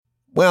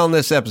Well, in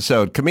this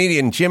episode,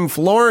 comedian Jim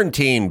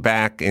Florentine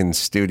back in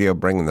studio,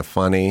 bringing the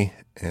funny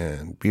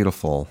and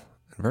beautiful,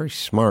 very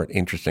smart,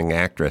 interesting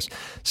actress.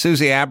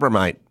 Susie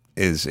Abromeit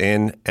is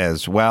in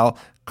as well.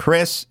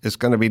 Chris is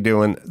going to be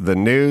doing the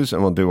news,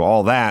 and we'll do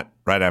all that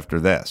right after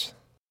this.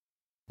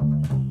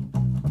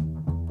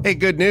 Hey,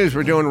 good news.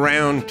 We're doing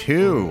round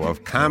 2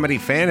 of Comedy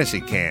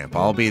Fantasy Camp.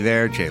 I'll be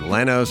there. Jay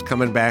Leno's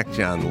coming back,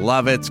 John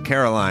Lovitz,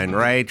 Caroline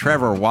Ray,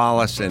 Trevor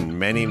Wallace, and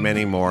many,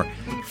 many more.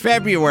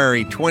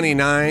 February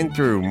 29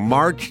 through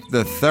March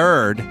the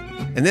 3rd.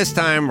 And this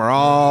time, we're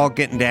all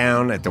getting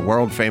down at the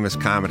world-famous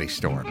Comedy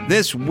Store.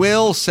 This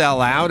will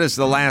sell out as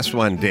the last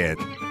one did.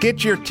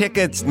 Get your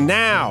tickets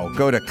now.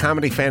 Go to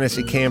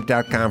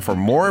comedyfantasycamp.com for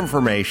more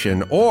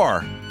information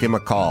or give them a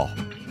call.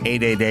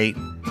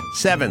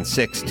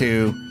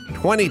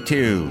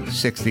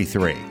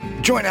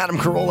 888-762-2263. Join Adam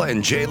Carolla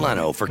and Jay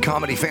Leno for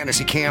Comedy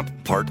Fantasy Camp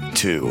Part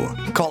 2.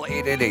 Call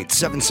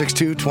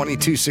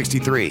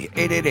 888-762-2263,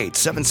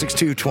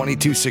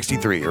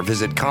 888-762-2263, or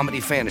visit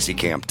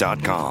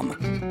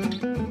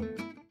comedyfantasycamp.com.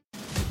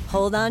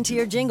 Hold on to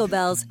your jingle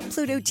bells.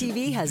 Pluto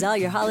TV has all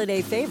your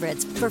holiday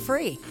favorites for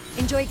free.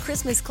 Enjoy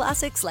Christmas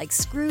classics like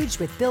Scrooge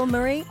with Bill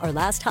Murray or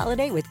Last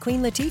Holiday with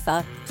Queen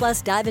Latifah.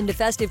 Plus, dive into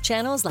festive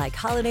channels like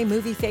Holiday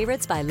Movie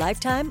Favorites by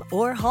Lifetime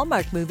or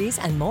Hallmark Movies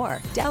and more.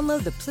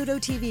 Download the Pluto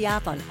TV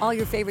app on all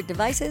your favorite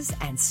devices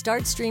and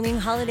start streaming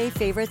holiday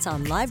favorites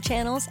on live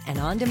channels and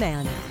on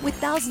demand. With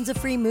thousands of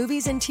free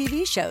movies and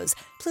TV shows,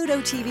 Pluto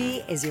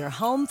TV is your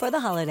home for the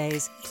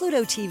holidays.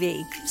 Pluto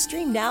TV.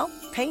 Stream now,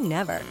 pay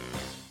never.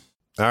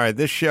 All right,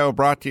 this show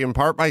brought to you in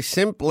part by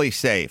Simply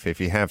Safe. If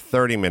you have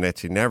 30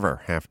 minutes, you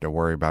never have to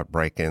worry about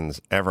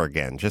break-ins ever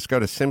again. Just go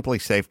to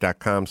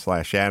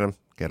simplysafe.com/Adam.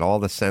 Get all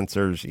the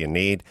sensors you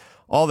need,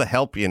 all the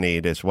help you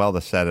need as well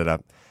to set it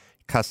up.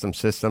 Custom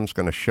system's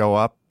going to show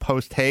up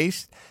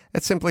post-haste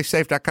at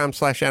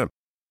simplysafe.com/Adam.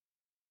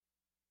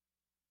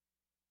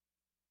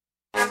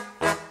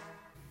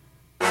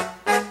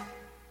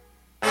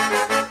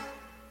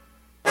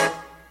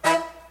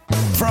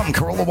 From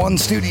Carolla One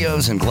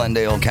Studios in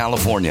Glendale,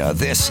 California,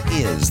 this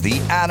is The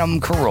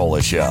Adam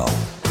Carolla Show.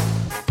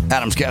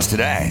 Adam's guest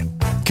today,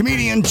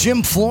 comedian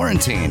Jim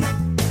Florentine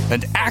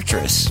and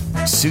actress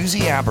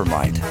Susie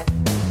Abromeit.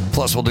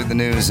 Plus, we'll do the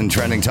news and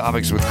trending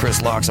topics with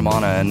Chris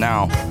Loxamana. And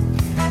now,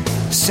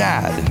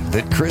 sad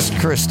that Chris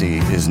Christie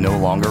is no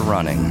longer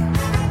running.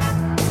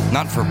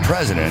 Not for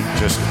president,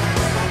 just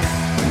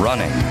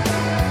running.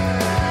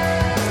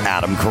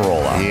 Adam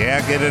Carolla.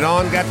 Yeah, get it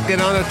on. Got to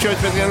get on a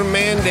choice, but got a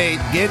mandate.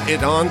 Get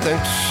it on.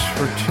 Thanks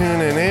for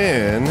tuning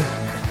in.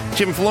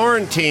 Jim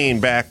Florentine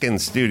back in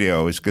studio.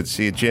 Always good to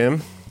see you,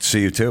 Jim.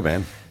 See you too,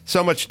 man.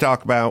 So much to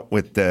talk about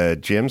with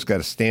Jim's got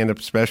a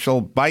stand-up special,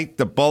 Bite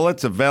the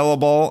Bullets,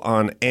 available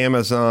on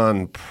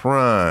Amazon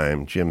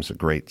Prime. Jim's a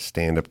great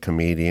stand-up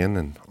comedian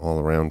and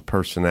all-around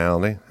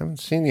personality. Haven't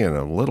seen you in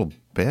a little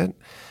bit,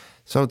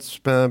 so it's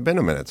been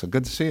a minute. So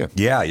good to see you.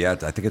 Yeah. I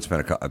think it's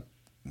been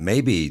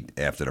maybe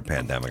after the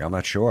pandemic. I'm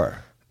not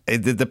sure.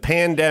 The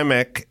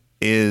pandemic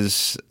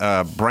is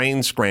a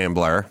brain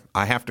scrambler.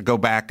 I have to go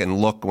back and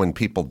look when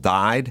people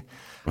died.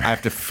 I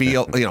have to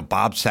feel,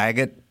 Bob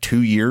Saget,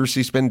 2 years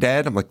he's been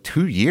dead. I'm like,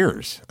 2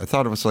 years? I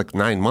thought it was like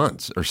 9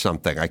 months or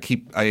something. I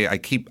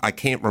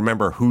can't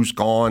remember who's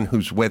gone,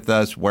 who's with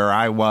us, where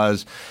I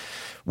was,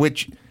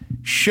 which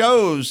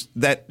shows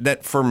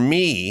that for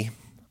me,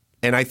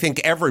 and I think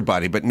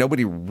everybody, but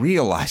nobody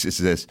realizes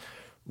this,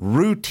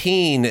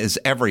 routine is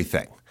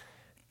everything.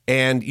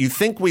 And you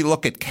think we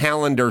look at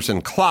calendars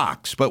and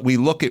clocks, but we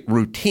look at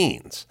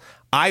routines.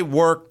 I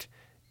worked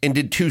and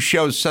did 2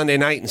 shows Sunday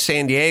night in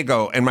San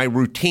Diego, and my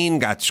routine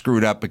got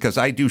screwed up because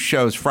I do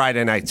shows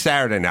Friday night,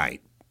 Saturday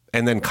night,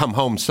 and then come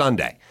home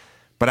Sunday.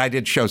 But I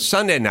did shows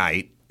Sunday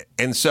night,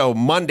 and so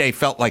Monday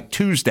felt like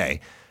Tuesday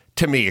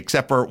to me,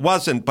 except for it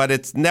wasn't. But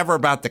it's never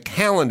about the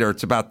calendar.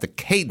 It's about the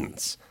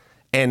cadence.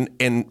 And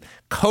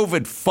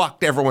COVID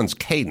fucked everyone's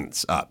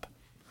cadence up.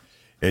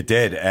 It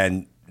did,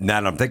 and now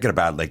that I'm thinking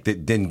about it, like,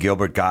 didn't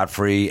Gilbert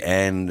Gottfried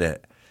and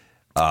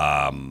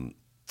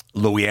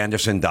Louis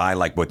Anderson die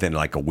like within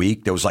like a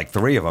week? There was like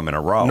 3 of them in a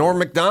row. Norm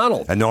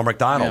Macdonald.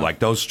 Like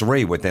those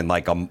 3 within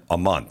like a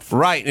month.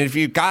 Right, and if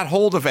you got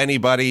hold of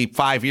anybody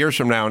 5 years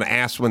from now and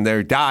asked when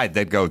they died,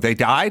 they'd go, they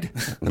died?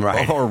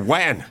 Right. Or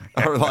when?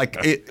 Or like,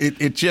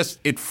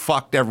 it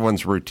fucked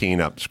everyone's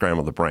routine up,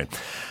 scrambled the brain.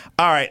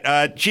 All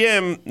right,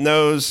 Jim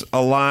knows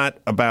a lot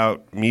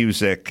about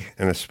music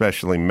and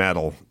especially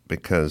metal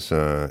because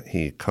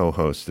he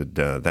co-hosted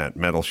that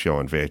metal show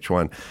on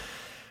VH1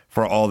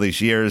 for all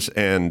these years,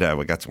 and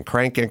we got some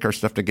Crank Anchor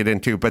stuff to get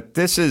into. But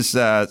this is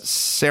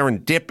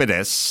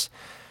serendipitous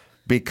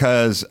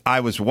because I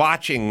was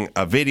watching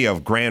a video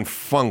of Grand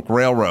Funk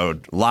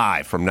Railroad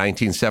live from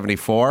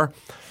 1974,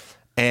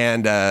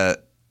 and a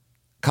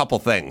couple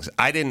things.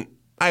 I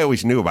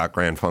always knew about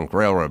Grand Funk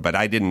Railroad, but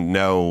I didn't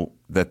know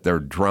that their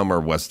drummer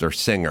was their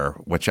singer,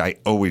 which I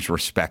always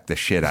respect the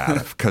shit out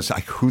of, because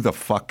who the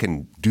fuck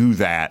can do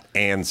that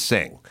and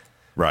sing?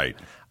 Right.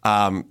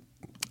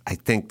 I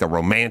think the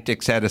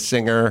Romantics had a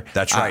singer.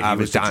 That's right. I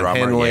He was the Don drummer,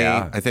 Henley,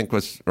 yeah. I think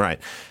was right.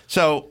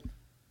 So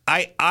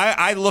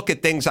I look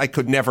at things I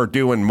could never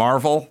do and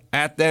marvel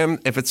at them.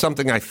 If it's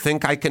something I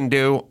think I can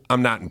do,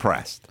 I'm not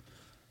impressed.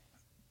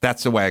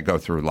 That's the way I go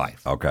through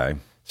life. Okay.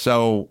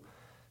 So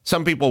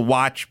some people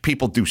watch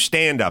people do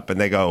stand-up and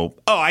they go,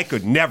 oh, I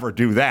could never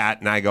do that.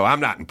 And I go, I'm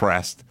not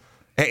impressed.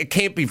 It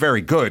can't be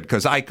very good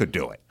because I could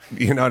do it.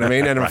 You know what I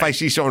mean? And if I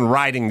see someone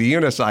riding the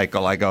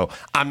unicycle, I go,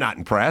 I'm not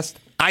impressed.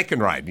 I can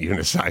ride a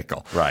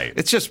unicycle. Right.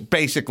 It's just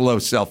basic low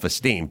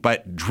self-esteem.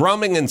 But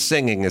drumming and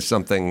singing is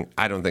something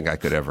I don't think I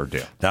could ever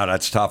do. No,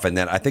 that's tough. And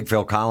then I think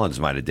Phil Collins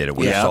might have did it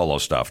with his solo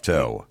stuff,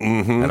 too.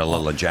 Mm-hmm. And a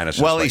little in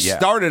Genesis. Well, he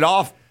started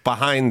off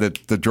behind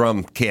the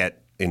drum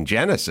kit in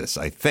Genesis,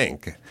 I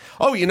think.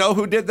 Oh, you know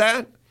who did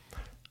that?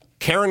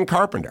 Karen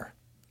Carpenter.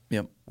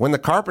 Yep. When the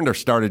Carpenter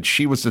started,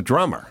 she was the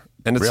drummer.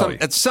 And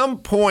at some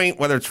point,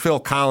 whether it's Phil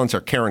Collins or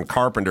Karen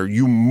Carpenter,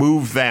 you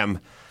move them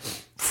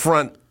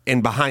front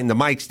and behind the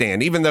mic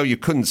stand, even though you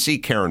couldn't see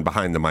Karen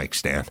behind the mic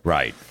stand.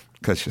 Right.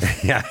 Because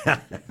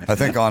I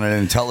think on an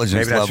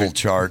intelligence level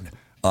chart,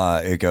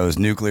 it goes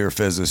nuclear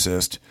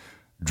physicist,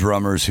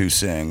 drummers who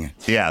sing,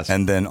 yes,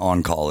 and then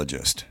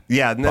oncologist.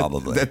 Yeah,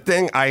 probably. The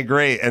thing I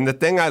agree, and the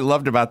thing I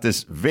loved about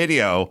this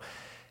video,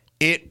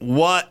 it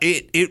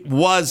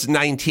was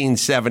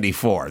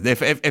 1974.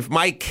 If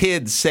my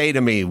kids say to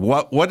me,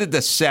 what did the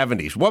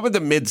 70s, what would the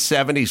mid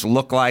 70s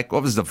look like?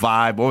 What was the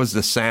vibe? What was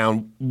the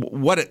sound?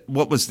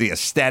 What was the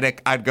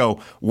aesthetic? I'd go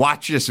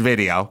watch this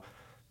video.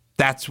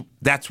 That's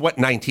what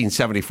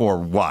 1974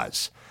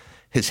 was.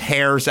 His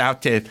hair's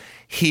out to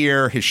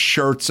here, his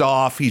shirt's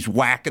off, he's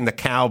whacking the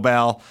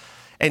cowbell.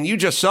 And you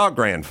just saw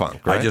Grand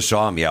Funk, right? I just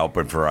saw him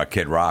open for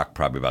Kid Rock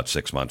probably about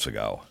 6 months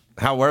ago.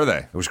 How were they?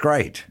 It was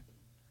great.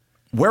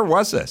 Where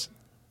was this?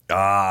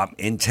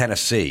 In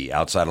Tennessee,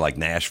 outside of like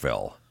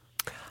Nashville.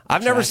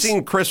 I've never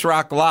seen Chris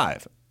Rock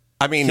live.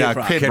 I mean,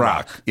 Kid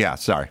Rock. Yeah,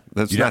 sorry.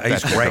 That's not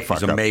he's that great.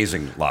 He's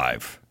amazing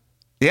live.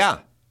 Yeah.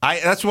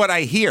 That's what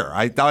I hear.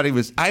 I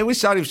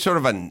always thought he was sort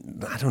of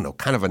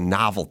kind of a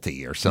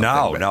novelty or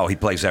something. No, he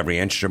plays every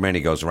instrument.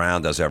 He goes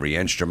around, does every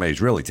instrument.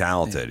 He's really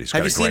talented. He's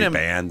got a great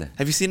band.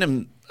 Have you seen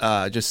him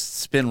just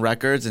spin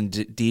records and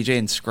DJ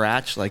and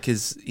scratch? Like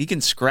he can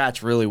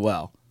scratch really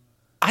well.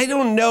 I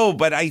don't know,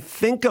 but I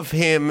think of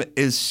him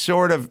as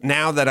sort of,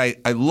 now that I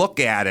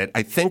look at it,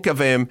 I think of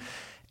him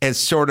as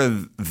sort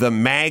of the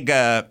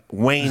MAGA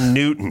Wayne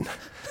Newton.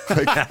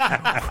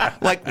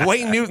 Like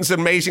Wayne Newton's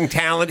amazing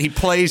talent. He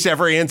plays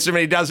every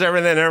instrument. He does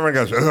everything. And everyone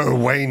goes, oh,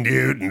 Wayne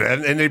Newton.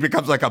 And he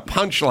becomes like a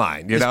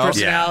punchline, you know? His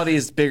personality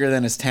is bigger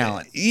than his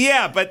talent.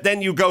 Yeah, but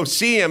then you go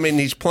see him and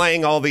he's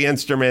playing all the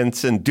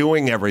instruments and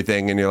doing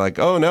everything. And you're like,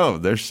 oh, no,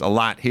 there's a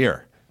lot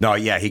here. No,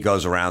 yeah, he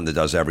goes around and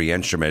does every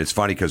instrument. It's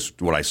funny because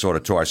when I saw the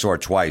tour, I saw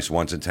it twice,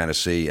 once in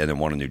Tennessee and then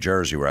one in New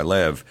Jersey where I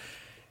live.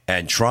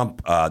 And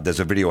Trump, there's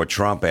a video of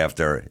Trump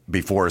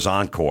before his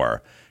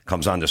encore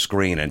comes on the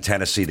screen. And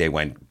Tennessee, they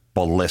went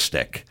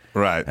ballistic.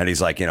 Right. And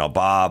he's like,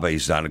 Bob,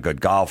 he's not a good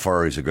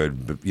golfer. He's a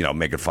good,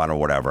 making fun or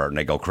whatever. And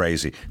they go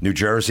crazy. New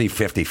Jersey,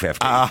 50-50.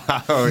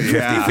 Oh,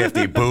 yeah.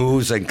 50-50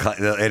 booze. And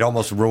it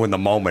almost ruined the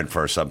moment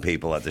for some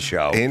people at the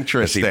show.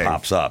 Interesting. As he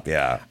pops up,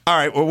 yeah. All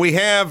right. Well, we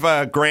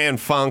have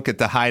Grand Funk at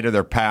the height of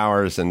their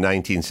powers in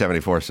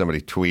 1974. Somebody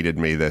tweeted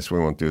me this. We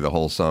won't do the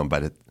whole song,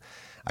 but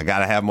I got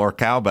to have more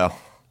cowbell.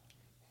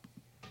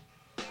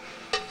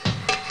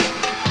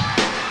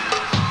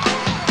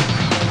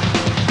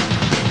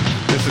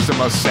 This is the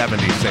most 70s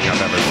thing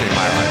I've ever seen in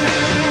my life.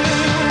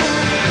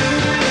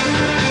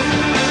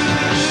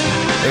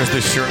 There's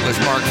the shirtless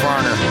Mark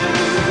Farner.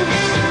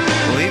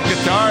 Lead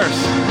guitars.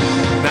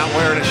 Not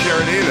wearing a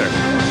shirt either.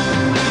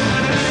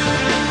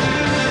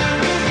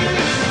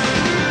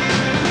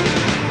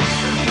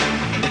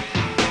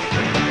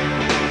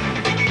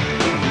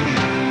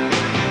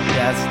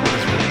 Yeah,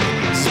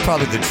 This is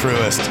probably the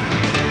truest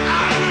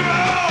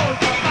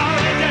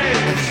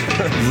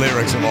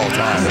lyrics of all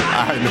time.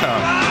 I know.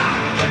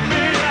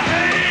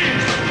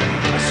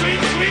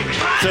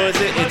 So it's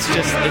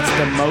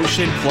the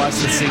motion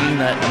plus the singing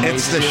that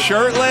It's the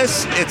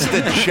shirtless, it's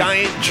the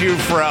giant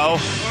Jufro,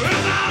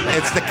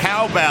 it's the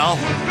cowbell,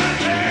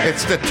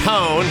 it's the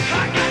tone,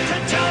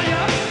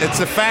 it's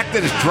the fact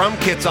that his drum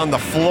kit's on the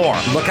floor.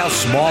 Look how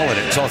small it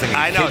is.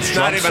 I know, it's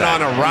not even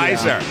on a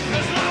riser.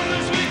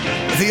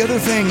 The other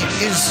thing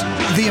is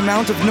the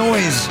amount of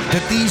noise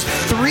that these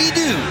three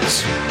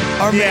dudes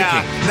are making.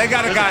 Yeah, they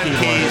got a guy on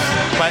keys,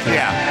 but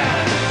yeah.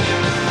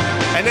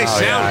 And they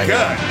sound good.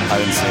 I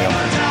didn't see them.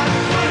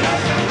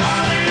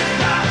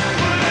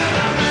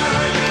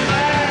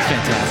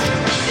 fantastic.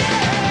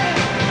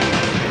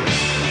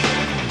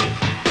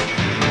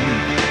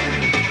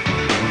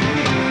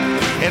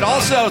 And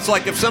also, it's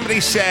like if somebody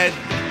said,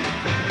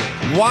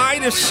 why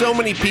do so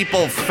many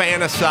people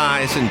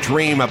fantasize and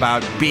dream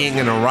about being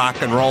in a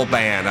rock and roll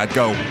band? I'd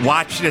go,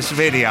 watch this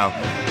video.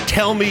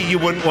 Tell me you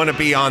wouldn't want to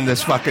be on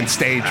this fucking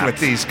stage with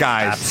these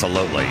guys.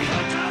 Absolutely.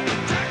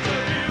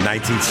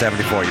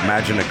 1974.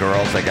 Imagine the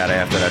girls they got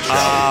after that show.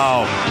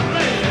 Oh,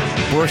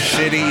 Bush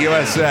City,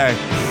 USA.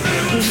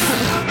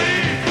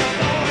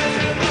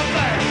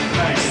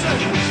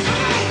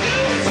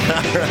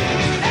 I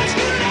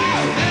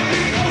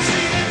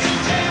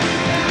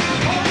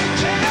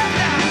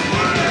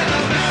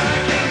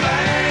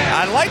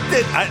liked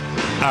it.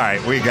 All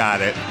right, we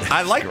got it.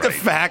 I like the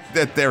fact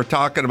that they're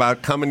talking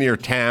about coming to your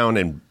town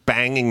and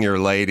banging your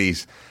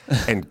ladies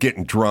and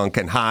getting drunk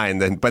and high,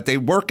 but they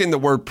work in the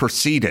word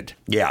proceeded.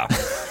 Yeah.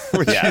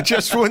 Which you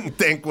just wouldn't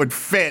think would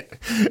fit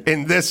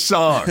in this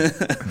song.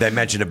 They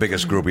mentioned the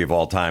biggest groupie of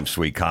all time,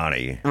 Sweet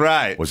Connie.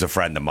 Right. Was a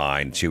friend of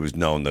mine. She was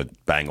known to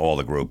bang all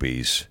the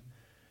groupies.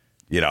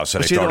 You know, so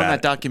Was they she the throw one in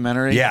that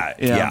documentary? Yeah.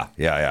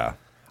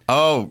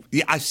 Oh,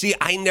 yeah. I see.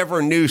 I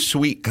never knew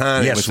Sweet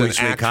Connie was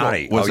Sweet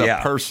Connie was a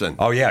person.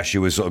 Oh, yeah. She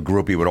was a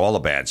groupie with all the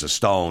bands. The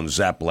Stones,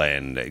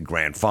 Zeppelin,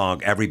 Grand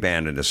Funk. Every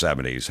band in the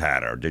 70s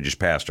had her. They just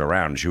passed her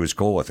around, and she was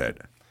cool with it.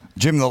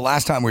 Jim, the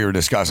last time we were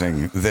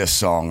discussing this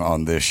song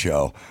on this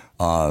show,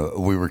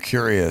 we were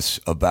curious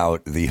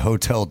about the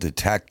hotel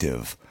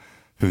detective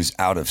who's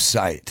out of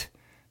sight.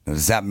 Now,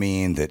 does that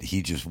mean that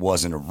he just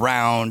wasn't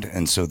around,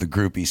 and so the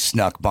groupie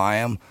snuck by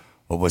him,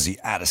 or was he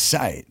out of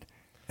sight,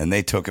 and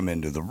they took him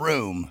into the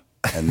room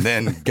and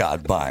then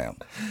got by him?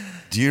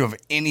 Do you have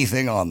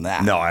anything on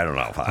that? No, I don't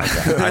know.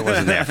 I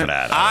wasn't there for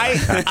that.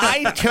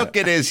 I took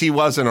it as he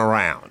wasn't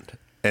around.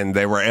 And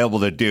they were able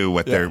to do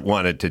what they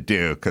wanted to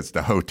do because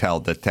the hotel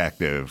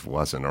detective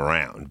wasn't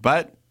around.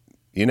 But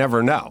you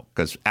never know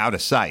because out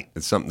of sight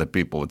is something that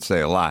people would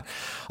say a lot.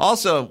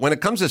 Also, when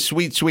it comes to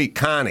Sweet, Sweet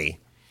Connie,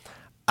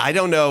 I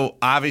don't know.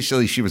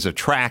 Obviously, she was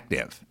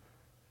attractive.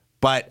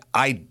 But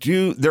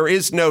there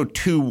is no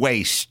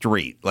two-way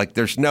street. Like,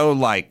 there's no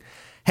like,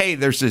 hey,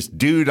 there's this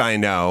dude I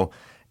know,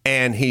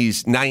 and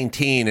he's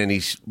 19 and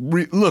he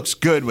looks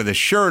good with his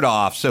shirt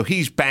off, so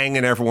he's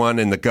banging everyone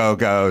in the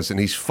Go-Go's and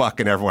he's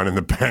fucking everyone in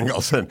the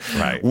Bengals. And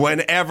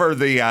whenever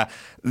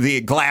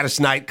the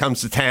Gladys Knight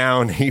comes to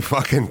town, he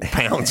fucking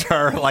pounds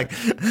her. Like,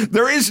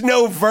 there is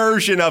no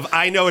version of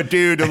I know a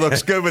dude who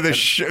looks good with his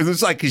shirt.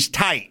 It's like he's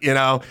tight, you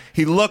know.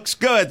 He looks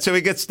good, so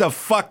he gets to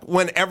fuck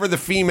whenever the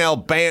female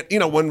band. You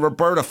know, when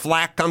Roberta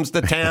Flack comes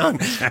to town,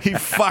 he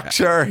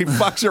fucks her. He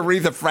fucks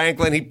Aretha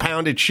Franklin. He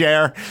pounded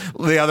Cher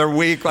the other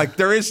week. Like,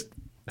 there is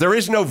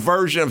no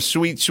version of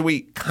Sweet,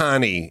 Sweet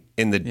Connie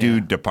in the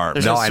dude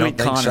department. No, I don't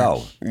think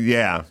so.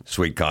 Yeah.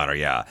 Sweet Connor,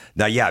 yeah.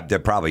 Now, yeah, there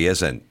probably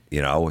isn't,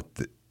 you know.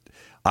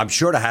 I'm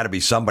sure there had to be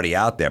somebody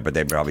out there, but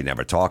they probably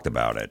never talked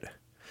about it.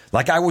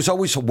 Like, I was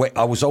always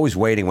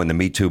waiting when the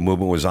Me Too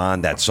movement was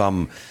on that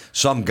some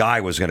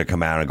guy was going to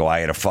come out and go, I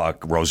had to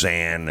fuck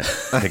Roseanne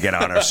to get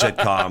on her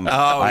sitcom.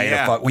 I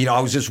had to fuck, you know, I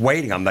was just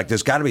waiting. I'm like,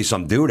 there's got to be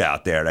some dude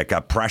out there that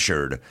got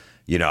pressured.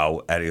 You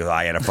know, and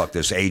I had to fuck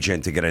this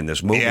agent to get in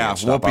this movie. Yeah,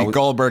 Whoopi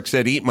Goldberg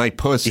said, "Eat my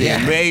pussy,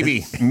 and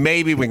maybe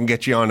we can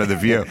get you onto The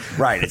View."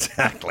 Right,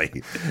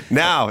 exactly.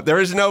 Now there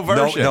is no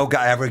version. No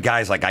guy. Every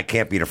guy's like, I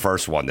can't be the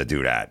first one to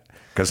do that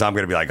because I'm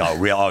going to be like, oh,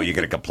 you're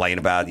going to complain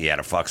about it? You had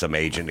to fuck some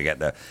agent to get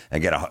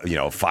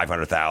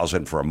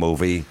 $500,000 for a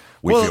movie.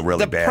 We feel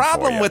really bad for you. The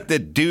problem with the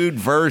dude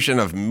version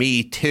of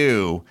Me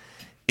Too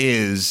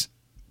is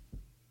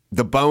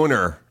the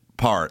boner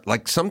part.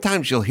 Like,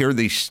 sometimes you'll hear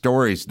these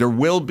stories. There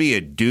will be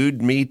a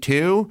dude Me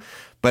Too,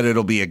 but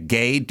it'll be a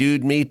gay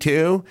dude Me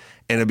Too,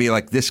 and it'll be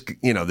like this,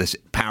 you know, this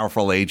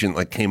powerful agent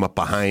like came up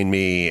behind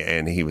me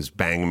and he was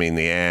banging me in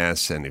the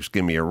ass and he was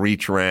giving me a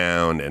reach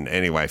around. And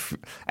anyway,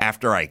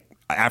 after I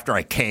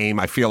came,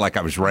 I feel like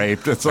I was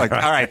raped. It's like, all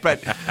right,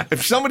 but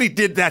if somebody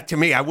did that to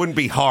me, I wouldn't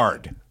be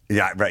hard.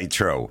 Yeah, right,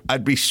 true.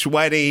 I'd be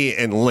sweaty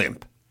and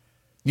limp.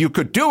 You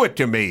could do it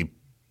to me,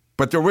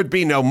 but there would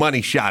be no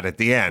money shot at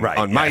the end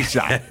on my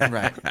side.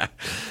 Right.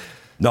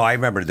 No, I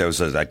remember there was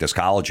like this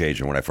college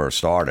agent when I first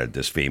started,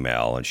 this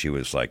female, and she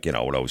was like, you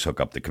know, would always hook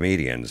up the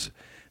comedians.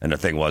 And the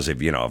thing was,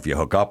 if you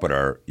hook up with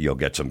her, you'll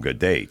get some good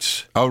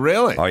dates. Oh,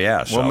 really? Oh,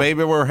 yeah. Well,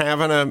 maybe we're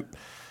having a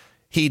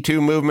He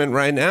Too movement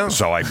right now.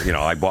 So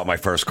I bought my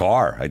first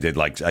car. I did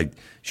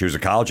she was a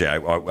college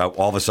agent.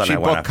 All of a sudden,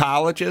 she booked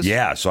colleges?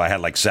 Yeah, so I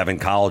had like 7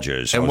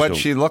 colleges. And what'd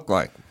she look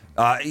like?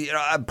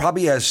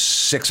 Probably a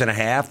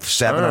 6.5,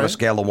 7 on a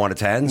scale of 1 to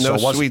 10. No,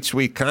 so Sweet,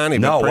 Sweet Connie,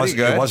 no, but pretty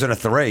good. It wasn't a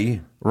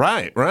 3.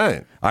 Right.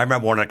 I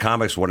remember one of the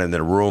comics went into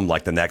the room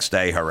like the next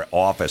day, her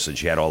office, and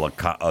she had all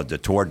the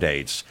tour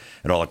dates,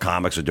 and all the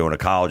comics were doing a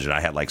college, and I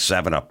had like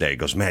 7 up there. He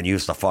goes, man, you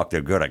used to fuck,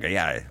 they're good. I go,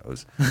 yeah,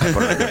 I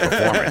put in a good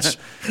performance.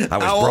 I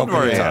was broke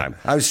at the time.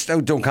 I was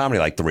still doing comedy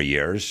like 3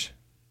 years.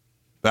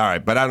 All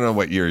right, but I don't know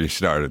what year you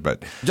started,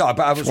 but no,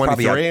 I was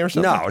 23 or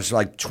something? No, I was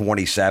like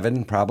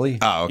 27 probably.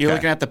 Oh, okay. You're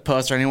looking at the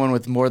post or anyone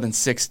with more than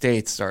 6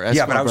 dates or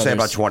yeah, but I would say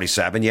about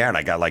 27. Yeah, and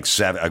I got like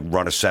 7. I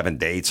run a 7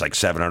 dates, like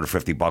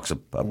 $750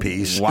 a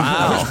piece. Wow,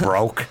 I was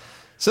broke.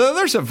 So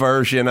there's a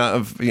version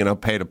of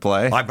pay to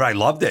play. But I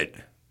loved it.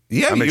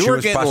 Yeah, I mean, you were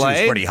getting laid.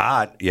 She was pretty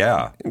hot.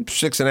 Yeah,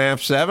 6.5,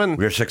 7.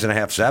 We were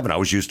 6.5, 7. I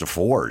was used to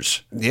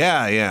 4s.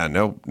 Yeah,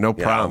 no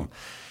problem.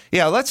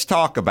 Yeah, let's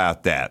talk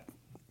about that.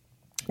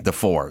 The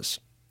 4s.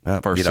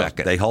 For a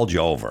second. They hold you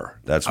over.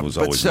 That was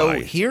always so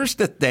here's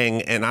the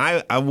thing,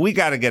 and we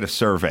got to get a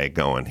survey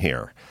going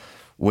here,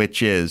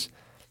 which is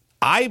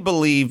I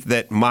believe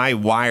that my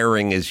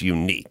wiring is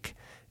unique,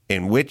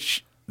 in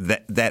which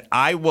that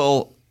I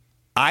will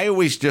I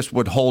always just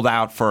would hold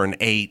out for an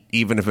 8,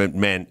 even if it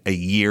meant a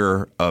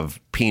year of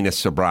penis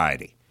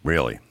sobriety.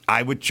 Really?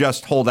 I would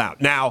just hold out.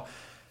 Now,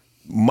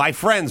 my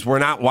friends were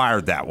not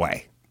wired that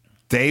way.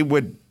 They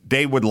would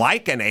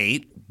like an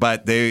 8,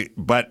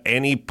 but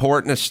any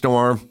port in a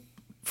storm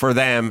for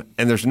them,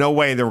 and there's no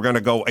way they were going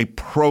to go a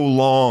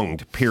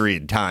prolonged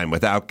period of time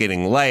without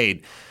getting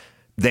laid.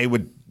 They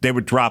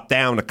would drop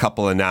down a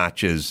couple of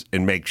notches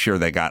and make sure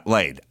they got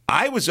laid.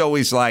 I was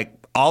always like,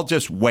 I'll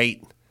just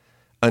wait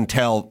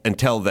until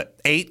the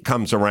 8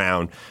 comes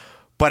around.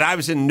 But I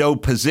was in no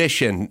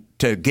position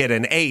to get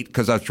an 8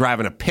 because I was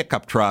driving a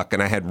pickup truck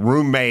and I had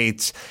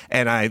roommates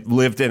and I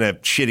lived in a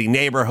shitty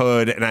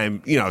neighborhood and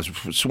I was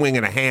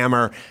swinging a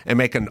hammer and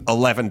making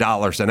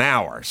 $11 an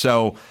hour.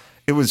 So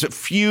it was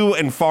few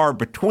and far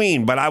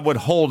between, but I would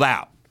hold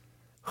out.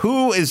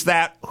 Who is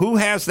that? Who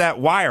has that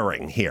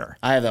wiring here?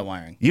 I have that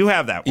wiring. You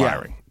have that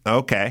wiring. Yeah.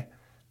 Okay.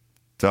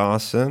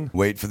 Dawson.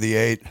 Wait for the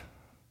 8.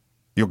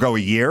 You'll go a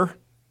year?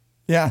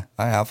 Yeah,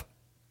 I have.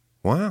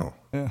 Wow.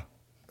 Yeah.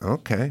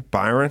 Okay.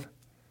 Byron,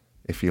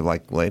 if you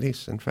like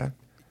ladies, in fact.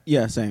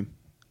 Yeah, same.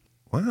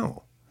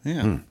 Wow.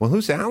 Yeah. Well,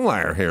 who's the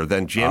outlier here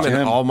then? Jim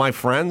and all my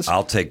friends?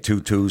 I'll take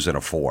 2 2s and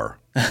a 4.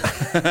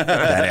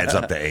 That adds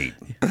up to 8.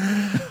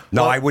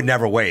 No, I would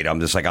never wait. I'm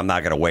just like, I'm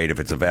not going to wait. If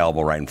it's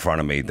available right in front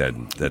of me,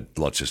 then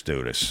let's just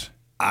do this.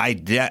 I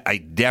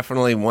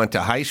definitely went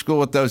to high school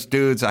with those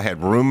dudes. I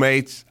had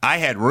roommates.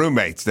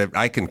 That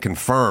I can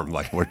confirm,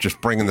 like, we're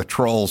just bringing the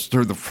trolls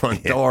through the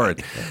front door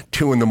at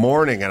 2 a.m.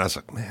 And I was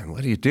like, man,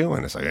 what are you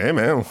doing? It's like, hey,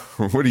 man,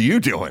 what are you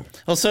doing?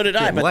 Well, so did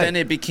I, but late. then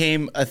it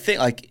became a thing.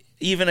 Like,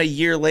 even a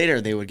year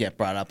later, they would get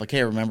brought up. Like,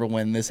 hey, remember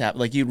when this happened?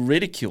 Like, you'd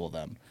ridicule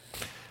them.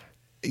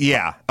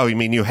 Yeah. Oh, you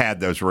mean you had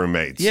those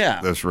roommates?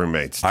 Yeah. Those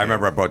roommates. I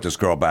remember I brought this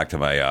girl back to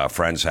my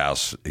friend's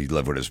house. He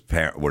lived with his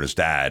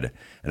dad,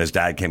 and his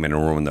dad came in the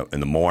room in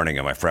the morning,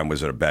 and my friend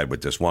was in bed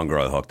with this one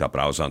girl hooked up,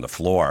 and I was on the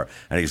floor,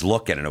 and he's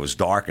looking, and it was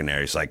dark in there.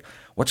 He's like,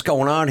 "What's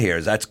going on here?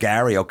 That's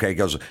Gary." Okay, he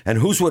goes, and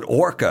who's with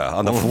Orca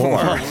on the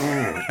floor?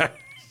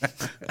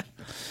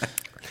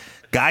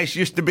 Guys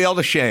used to be able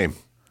to shame.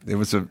 It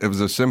was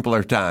a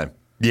simpler time.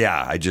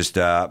 Yeah, I just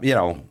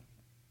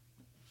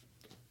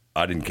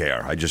I didn't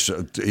care. I just,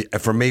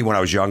 for me, when I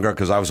was younger,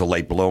 because I was a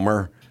late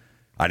bloomer,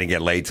 I didn't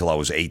get laid till I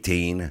was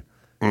 18.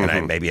 And I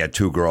maybe had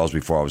 2 girls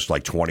before I was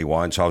like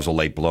 21. So I was a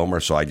late bloomer.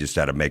 So I just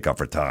had to make up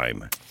for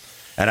time.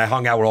 And I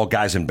hung out with all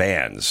guys in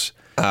bands.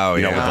 Oh,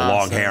 with the yeah.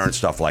 long hair and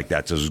stuff like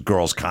that. So there's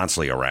girls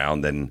constantly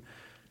around. And,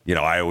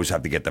 I always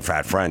have to get the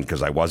fat friend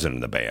because I wasn't in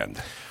the band.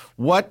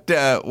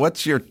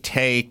 What's your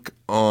take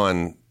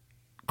on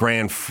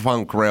Grand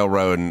Funk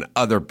Railroad and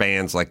other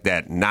bands like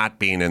that not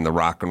being in the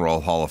Rock and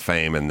Roll Hall of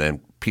Fame, and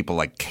then people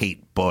like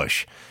Kate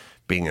Bush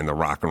being in the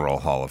Rock and Roll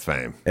Hall of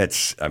Fame?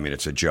 It's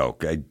a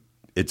joke.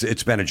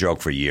 It's been a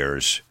joke for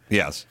years.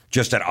 Yes.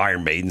 Just that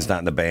Iron Maiden's not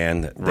in the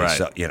band. They Right.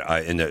 sell,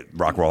 in the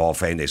Rock and Roll Hall of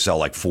Fame, they sell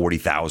like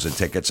 40,000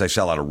 tickets. They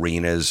sell at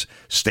arenas,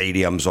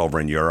 stadiums over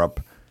in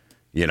Europe.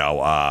 Who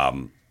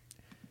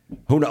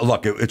knows?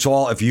 Look, it's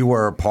all, if you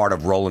were part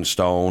of Rolling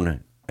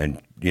Stone and,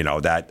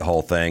 that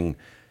whole thing,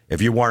 if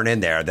you weren't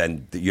in there,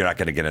 then you're not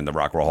going to get in the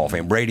Rock and Roll Hall of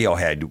Fame.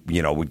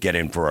 Radiohead, would get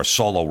in for a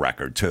solo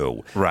record,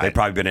 too. Right. They've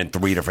probably been in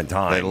 3 different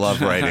times. They love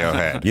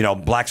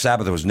Radiohead. Black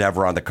Sabbath was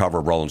never on the cover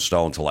of Rolling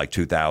Stone until like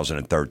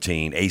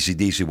 2013.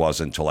 AC/DC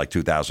wasn't until like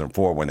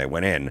 2004 when they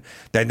went in.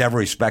 They never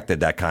respected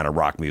that kind of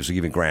rock music,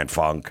 even Grand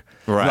Funk.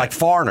 Right. Like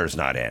Foreigner's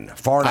not in.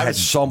 Foreigner had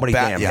so many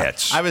damn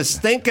hits. I was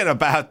thinking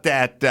about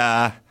that.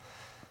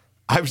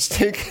 I was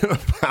thinking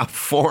about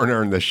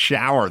Foreigner in the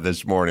shower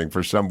this morning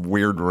for some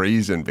weird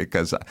reason,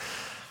 because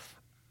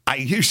I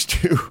used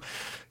to,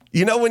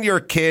 when you're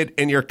a kid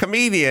and you're a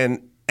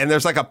comedian and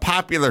there's like a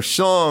popular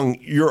song,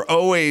 you're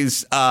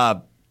always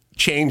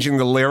changing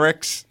the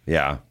lyrics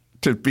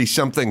to be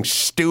something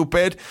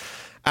stupid.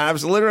 And I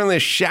was literally in the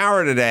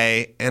shower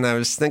today and I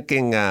was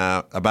thinking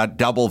about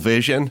Double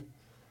Vision.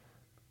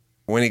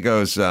 When he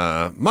goes,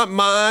 my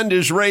mind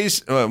is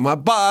racing, my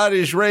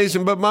body's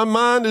racing, but my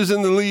mind is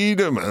in the lead.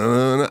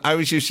 I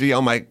always used to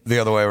yell the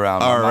other way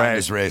around. All My right. mind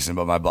is racing,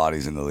 but my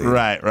body's in the lead.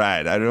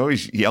 Right. I'd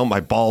always yell, my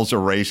balls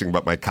are racing,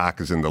 but my cock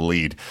is in the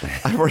lead.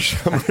 For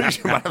some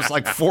reason, when I was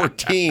like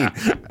 14.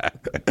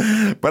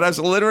 But I was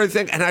literally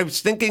thinking, and I was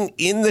thinking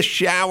in the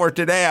shower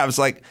today, I was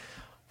like,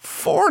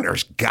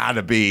 Foreigner's got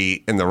to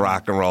be in the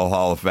Rock and Roll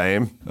Hall of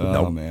Fame.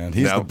 Oh, man.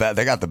 He's the best.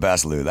 They got the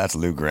best Lou. That's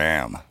Lou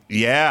Graham.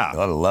 Yeah.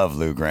 I love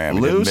Lou Graham.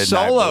 He Lou did Midnight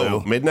Solo.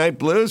 Blue. Midnight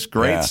Blues,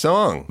 great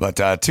song.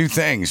 But 2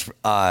 things.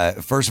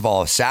 First of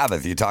all,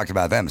 Sabbath. You talked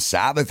about them.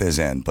 Sabbath is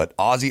in, but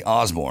Ozzy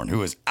Osbourne,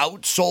 who has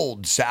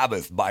outsold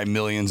Sabbath by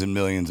millions and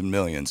millions and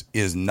millions,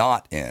 is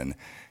not in.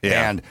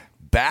 Yeah. And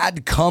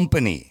Bad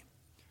Company,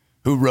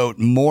 who wrote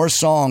more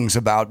songs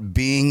about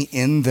being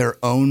in their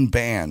own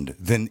band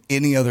than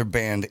any other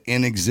band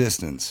in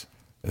existence,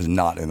 is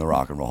not in the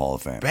Rock and Roll Hall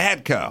of Fame.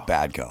 Badco.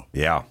 Badco.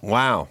 Yeah.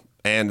 Wow.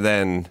 And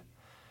then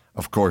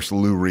Of course,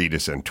 Lou Reed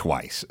is in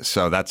twice,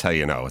 so that's how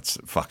you know it's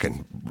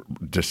fucking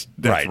just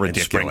that's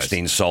ridiculous.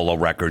 And Springsteen's solo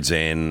records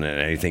in,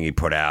 and anything he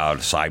put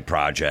out, side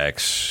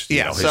projects,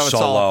 his so it's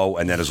solo, all,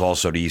 and then there's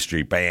also the E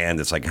Street Band.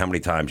 It's like how many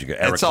times you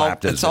get Eric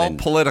Clapton. It's all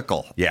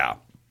political. Yeah,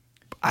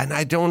 and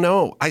I don't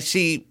know. I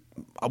see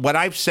what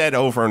I've said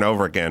over and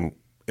over again,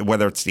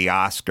 whether it's the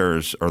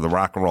Oscars or the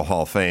Rock and Roll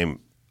Hall of Fame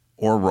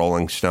or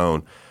Rolling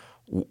Stone.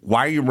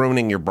 Why are you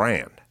ruining your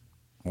brand?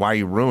 Why are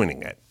you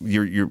ruining it?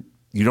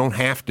 You don't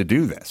have to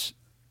do this.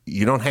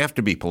 You don't have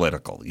to be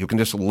political. You can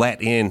just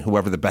let in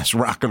whoever the best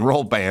rock and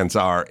roll bands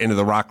are into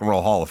the Rock and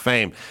Roll Hall of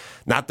Fame,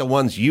 not the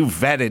ones you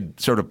vetted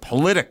sort of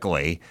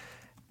politically.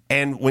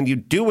 And when you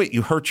do it,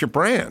 you hurt your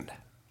brand.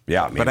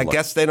 Yeah, but I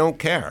guess they don't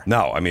care.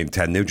 No, I mean,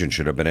 Ted Nugent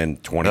should have been in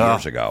 20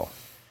 years ago.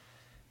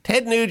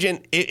 Ted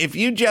Nugent, if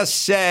you just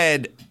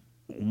said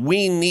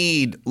we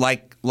need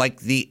like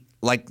the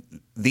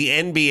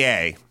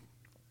NBA,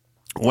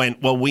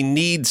 we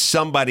need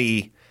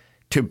somebody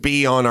to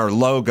be on our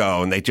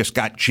logo, and they just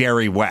got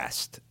Jerry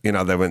West. They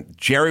went,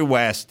 Jerry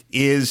West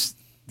is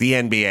the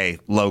NBA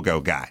logo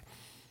guy.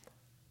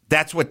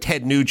 That's what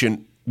Ted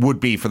Nugent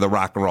would be for the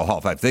Rock and Roll Hall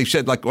of Fame. They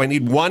said, I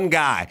need one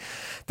guy.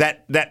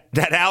 That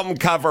album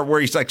cover where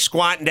he's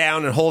squatting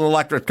down and holding an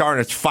electric guitar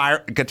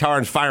and guitar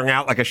and firing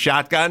out like a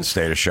shotgun.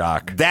 State of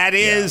Shock. That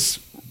is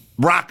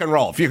rock and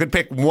roll. If you could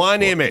pick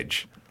one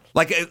image.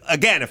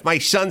 Again, if my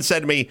son said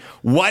to me,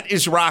 what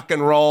is rock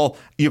and roll?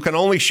 You can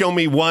only show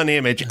me one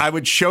image. I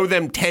would show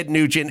them Ted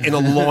Nugent in a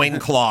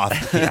loincloth,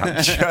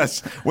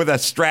 just with a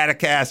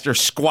Stratocaster,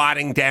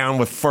 squatting down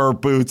with fur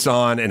boots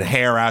on and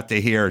hair out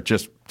to here,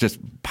 just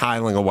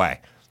piling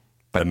away.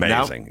 But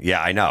amazing.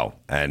 Yeah, I know.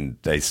 And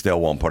they still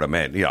won't put him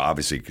in.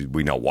 Obviously, 'cause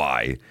we know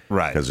why.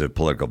 Right. Because of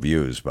political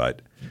views.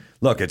 But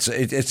look, it's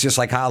just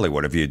like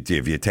Hollywood. If you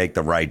take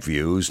the right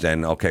views,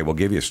 then, okay, we'll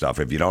give you stuff.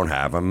 If you don't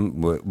have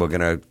them, we're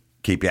going to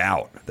keep you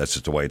out. That's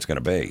just the way it's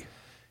going to be.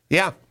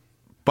 Yeah.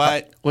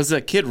 But was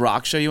the Kid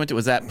Rock show you went to,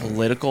 was that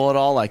political at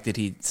all? Did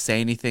he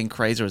say anything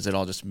crazy, or is it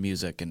all just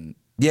music? And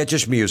yeah,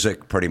 just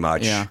music, pretty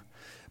much. Yeah.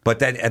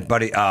 But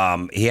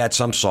he had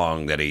some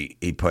song that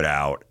he put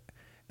out,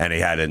 and he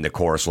had in the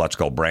chorus, "Let's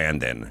Go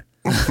Brandon."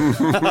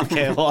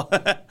 Okay, well,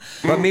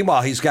 but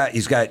meanwhile, he's got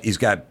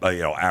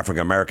African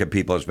American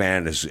people as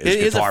band. His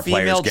guitar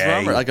player is gay,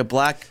 drummer, like a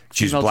black.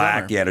 She's black.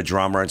 Drummer. He had a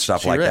drummer and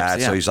stuff like rips, that.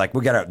 yeah. So he's like,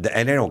 we got to,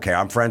 and they don't care.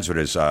 I'm friends with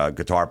his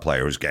guitar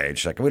player who's gay. And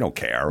she's like, we don't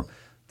care.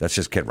 That's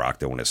just Kid Rock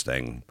doing his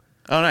thing.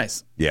 Oh,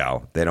 nice. Yeah,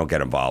 they don't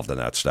get involved in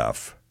that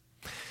stuff.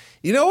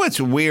 You know what's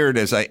weird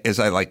as I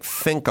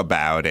think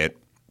about it,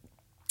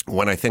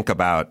 when I think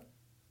about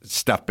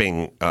stuff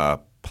being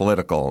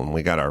political, and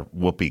we got our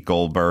Whoopi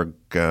Goldberg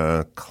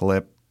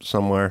clip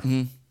somewhere,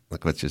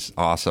 which is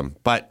awesome.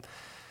 But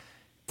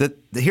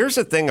here's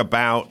the thing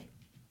about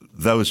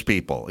those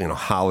people,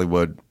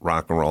 Hollywood,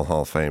 Rock and Roll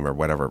Hall of Fame, or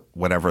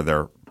whatever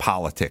their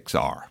politics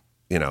are.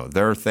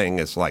 Their thing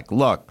is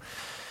look,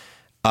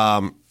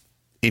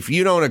 if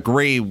you don't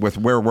agree with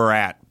where we're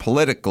at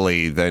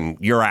politically, then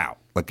you're out.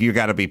 You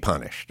got to be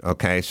punished,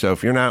 okay? So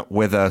if you're not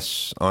with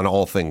us on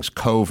all things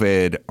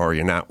COVID, or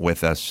you're not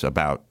with us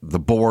about the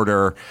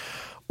border,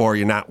 or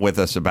you're not with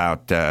us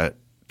about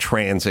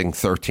transing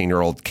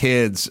 13-year-old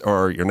kids,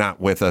 or you're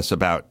not with us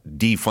about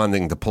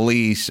defunding the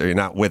police, or you're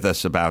not with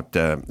us about,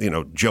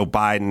 Joe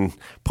Biden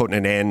putting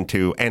an end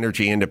to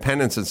energy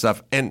independence and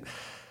stuff. And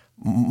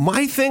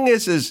my thing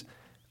is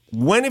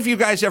when have you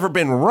guys ever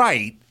been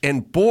right?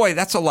 And boy,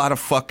 that's a lot of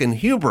fucking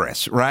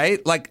hubris, right?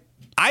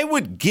 I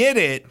would get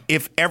it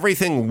if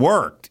everything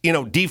worked.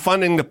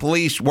 Defunding the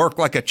police worked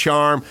like a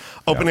charm.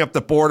 Opening up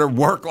the border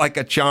worked like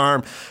a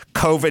charm.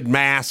 COVID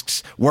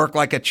masks worked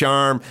like a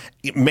charm.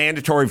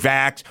 Mandatory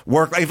vax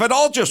worked. If it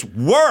all just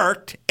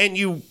worked and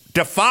you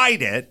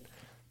defied it,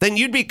 then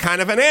you'd be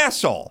kind of an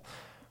asshole.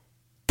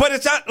 But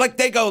it's not like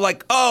they go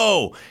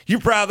oh,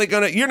 you're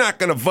not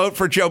gonna vote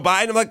for Joe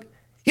Biden. I'm like,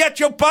 yeah,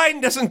 Joe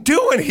Biden doesn't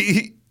do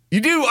anything. You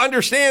do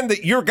understand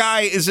that your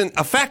guy isn't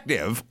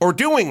effective or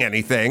doing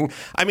anything.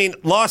 I mean,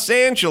 Los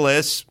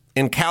Angeles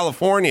in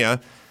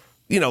California,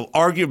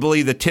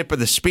 arguably the tip of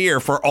the spear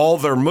for all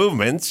their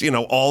movements.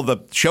 All the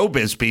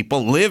showbiz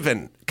people live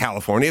in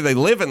California. They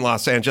live in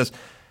Los Angeles.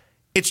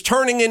 It's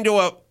turning into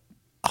a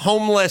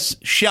homeless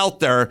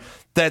shelter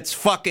that's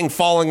fucking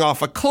falling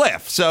off a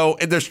cliff. So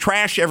there's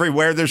trash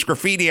everywhere, there's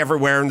graffiti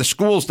everywhere, and the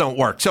schools don't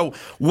work. So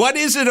what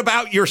is it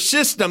about your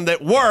system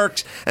that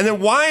works? And then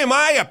why am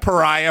I a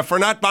pariah for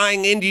not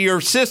buying into your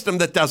system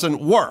that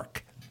doesn't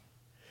work?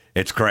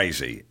 It's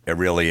crazy. It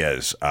really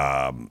is.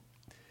 I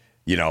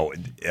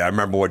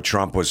remember what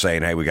Trump was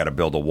saying, hey, we got to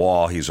build a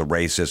wall. He's a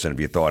racist. And if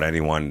you thought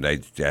anyone,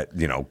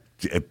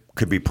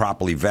 could be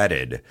properly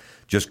vetted.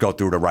 Just go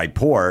through the right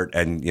port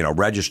and,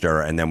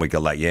 register, and then we could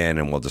let you in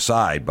and we'll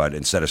decide. But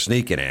instead of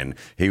sneaking in,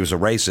 he was a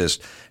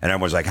racist. And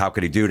everyone's like, how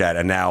could he do that?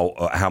 And now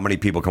how many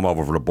people come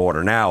over the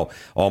border? Now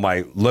all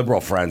my liberal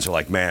friends are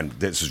like, man,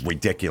 this is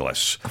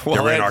ridiculous.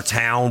 Well, they're in our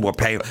town. We're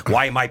paying.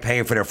 Why am I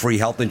paying for their free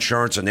health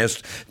insurance? And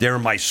they're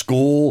in my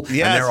school and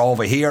they're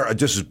over here.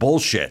 This is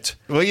bullshit.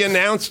 Well, you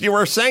announced you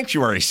were a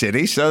sanctuary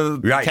city, so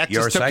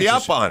Texas took you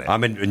up on it.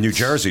 I'm in New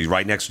Jersey,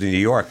 right next to New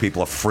York.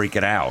 People are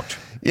freaking out.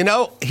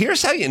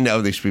 Here's how you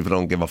know these people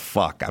don't give a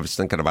fuck. I was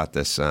thinking about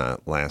this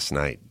last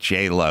night.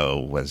 J-Lo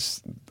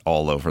was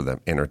all over the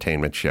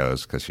entertainment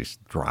shows because she's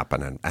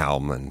dropping an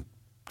album and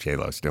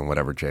J-Lo's doing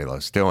whatever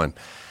J-Lo's doing.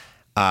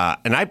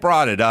 And I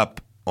brought it up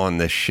on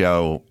this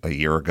show a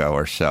year ago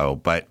or so,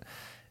 but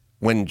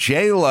when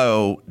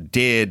J-Lo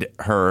did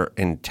her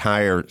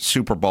entire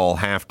Super Bowl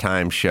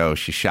halftime show,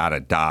 she shot a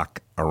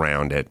doc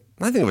around it.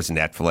 I think it was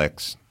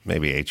Netflix,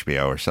 maybe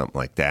HBO or something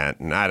like that.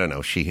 And I don't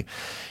know, she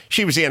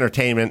was the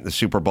entertainment, the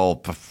Super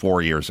Bowl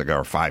 4 years ago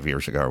or 5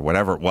 years ago or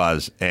whatever it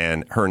was.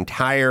 And her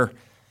entire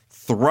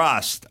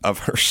thrust of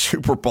her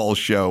Super Bowl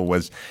show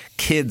was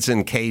kids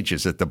in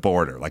cages at the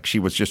border. Like she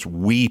was just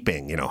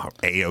weeping, her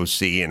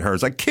AOC and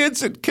hers like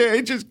kids in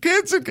cages,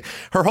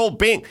 her whole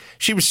being.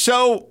 She was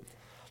so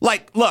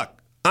like, look,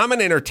 I'm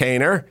an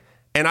entertainer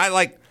and I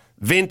like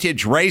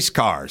vintage race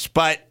cars,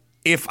 but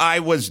if I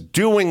was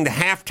doing the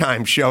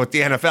halftime show at the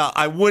NFL,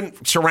 I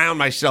wouldn't surround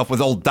myself with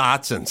old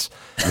Datsuns.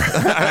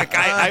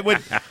 I would,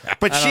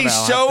 but she's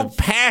so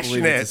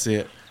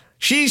passionate.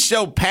 She's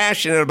so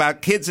passionate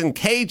about kids in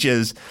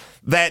cages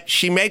that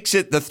she makes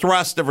it the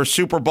thrust of her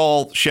Super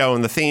Bowl show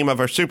and the theme of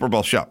her Super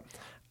Bowl show.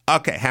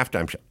 Okay,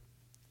 halftime show.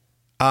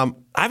 I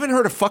haven't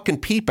heard a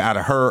fucking peep out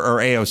of her or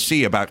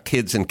AOC about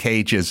kids in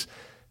cages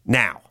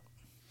now.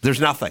 There's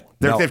nothing.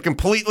 They've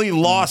completely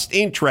lost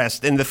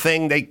interest in the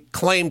thing they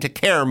claim to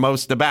care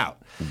most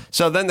about.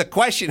 So then the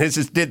question is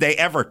did they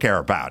ever care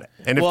about it?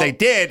 And if they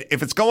did,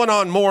 if it's going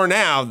on more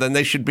now, then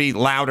they should be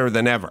louder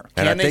than ever.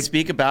 Can they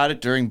speak about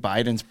it during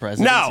Biden's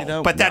presidency?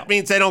 No, but that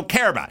means they don't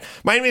care about it.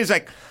 My mean is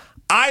like,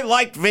 I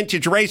liked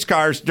vintage race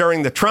cars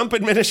during the Trump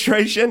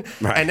administration,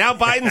 and now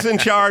Biden's in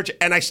charge,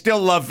 and I still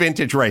love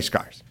vintage race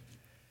cars.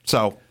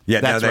 So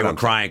that's they were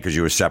crying because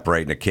you were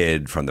separating a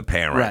kid from the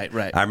parent.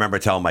 Right. I remember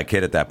telling my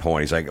kid at that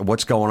point, he's like,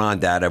 "What's going on,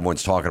 Dad?"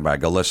 Everyone's talking about it. I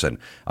go, "Listen."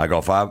 I go,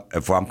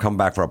 if I'm coming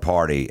back for a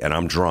party and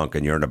I'm drunk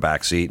and you're in the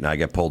back seat and I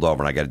get pulled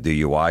over and I got a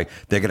DUI,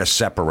 they're going to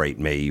separate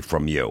me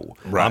from you.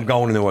 Right. I'm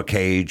going into a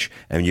cage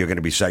and you're going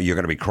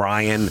to be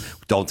crying.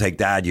 Don't take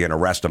Dad. You're going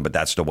to arrest him. But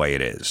that's the way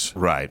it is.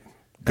 Right.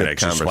 Good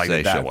conversation.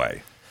 It that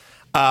way.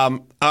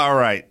 All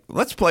right.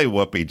 Let's play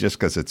Whoopi just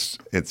because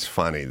it's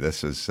funny.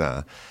 This is.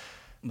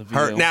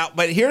 Her, now,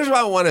 but here's what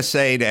I want to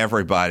say to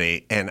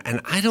everybody, and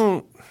I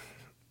don't.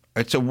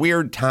 It's a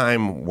weird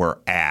time we're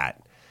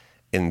at,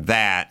 in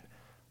that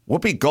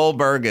Whoopi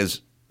Goldberg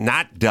is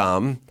not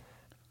dumb,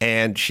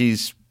 and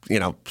she's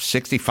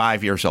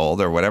 65 years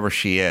old or whatever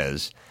she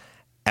is,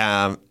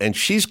 and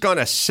she's going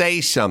to say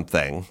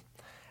something,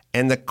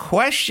 and the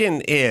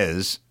question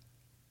is,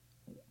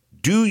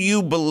 do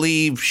you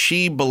believe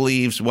she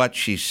believes what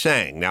she's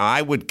saying? Now,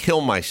 I would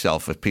kill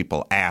myself if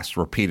people asked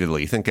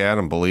repeatedly, you think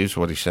Adam believes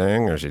what he's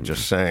saying, or is he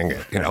just saying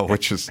it,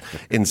 which is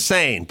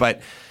insane.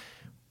 But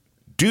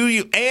do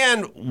you,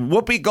 and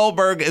Whoopi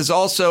Goldberg is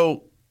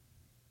also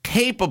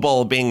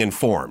capable of being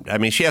informed. I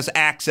mean, she has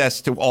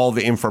access to all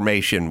the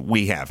information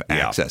we have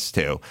access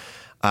to.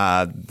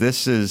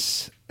 This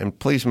is, and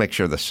please make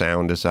sure the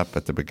sound is up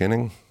at the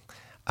beginning.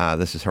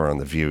 This is her on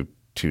The View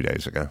 2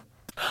 days ago.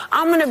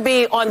 I'm going to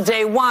be, on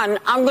day one,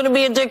 I'm going to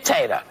be a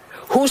dictator.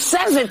 Who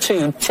says it to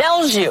you,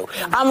 tells you.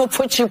 I'm going to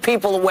put you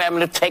people away. I'm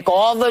going to take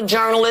all the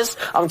journalists.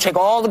 I'm going to take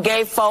all the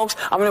gay folks.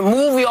 I'm going to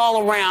move you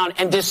all around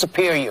and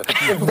disappear you.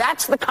 If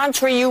that's the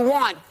country you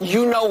want,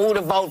 you know who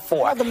to vote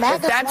for. If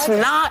that's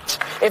not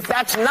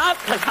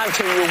the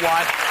country you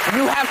want,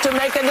 you have to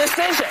make a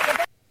decision.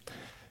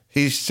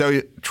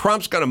 So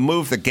Trump's going to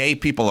move the gay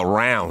people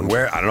around.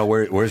 Where? I don't know.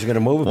 Where's he going to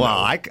move them?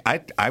 Well,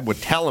 I would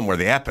tell him where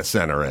the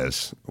epicenter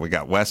is. We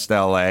got West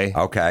L.A.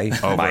 Okay.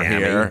 Over Miami.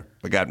 here.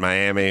 We got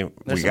Miami.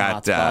 There's we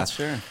got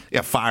sure.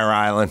 Fire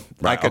Island.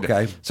 Right.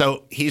 Okay.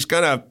 So he's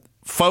going to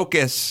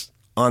focus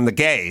on the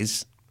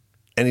gays,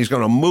 and he's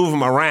going to move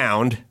them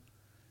around.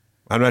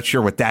 I'm not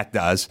sure what that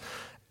does.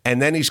 And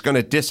then he's going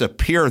to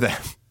disappear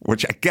them,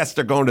 which I guess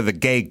they're going to the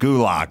gay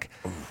gulag.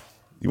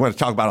 You want to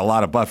talk about a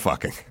lot of butt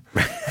fucking.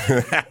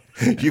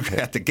 You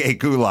got the gay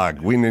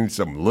gulag. We need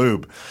some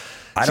lube.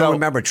 I don't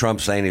remember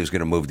Trump saying he was going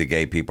to move the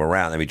gay people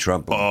around. I mean,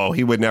 Trump. Oh,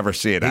 he would never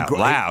see it out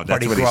loud.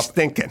 That's what he's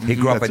thinking. He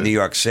grew up in New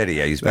York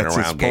City. He's been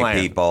around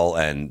gay people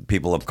and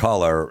people of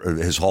color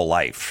his whole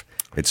life.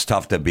 It's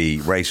tough to be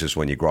racist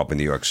when you grow up in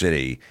New York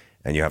City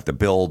and you have to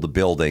build the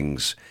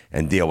buildings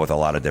and deal with a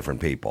lot of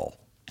different people.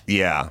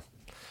 Yeah.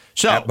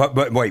 So,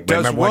 but wait, does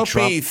remember when Whoopi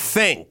Trump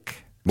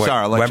think? Sorry,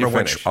 I'll let you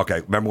finish.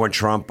 Remember when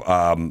Trump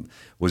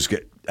was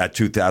at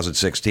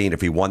 2016,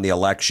 if he won the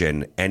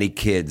election, any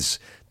kids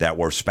that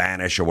were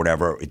Spanish or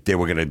whatever, they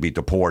were going to be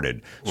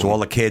deported. So all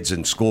the kids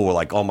in school were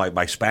like, oh,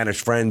 my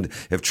Spanish friend,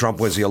 if Trump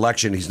wins the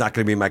election, he's not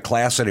going to be in my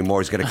class anymore.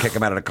 He's going to kick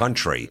him out of the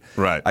country.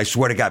 Right. I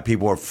swear to God,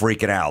 people were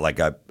freaking out, like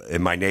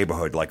in my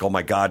neighborhood, like, oh,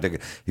 my God,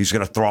 he's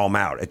going to throw him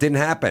out. It didn't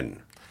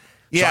happen.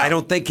 Yeah. So I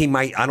don't think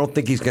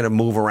he's going to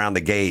move around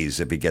the gays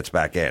if he gets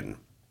back in.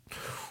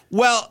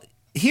 Well,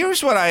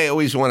 here's what I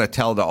always want to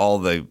tell to all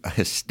the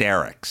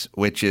hysterics,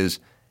 which is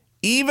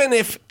even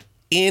if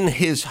in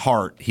his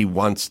heart he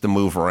wants to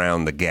move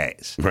around the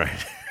gays. Right.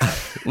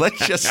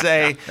 Let's just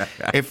say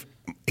if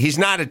he's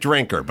not a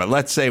drinker, but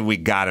let's say we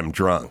got him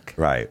drunk.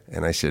 Right.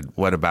 And I said,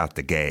 what about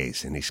the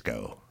gays? And he's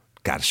got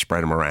to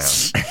spread them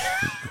around.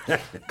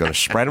 Going to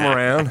spread them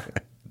around.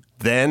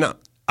 Then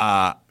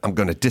I'm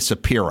going to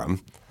disappear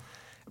them.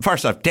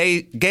 First off,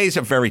 gays are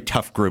a very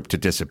tough group to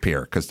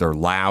disappear because they're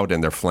loud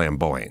and they're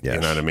flamboyant. Yes.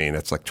 You know what I mean?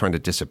 It's like trying to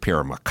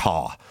disappear a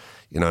macaw.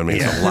 You know what I mean?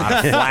 It's a lot of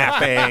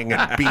flapping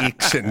and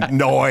beaks and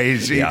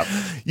noise. Yep.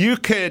 You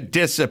could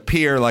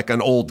disappear like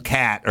an old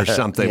cat or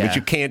something, but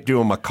you can't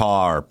do a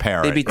macaw or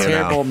parrot. They'd be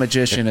terrible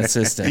magician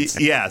assistants.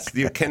 Yes,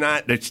 you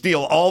cannot. They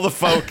steal all the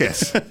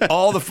focus.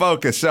 All the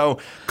focus. So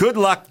good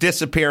luck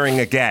disappearing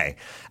a gay.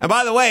 And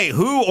by the way,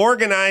 who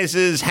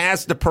organizes,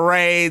 has the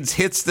parades,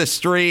 hits the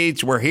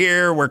streets, we're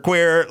here, we're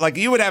queer. Like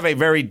you would have a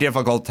very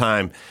difficult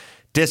time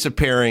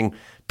disappearing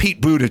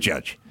Pete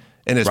Buttigieg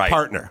and his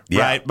partner,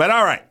 right? But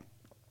all right.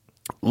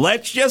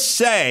 Let's just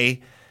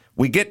say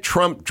we get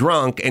Trump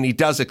drunk and he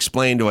does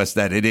explain to us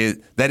that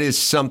that is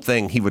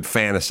something he would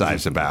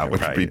fantasize about,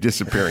 which would be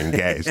disappearing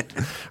gays.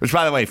 Which,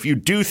 by the way, if you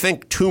do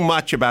think too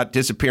much about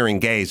disappearing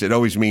gays, it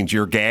always means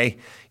you're gay.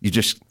 You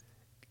just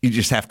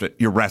have to,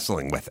 you're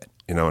wrestling with it.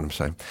 You know what I'm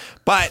saying?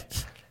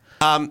 But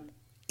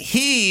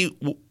he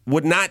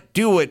would not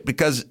do it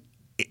because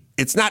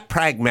it's not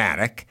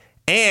pragmatic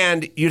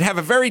and you'd have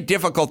a very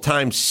difficult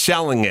time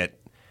selling it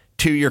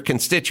to your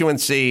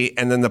constituency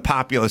and then the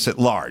populace at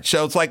large.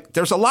 So it's like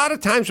there's a lot of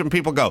times when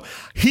people go,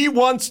 he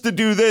wants to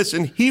do this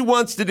and he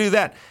wants to do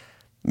that.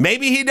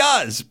 Maybe he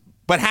does,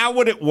 but how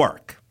would it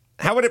work?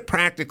 How would it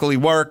practically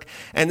work?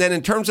 And then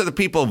in terms of the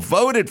people who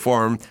voted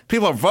for him,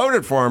 people who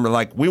voted for him are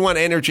like, we want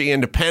energy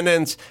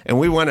independence and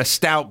we want a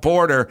stout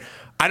border.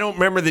 I don't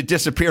remember the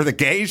disappear the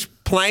gays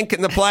plank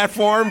in the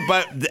platform,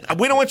 but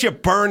we don't want you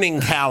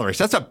burning calories.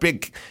 That's a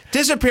big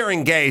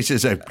disappearing gays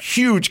is a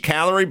huge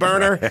calorie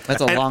burner. That's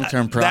a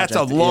long-term project.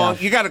 That's a long.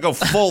 You got to go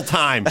full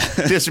time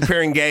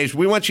disappearing gays.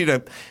 We want you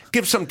to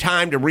give some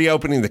time to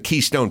reopening the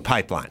Keystone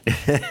Pipeline.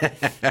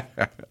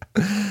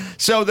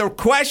 So the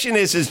question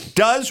is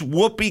does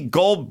Whoopi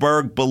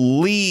Goldberg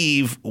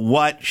believe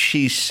what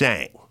she's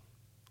saying?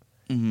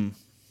 Mm-hmm.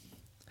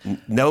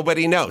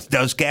 Nobody knows.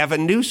 Does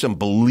Gavin Newsom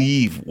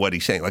believe what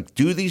he's saying? Like,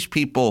 do these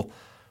people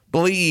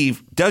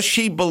believe? Does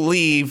she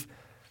believe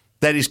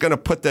that he's going to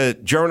put the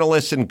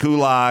journalists in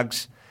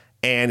gulags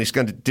and he's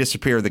going to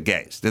disappear the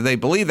gays? Do they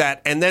believe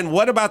that? And then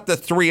what about the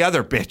three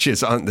other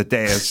bitches on the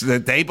dais?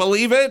 Did they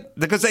believe it?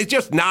 Because they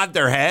just nod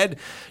their head.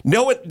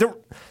 No,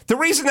 the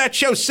reason that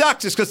show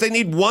sucks is because they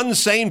need one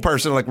sane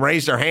person to like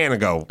raise their hand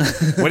and go,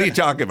 what are you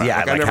talking about?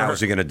 Yeah, like how is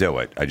he going to do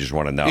it? I just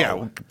want to know.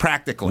 Yeah,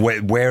 practically.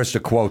 Where's the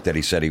quote that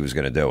he said he was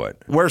going to do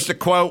it? Where's the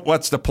quote?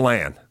 What's the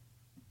plan?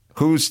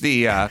 Who's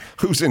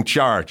in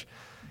charge?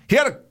 He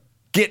had to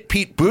get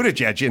Pete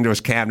Buttigieg into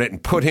his cabinet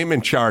and put him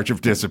in charge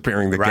of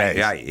disappearing the gays.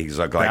 Yeah, he's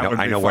like,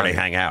 I know where they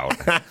hang out.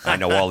 I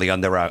know all the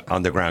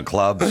underground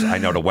clubs. I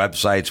know the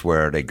websites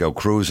where they go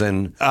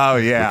cruising. Oh,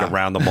 yeah. We can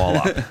round them all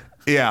up.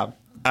 Yeah.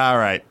 All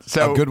right.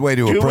 So a good way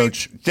to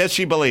approach. Does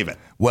she believe it?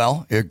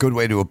 Well, a good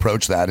way to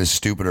approach that is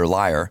stupid or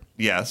liar.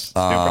 Yes,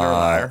 stupid or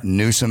liar.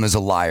 Newsom is a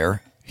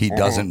liar. He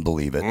doesn't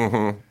believe it.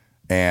 Mm-hmm.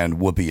 And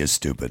Whoopi is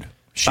stupid.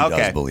 She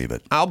does believe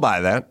it. I'll buy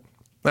that.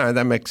 All right,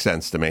 that makes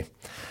sense to me.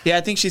 Yeah,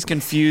 I think she's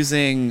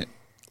confusing,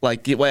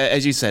 like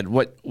as you said,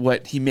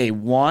 what he may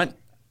want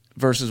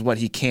versus what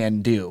he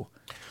can do.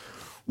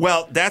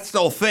 Well, that's the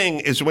whole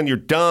thing is when you're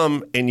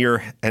dumb and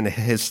you're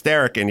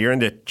hysteric and you're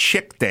into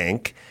chick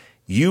think,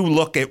 you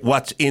look at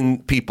what's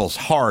in people's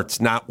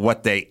hearts, not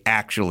what they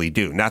actually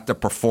do, not the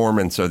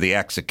performance or the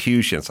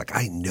execution. It's like,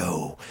 I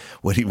know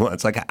what he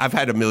wants. Like, I've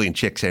had a million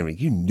chicks say to me,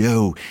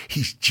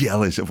 he's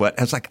jealous of what.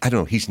 I was like, I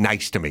don't know, he's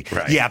nice to me.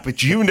 Right. Yeah,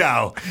 but you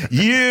know,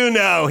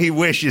 he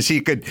wishes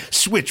he could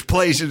switch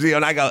places with you.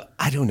 And I go,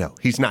 I don't know,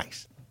 he's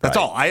nice. That's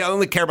all. I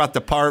only care about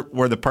the part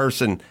where the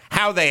person,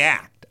 how they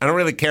act. I don't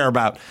really care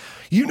about,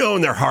 in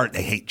their heart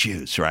they hate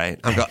Jews,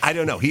 right? I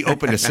don't know. He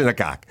opened a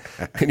synagogue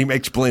and he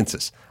makes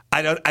blintzes.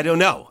 I don't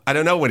know. I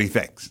don't know what he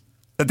thinks.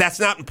 But that's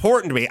not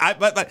important to me.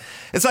 But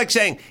it's like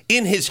saying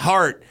in his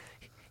heart,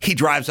 he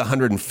drives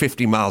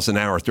 150 miles an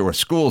hour through a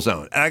school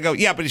zone. And I go,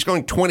 yeah, but he's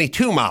going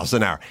 22 miles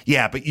an hour.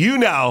 Yeah, but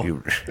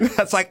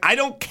that's like, I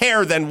don't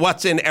care then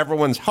what's in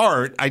everyone's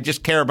heart. I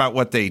just care about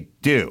what they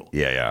do.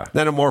 Yeah.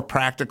 Then a more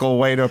practical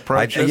way to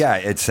approach it. Yeah,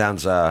 it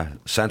sounds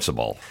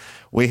sensible.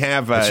 We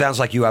have. It sounds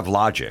like you have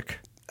logic.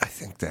 I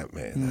think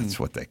that's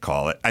what they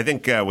call it. I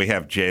think we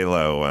have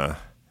J-Lo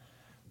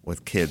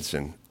with kids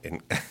and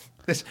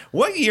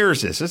What year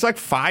is this? It's like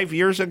 5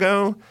 years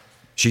ago.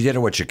 She did it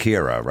with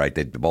Shakira, right?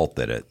 They both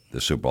did it,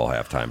 the Super Bowl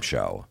halftime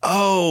show.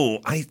 Oh,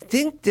 I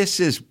think this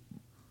is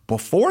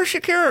before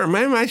Shakira, or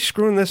am I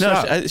screwing this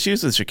up? No, she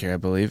was with Shakira, I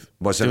believe.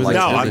 Was it like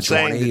I'm 20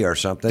 saying, or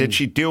something? Did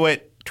she do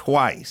it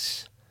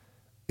twice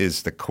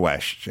is the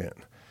question.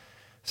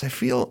 So I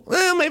feel,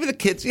 well, maybe the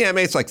kids,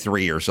 maybe it's like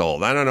 3 years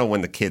old. I don't know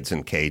when the kids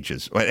in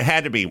cages. It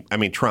had to be,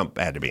 Trump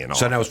had to be in office.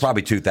 So that was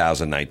probably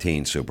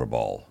 2019 Super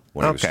Bowl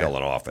when he was still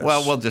in office.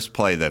 Well, we'll just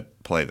play the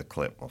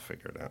clip. We'll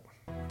figure it out.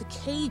 The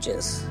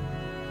cages.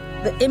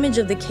 The image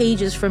of the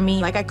cages for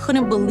me, like I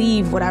couldn't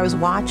believe what I was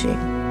watching.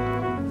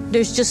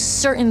 There's just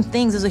certain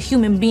things as a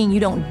human being you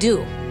don't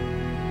do.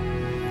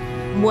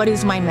 What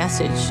is my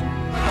message?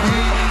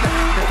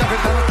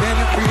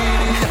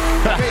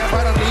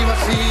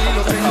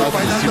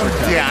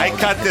 Yeah, I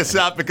cut this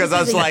up because I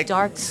was like,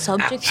 dark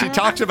subject. She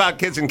talks about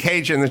kids in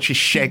cages and then she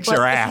shakes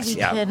her ass. If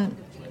you can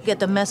get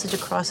the message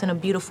across in a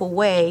beautiful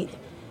way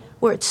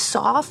where it's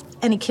soft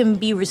and it can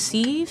be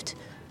received,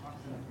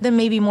 then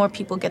maybe more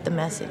people get the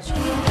message.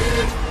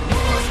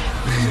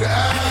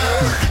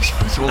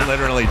 She's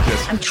literally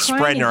just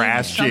spreading her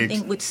ass cheeks.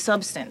 Something with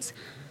substance.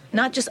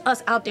 Not just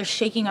us out there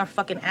shaking our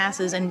fucking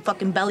asses and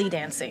fucking belly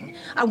dancing.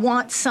 I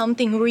want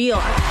something real.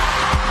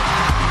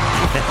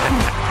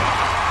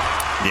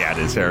 Yeah, it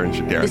is Aaron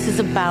Shakira. This is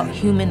about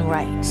human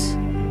rights.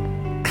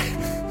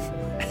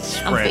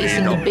 I'm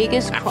facing the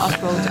biggest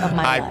crossroads of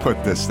my life. I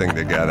put this thing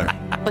together.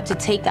 But to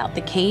take out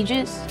the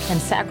cages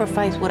and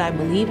sacrifice what I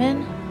believe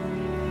in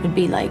would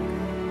be like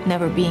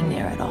never being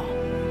there at all.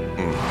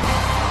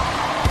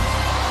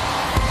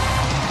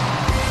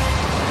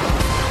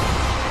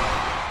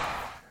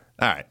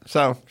 All right,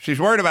 so she's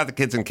worried about the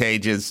kids in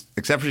cages,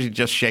 except for she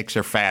just shakes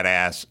her fat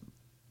ass.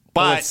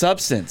 But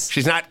substance.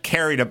 She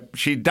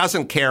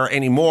doesn't care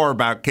anymore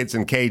about kids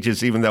in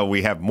cages, even though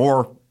we have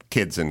more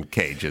kids in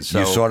cages. So.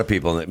 You saw the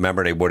people,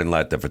 remember they wouldn't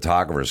let the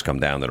photographers come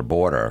down to the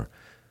border.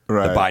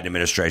 Right. The Biden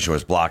administration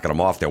was blocking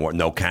them off. There were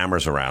no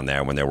cameras around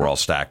there when they were all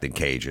stacked in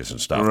cages and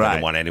stuff. Right. They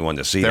didn't want anyone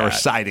to see that. They were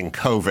citing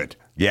COVID.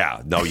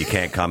 Yeah. No, you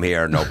can't come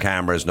here. No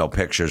cameras, no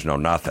pictures, no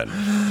nothing.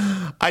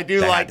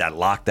 They had that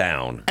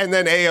lockdown. And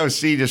then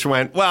AOC just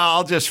went, well,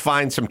 I'll just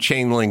find some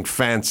chain link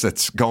fence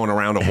that's going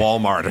around a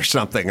Walmart or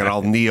something, and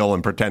I'll kneel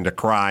and pretend to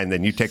cry, and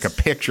then you take a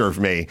picture of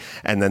me,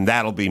 and then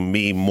that'll be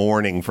me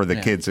mourning for the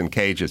kids in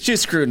cages. She's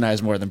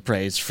scrutinized more than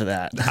praised for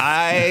that.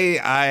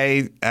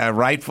 I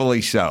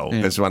rightfully so,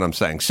 is what I'm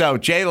saying. So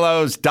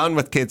J-Lo's done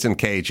with kids in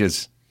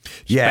cages.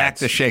 Yeah, back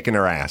to shaking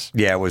her ass.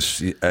 Yeah, it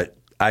was. It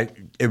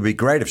would be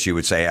great if she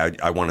would say,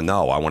 I want to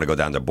know. I want to go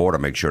down the border,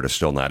 make sure they're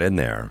still not in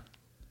there.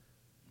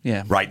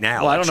 Yeah. Right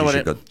now. Well, I don't know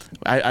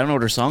I don't know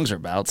what her songs are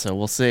about, so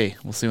we'll see.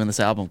 We'll see when this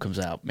album comes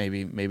out.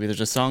 Maybe there's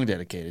a song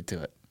dedicated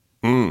to it.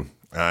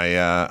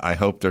 I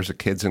hope there's a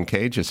Kids in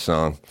Cages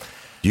song.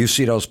 Do you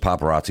see those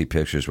paparazzi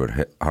pictures with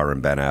her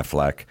and Ben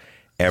Affleck?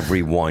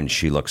 Every one,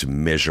 she looks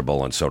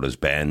miserable, and so does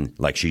Ben.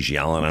 Like, she's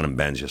yelling at him.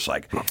 Ben's just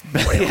like...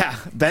 Yeah,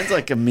 Ben's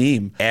like a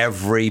meme.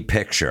 Every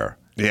picture.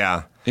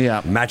 Yeah.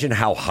 Yeah. Imagine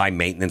how high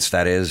maintenance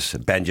that is.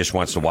 Ben just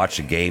wants to watch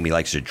the game. He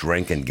likes to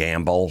drink and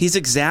gamble. He's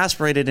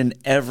exasperated in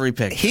every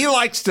picture. He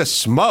likes to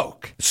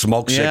smoke.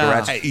 Smoke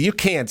cigarettes. You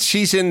can't.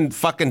 She's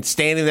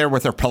standing there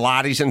with her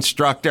Pilates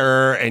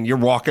instructor, and you're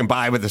walking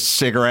by with a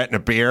cigarette and a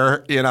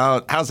beer. You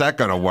know, how's that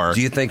going to work?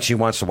 Do you think she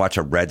wants to watch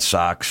a Red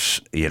Sox,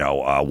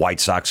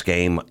 White Sox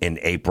game in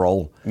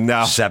April?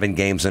 No. 7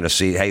 games in a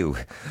season. Hey,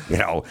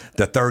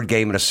 the third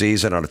game in a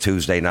season on a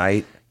Tuesday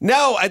night.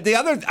 No,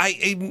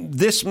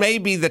 this may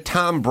be the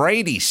Tom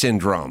Brady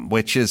syndrome,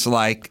 which is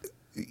like,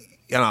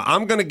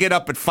 I'm going to get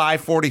up at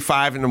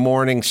 5:45 in the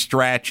morning,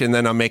 stretch, and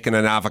then I'm making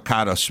an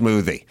avocado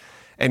smoothie.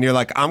 And you're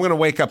like, I'm going to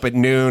wake up at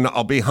noon,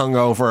 I'll be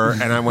hungover,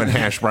 and I want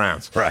hash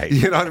browns. Right.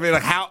 You know what I mean?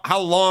 Like, how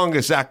long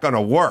is that going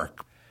to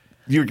work?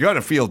 You're going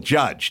to feel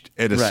judged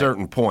at a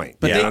certain point.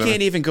 But they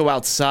can't even go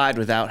outside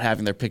without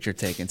having their picture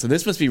taken. So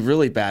this must be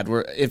really bad,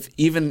 where if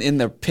even in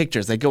their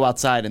pictures, they go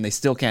outside and they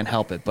still can't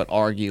help it but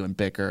argue and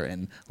bicker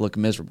and look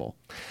miserable.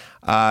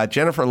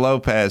 Jennifer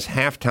Lopez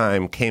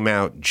halftime came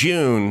out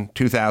June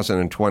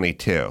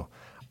 2022.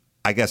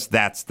 I guess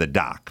that's the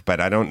doc, but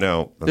I don't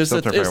know. It was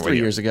 3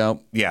 years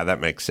ago. Yeah,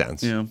 that makes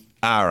sense. Yeah.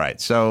 All right.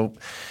 So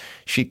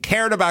she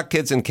cared about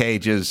kids in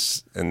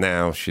cages, and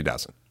now she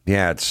doesn't.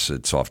 Yeah,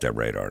 it's off their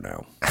radar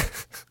now.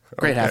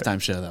 Great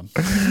halftime show, though.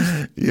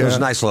 It was a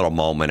nice little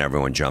moment.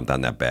 Everyone jumped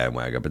on that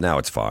bandwagon, but now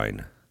it's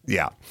fine.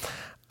 Yeah.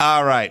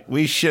 All right.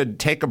 We should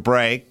take a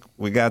break.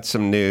 We got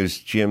some news.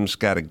 Jim's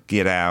got to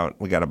get out.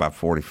 We got about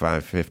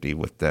 45, 50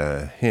 with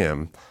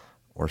him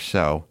or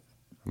so.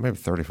 Maybe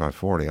 35,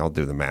 40. I'll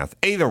do the math.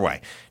 Either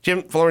way,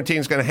 Jim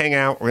Florentine's going to hang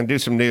out. We're going to do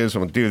some news,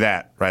 and we'll do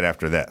that right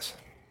after this.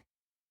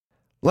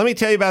 Let me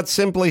tell you about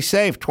Simply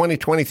Safe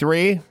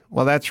 2023.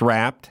 Well, that's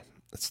wrapped.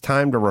 It's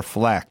time to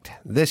reflect.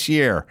 This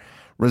year,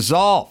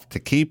 resolve to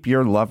keep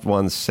your loved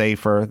ones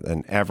safer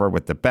than ever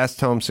with the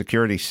best home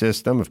security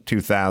system of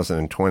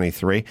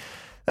 2023.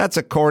 That's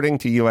according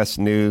to U.S.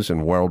 News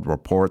and World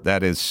Report.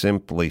 That is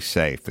Simply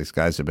Safe. These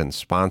guys have been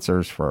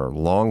sponsors for a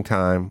long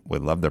time. We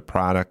love their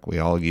product. We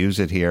all use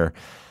it here.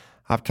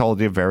 I've told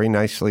you, very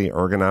nicely,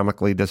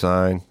 ergonomically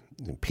designed.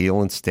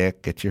 Peel and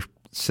stick. Get your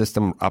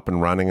system up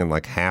and running in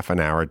like half an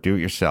hour. Do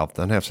it yourself.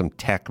 Don't have some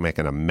tech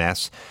making a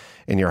mess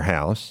in your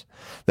house.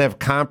 They have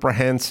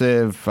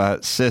comprehensive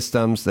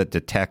systems that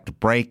detect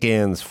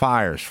break-ins,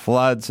 fires,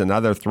 floods, and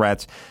other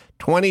threats.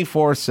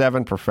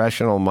 24/7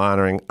 professional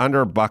monitoring,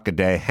 under $1 a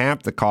day,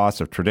 half the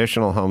cost of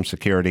traditional home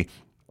security.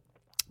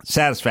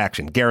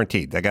 Satisfaction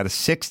guaranteed. They got a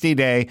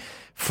 60-day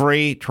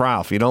free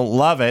trial. If you don't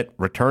love it,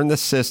 return the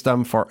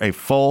system for a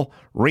full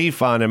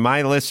refund. And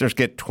my listeners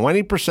get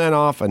 20%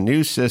 off a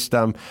new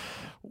system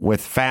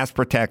with Fast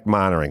Protect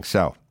monitoring.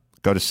 So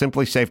go to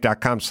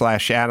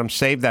simplysafe.com/Adam.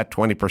 Save that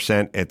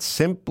 20%. It's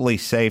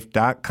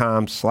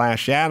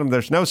simplysafe.com/Adam.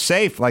 There's no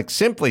safe like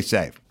Simply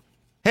Safe.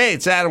 Hey,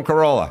 it's Adam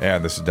Carolla.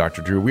 And this is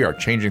Dr. Drew. We are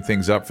changing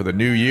things up for the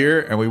new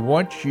year, and we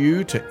want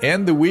you to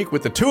end the week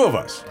with the two of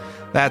us.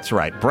 That's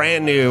right.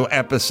 Brand new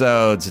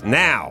episodes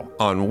now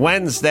on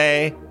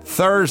Wednesday,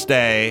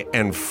 Thursday,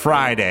 and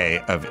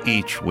Friday of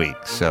each week.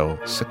 So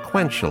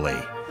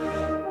sequentially,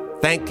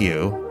 thank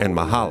you and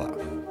mahalo.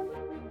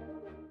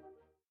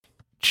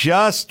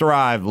 Just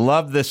Drive.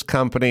 Love this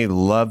company.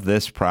 Love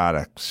this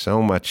product.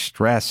 So much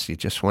stress. You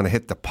just want to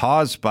hit the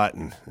pause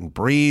button and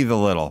breathe a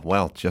little.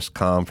 Well, Just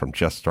Calm from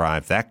Just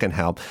Drive. That can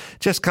help.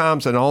 Just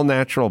Calm's an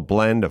all-natural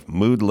blend of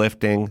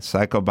mood-lifting,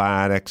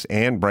 psychobiotics,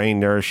 and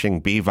brain-nourishing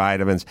B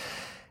vitamins.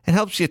 It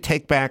helps you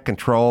take back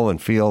control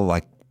and feel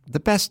like the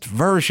best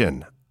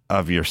version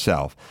of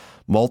yourself.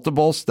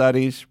 Multiple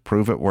studies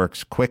prove it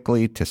works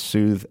quickly to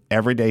soothe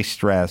everyday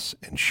stress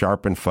and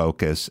sharpen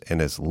focus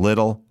in as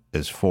little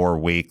as 4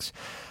 weeks.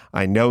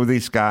 I know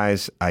these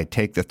guys. I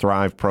take the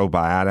Thrive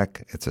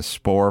Probiotic. It's a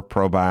spore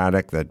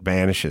probiotic that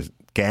banishes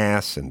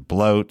gas and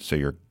bloat so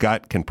your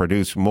gut can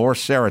produce more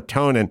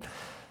serotonin,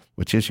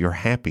 which is your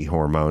happy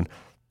hormone.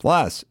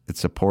 Plus, it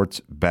supports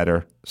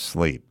better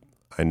sleep.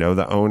 I know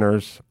the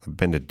owners. I've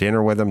been to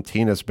dinner with them.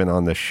 Tina's been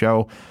on the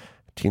show.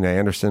 Tina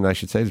Anderson, I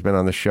should say, has been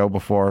on the show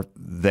before.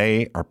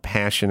 They are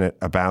passionate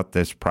about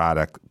this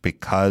product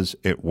because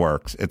it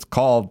works. It's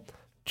called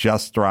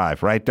Just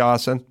Thrive. Right,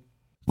 Dawson?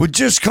 With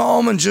Just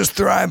Calm and Just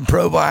Thrive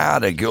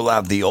Probiotic, you'll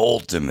have the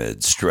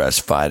ultimate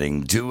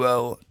stress-fighting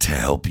duo to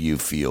help you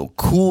feel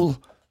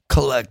cool,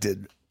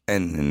 collected,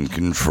 and in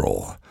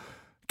control.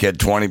 Get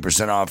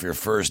 20% off your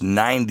first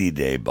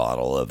 90-day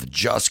bottle of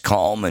Just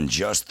Calm and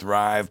Just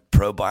Thrive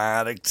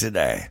Probiotic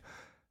today.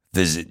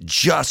 Visit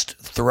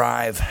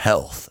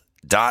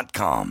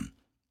justthrivehealth.com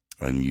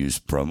and use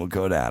promo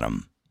code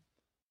Adam.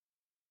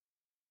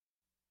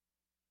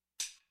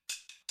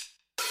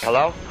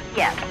 Hello?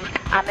 Yes.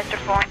 Mr.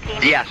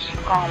 Florentine? Yes.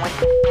 I'm calling with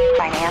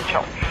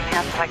Financial.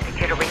 I'd like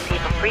you to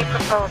receive a free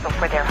proposal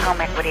for their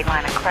home equity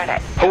line of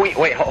credit. Who are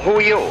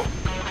you?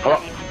 Hello?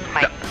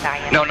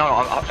 No,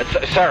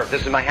 sir,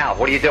 this is my house.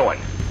 What are you doing?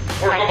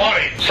 Where's the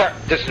money? Sir,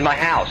 this is my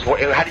house.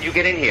 How did you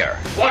get in here?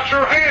 Watch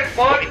your hands,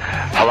 bud.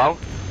 Hello?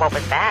 What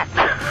was that?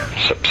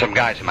 Some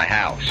guys in my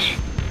house.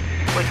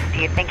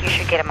 Do you think you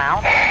should get them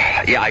out?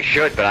 Yeah, I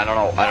should, but I don't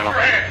know. Watch your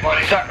hands,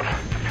 buddy. Sir,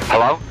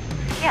 hello?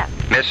 Yes.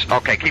 Miss,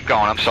 okay, keep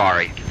going. I'm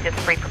sorry. This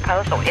free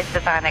proposal is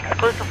designed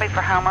exclusively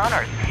for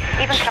homeowners.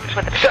 Even comes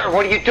with a... Sir,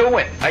 what are you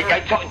doing? I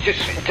told just...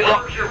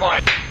 Where's your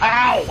money?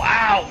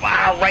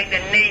 Ow, right in the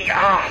knee.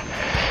 Are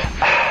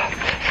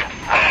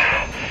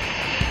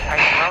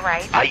you all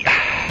right?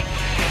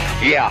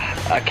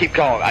 Keep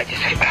going.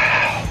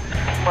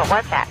 What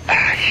was that?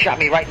 He shot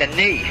me right in the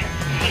knee.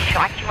 He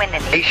shot you in the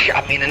knee? He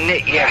shot me in the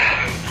knee, yeah.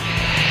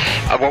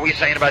 What were you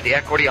saying about the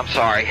equity? I'm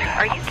sorry.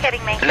 Are you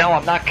kidding me? No,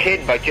 I'm not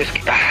kidding, but just...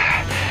 Keep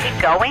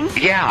going?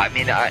 Yeah, I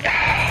mean...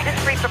 This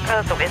free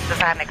proposal is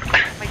designed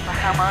exclusively for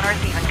homeowners.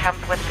 Even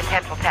comes with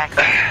potential tax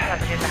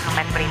subsidies to home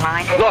equity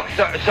line. Look,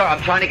 sir,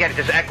 I'm trying to get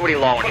this equity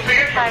loan. What's the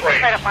interest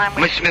rate?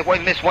 Miss Smith,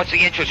 what's the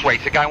interest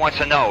rate? The guy wants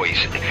to know. Well, you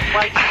know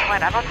what?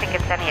 I don't think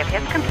it's any of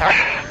his concern.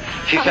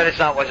 She said it's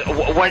not.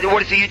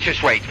 What is the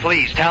interest rate?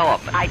 Please tell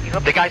him. I do.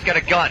 The guy's got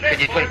a gun. Can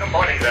you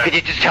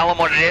just tell him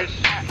what it is?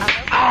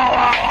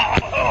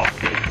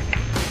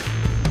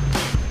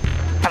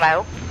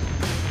 Hello?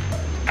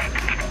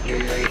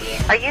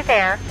 Are you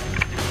there?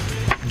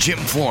 Jim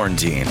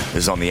Florentine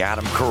is on the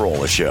Adam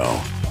Carolla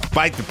Show.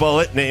 Bite the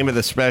Bullet, name of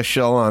the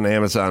special on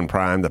Amazon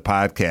Prime, the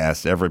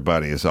podcast.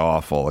 Everybody is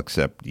awful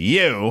except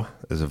you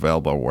is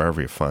available wherever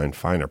you find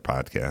finer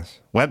podcasts.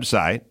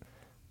 Website,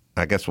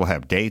 I guess we'll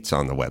have dates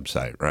on the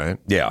website, right?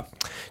 Yeah.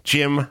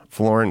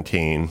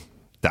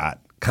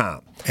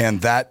 JimFlorentine.com.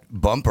 And that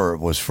bumper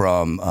was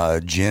from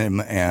Jim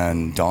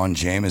and Don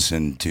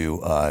Jameson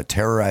to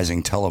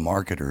terrorizing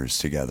telemarketers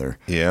together.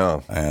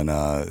 Yeah. And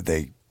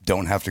they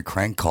don't have to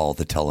crank call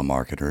the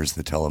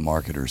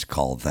telemarketers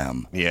call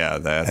them. Yeah,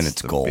 that's and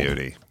it's the gold.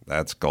 beauty.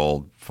 That's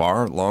gold.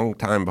 Long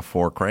time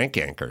before crank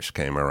anchors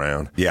came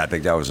around. Yeah, I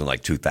think that was in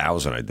like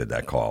 2000 I did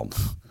that call.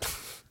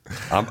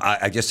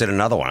 I just did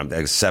another one.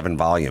 There's 7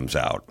 volumes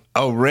out.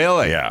 Oh,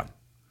 really? Yeah.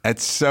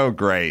 It's so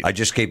great. I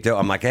just keep doing.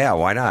 I'm like, yeah,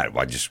 why not?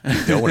 I just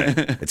keep doing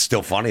it. It's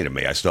still funny to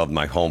me. I still have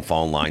my home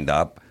phone lined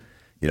up,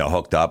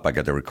 hooked up. I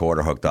got the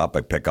recorder hooked up.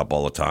 I pick up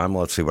all the time.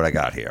 Let's see what I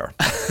got here.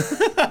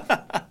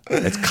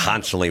 It's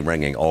constantly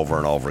ringing over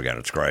and over again.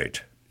 It's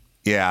great.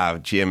 Yeah,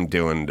 Jim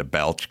doing the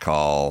belch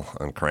call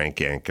on Crank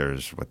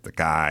Yankers with the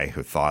guy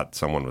who thought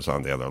someone was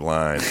on the other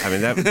line. I mean,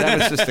 that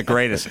was just the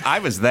greatest. I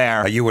was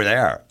there. You were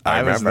there.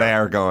 I was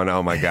there going,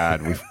 oh, my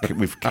God,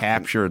 we've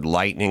captured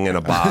lightning in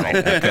a bottle.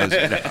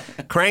 Because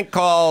crank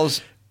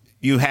calls,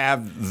 you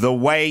have the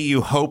way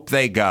you hope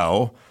they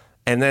go,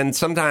 and then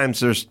sometimes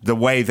there's the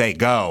way they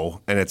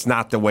go, and it's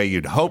not the way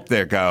you'd hope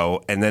they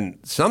go. And then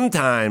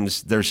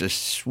sometimes there's a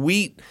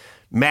sweet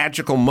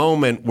magical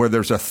moment where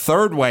there's a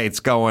third way it's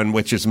going,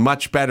 which is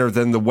much better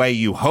than the way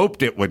you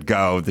hoped it would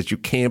go, that you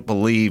can't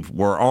believe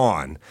we're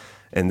on.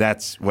 And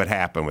that's what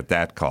happened with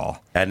that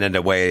call. And then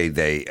the way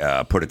they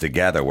put it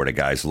together where the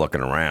guy's looking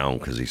around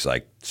because he's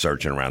like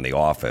searching around the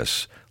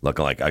office,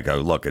 looking like, I go,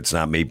 look, it's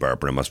not me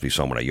burping. It must be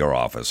someone at your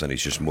office. And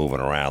he's just moving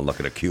around,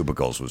 looking at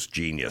cubicles was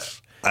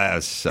genius. It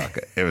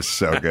was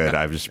so good.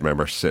 I just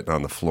remember sitting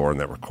on the floor in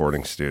that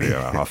recording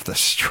studio off the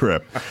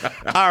Strip.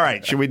 All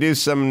right, should we do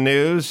some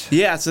news?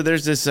 Yeah, so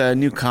there's this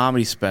new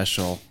comedy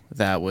special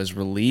that was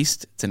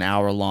released. It's an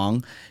hour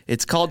long.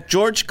 It's called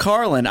George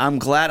Carlin, I'm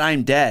Glad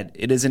I'm Dead.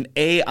 It is an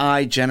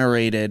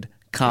AI-generated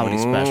comedy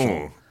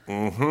special.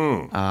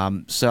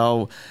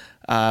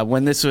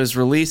 When this was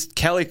released,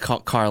 Kelly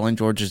Carlin,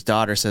 George's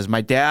daughter, says,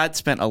 my dad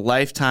spent a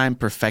lifetime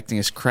perfecting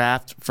his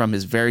craft from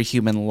his very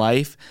human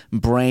life,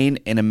 brain,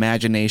 and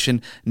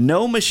imagination.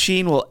 No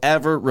machine will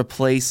ever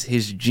replace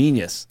his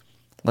genius.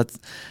 With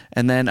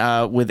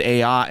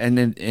AI, and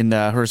in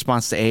her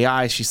response to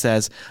AI, she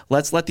says,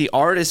 let's let the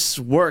artist's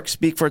work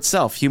speak for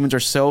itself. Humans are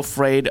so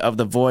afraid of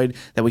the void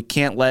that we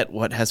can't let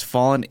what has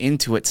fallen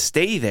into it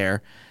stay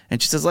there.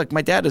 And she says, look,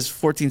 my dad has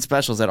 14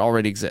 specials that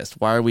already exist.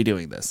 Why are we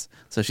doing this?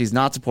 So she's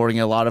not supporting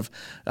it. A lot of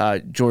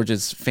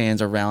George's fans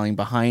are rallying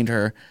behind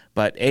her.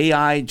 But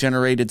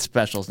AI-generated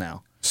specials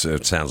now. So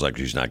it sounds like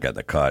she's not getting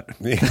the cut.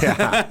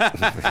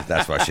 Yeah.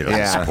 That's why she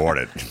doesn't support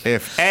it.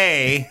 If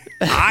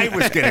I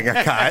was getting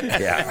a cut,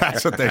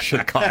 that's what they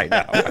should call it.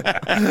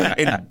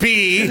 And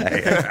B,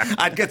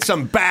 I'd get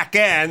some back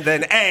end,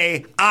 then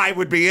I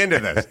would be into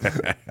this.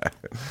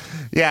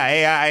 Yeah,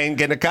 AI ain't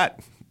getting a cut.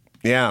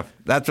 Yeah,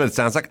 that's what it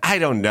sounds like. I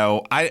don't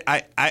know.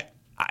 I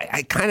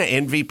kind of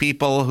envy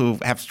people who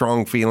have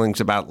strong feelings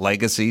about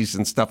legacies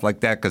and stuff like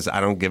that because I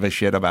don't give a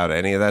shit about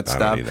any of that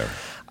stuff. I don't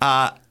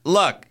either.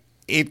 Look,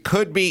 it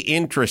could be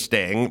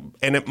interesting,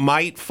 and it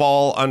might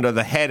fall under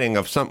the heading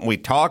of something we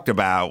talked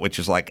about, which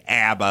is like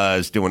ABBA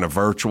is doing a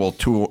virtual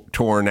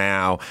tour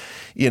now.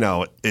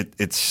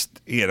 It's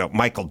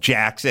Michael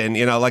Jackson.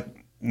 Like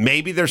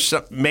maybe there's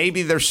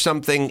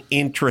something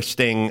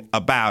interesting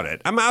about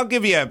it. I'll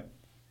give you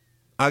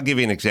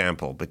an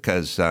example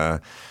because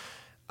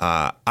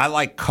I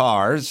like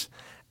cars,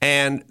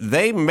 and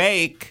they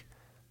make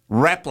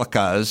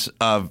replicas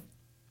of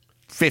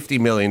 $50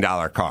 million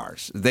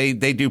cars. They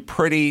do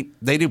pretty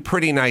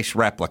nice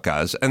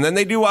replicas, and then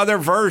they do other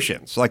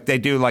versions. Like they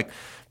do like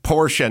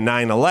Porsche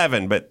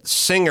 911, but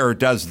Singer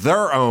does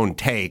their own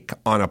take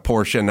on a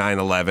Porsche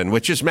 911,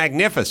 which is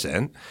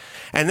magnificent.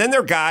 And then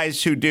there are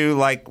guys who do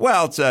like,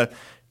 well, it's a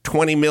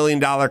 $20 million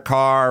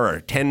car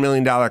or $10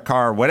 million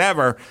car or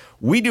whatever.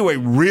 We do a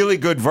really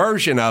good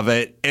version of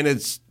it, and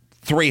it's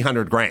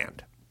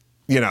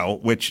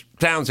 $300,000, which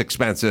sounds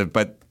expensive,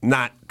 but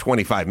not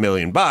 $25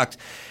 million.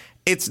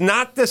 It's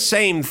not the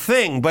same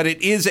thing, but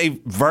it is a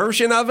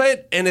version of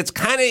it, and it's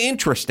kind of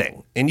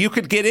interesting. And you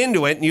could get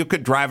into it, and you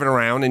could drive it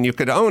around, and you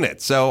could own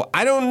it. So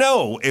I don't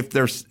know if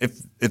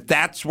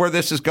that's where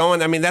this is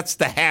going. I mean, that's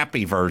the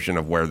happy version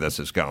of where this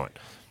is going.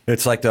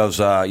 It's like those,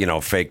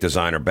 fake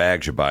designer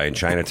bags you buy in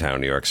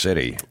Chinatown, New York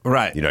City.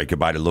 Right. You could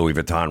buy the Louis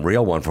Vuitton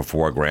real one for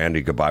 $4,000.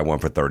 You could buy one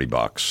for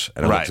 $30,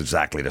 and it looks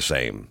exactly the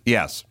same.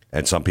 Yes.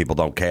 And some people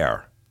don't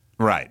care.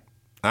 Right.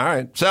 All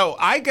right. So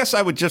I guess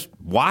I would just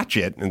watch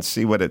it and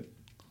see what it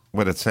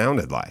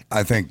sounded like.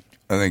 I think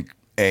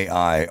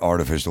AI,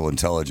 artificial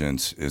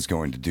intelligence, is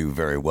going to do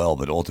very well,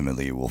 but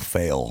ultimately it will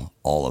fail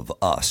all of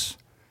us.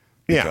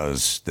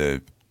 Because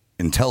the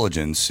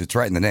intelligence, it's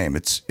right in the name.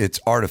 It's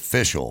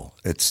artificial.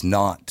 It's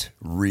not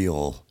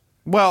real.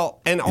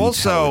 Well, and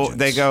also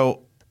they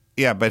go,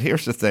 yeah, but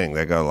here's the thing.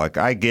 They go like,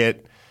 I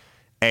get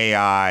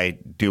AI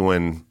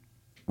doing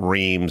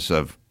reams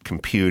of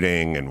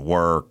computing and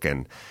work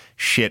and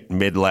shit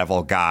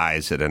mid-level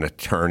guys at an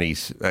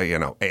attorney's, or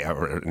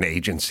an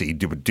agency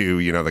would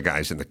do, the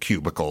guys in the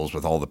cubicles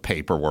with all the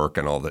paperwork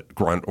and all the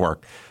grunt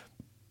work.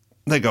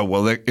 They go,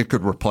 well, it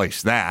could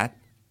replace that.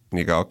 And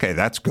you go, okay,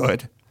 that's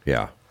good.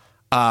 Yeah.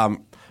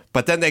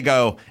 But then they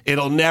go,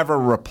 it'll never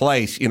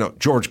replace,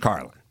 George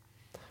Carlin.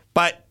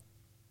 But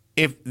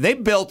if they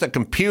built a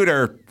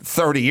computer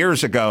 30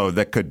 years ago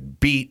that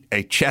could beat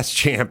a chess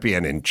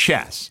champion in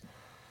chess,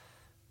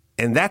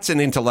 and that's an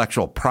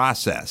intellectual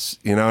process,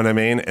 you know what I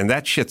mean? And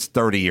that shit's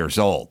 30 years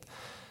old.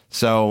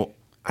 So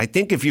I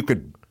think if you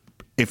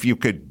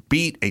could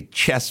beat a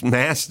chess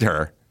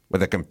master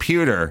with a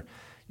computer,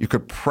 you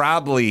could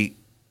probably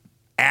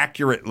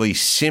accurately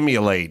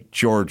simulate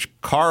George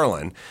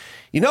Carlin.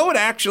 You know what would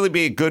actually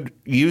be a good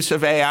use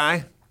of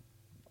AI?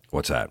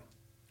 What's that?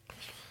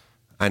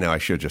 I know I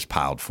should have just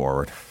piled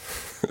forward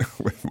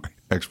with my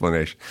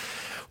explanation.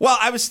 Well,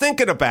 I was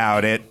thinking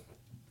about it.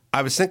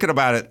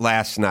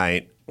 Last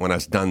night when I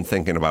was done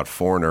thinking about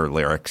Foreigner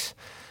lyrics.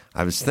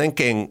 I was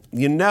thinking,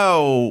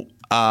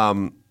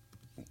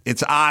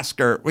 it's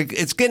Oscar.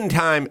 It's getting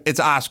time.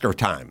 It's Oscar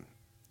time.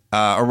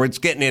 Or it's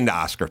getting into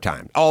Oscar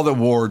time. All the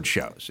award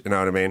shows, you know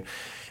what I mean?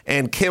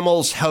 And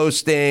Kimmel's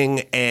hosting,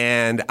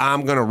 and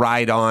I'm going to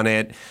write on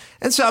it.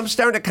 And so I'm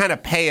starting to kind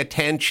of pay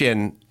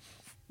attention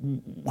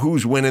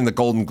who's winning the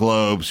Golden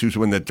Globes, who's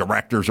winning the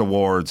Directors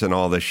Awards and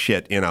all this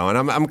shit, And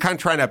I'm kind of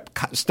trying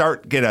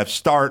to get a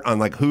start on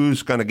like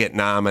who's going to get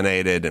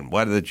nominated and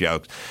what are the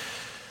jokes.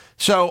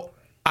 So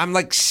I'm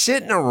like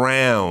sitting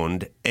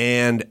around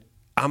and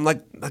I'm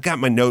like, I got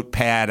my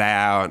notepad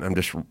out and I'm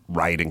just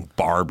writing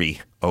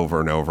Barbie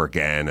over and over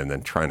again and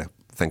then trying to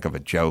think of a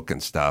joke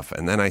and stuff.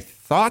 And then I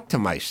thought to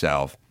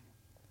myself,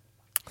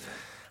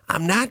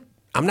 I'm not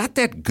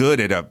that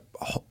good at a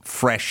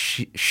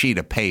fresh sheet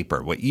of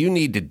paper. What you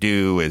need to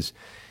do is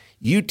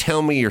you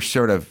tell me your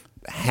sort of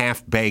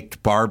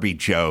half-baked Barbie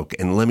joke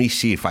and let me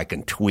see if I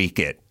can tweak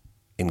it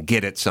and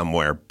get it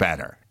somewhere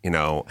better,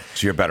 So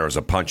you're better as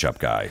a punch-up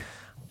guy.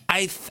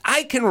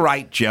 I can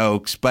write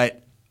jokes,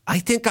 but I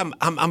think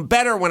I'm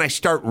better when I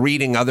start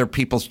reading other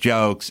people's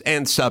jokes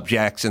and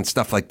subjects and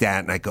stuff like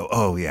that, and I go,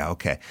 oh, yeah,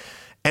 okay.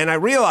 And I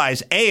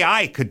realize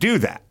AI could do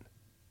that.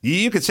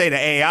 You could say to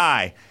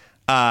AI,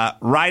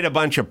 write a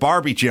bunch of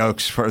Barbie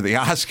jokes for the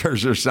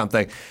Oscars or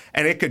something,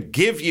 and it could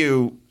give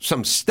you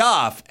some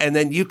stuff, and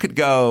then you could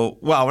go,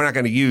 well, we're not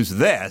going to use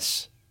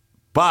this,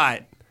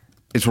 but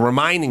it's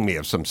reminding me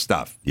of some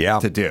stuff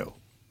to do.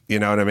 You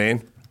know what I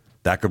mean?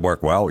 That could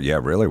work well. Yeah,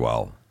 really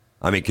well.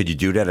 I mean, could you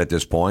do that at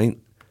this point?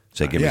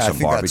 Say, give me some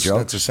Barbie jokes?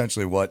 That's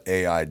essentially what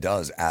AI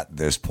does at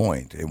this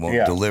point. It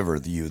won't deliver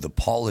you the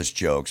polished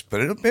jokes,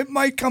 but it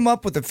might come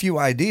up with a few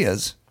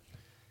ideas.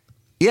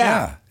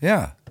 Yeah.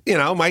 Yeah.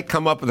 Might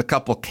come up with a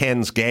couple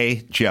Ken's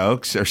gay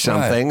jokes or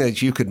something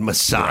that you could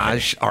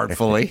massage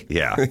artfully.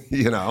 Yeah. For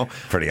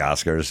the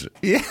Oscars.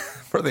 Yeah,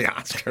 for the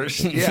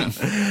Oscars.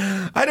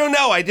 Yeah. I don't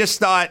know. I just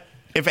thought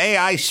if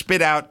AI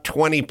spit out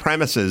 20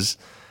 premises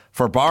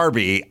for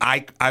Barbie,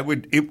 it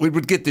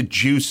would get the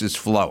juices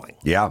flowing.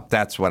 Yeah.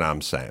 That's what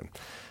I'm saying.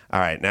 All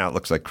right, now it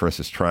looks like Chris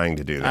is trying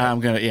to do that. I'm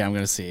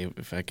gonna see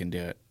if I can do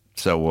it.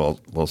 So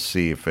we'll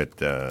see if it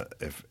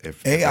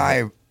if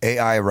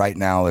AI right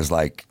now is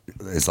like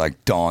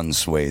Dawn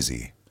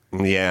Swayze.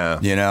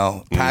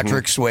 Yeah.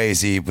 Patrick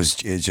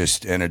Swayze is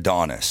just an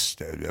Adonis,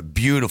 a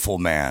beautiful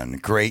man,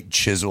 great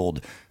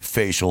chiseled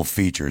facial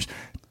features.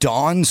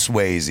 Dawn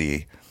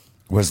Swayze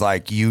was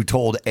like you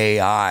told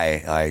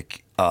AI,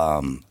 like,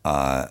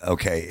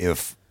 okay,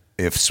 if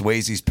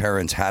Swayze's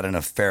parents had an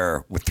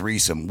affair with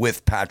threesome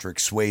with Patrick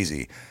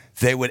Swayze,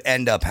 they would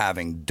end up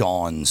having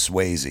Dawn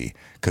Swayze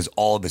because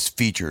all of his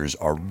features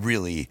are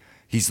really.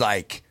 He's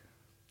like.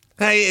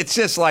 Hey, it's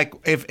just like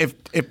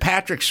if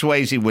Patrick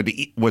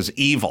Swayze was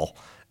evil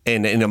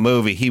in a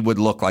movie, he would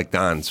look like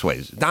Don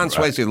Swayze. Don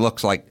Swayze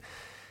looks like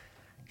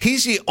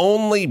he's the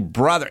only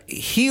brother.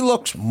 He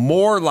looks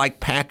more like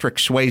Patrick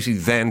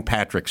Swayze than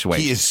Patrick Swayze.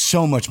 He is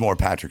so much more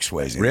Patrick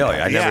Swayze. Really?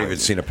 I never even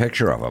seen a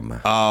picture of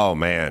him. Oh,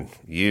 man.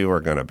 You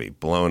are going to be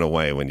blown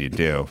away when you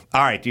do.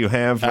 All right. Do you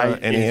have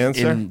any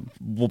answer? In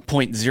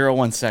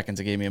 0.01 seconds,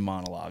 it gave me a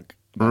monologue.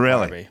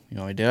 Really? Barbie. You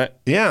want me to do it?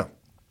 Yeah.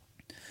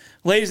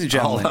 Ladies and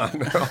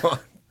gentlemen. Hold on.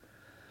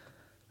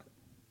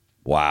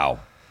 Wow.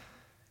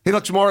 He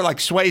looks more like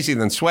Swayze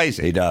than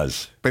Swayze. He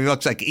does. But he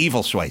looks like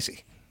evil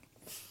Swayze.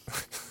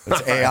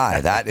 That's AI.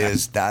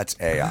 That's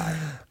AI.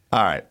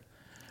 All right.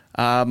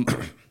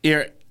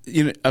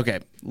 Okay.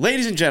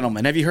 Ladies and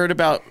gentlemen, have you heard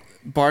about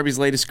Barbie's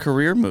latest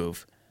career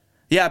move?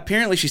 Yeah,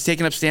 apparently she's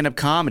taken up stand-up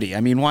comedy.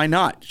 I mean, why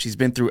not? She's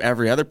been through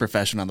every other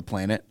profession on the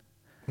planet.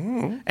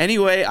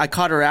 Anyway, I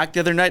caught her act the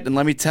other night, and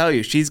let me tell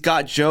you, she's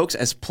got jokes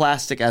as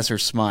plastic as her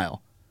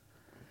smile.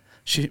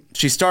 She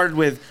started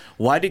with,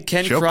 why did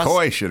Ken cross... Joe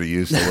Coy should have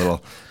used a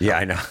little... Yeah,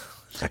 I know.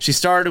 She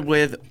started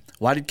with,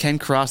 why did Ken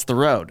cross the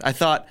road? I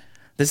thought,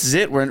 this is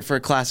it, we're in for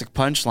a classic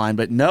punchline,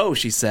 but no,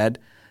 she said,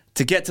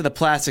 to get to the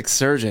plastic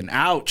surgeon.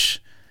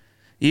 Ouch.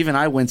 Even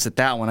I winced at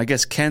that one. I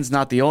guess Ken's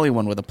not the only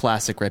one with a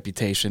plastic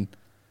reputation.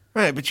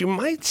 Right, but you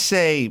might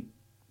say,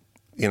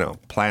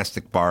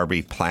 plastic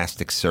Barbie,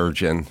 plastic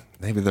surgeon.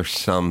 Maybe there's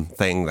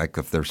something, like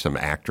if there's some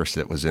actress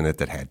that was in it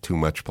that had too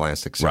much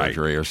plastic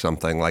surgery or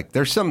something. Like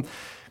there's some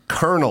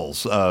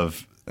kernels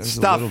of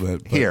stuff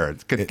here.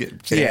 It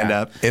could stand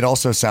up. It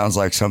also sounds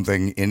like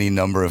something any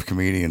number of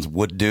comedians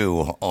would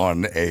do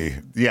on a...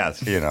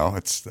 Yes.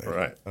 It's...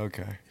 Right.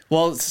 Okay.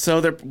 Well,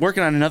 so they're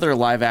working on another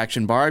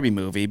live-action Barbie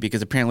movie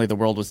because apparently the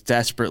world was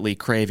desperately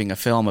craving a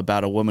film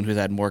about a woman who's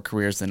had more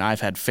careers than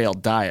I've had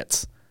failed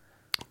diets.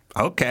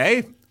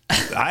 Okay.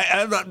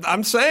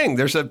 I'm saying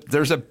there's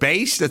a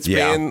base that's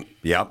being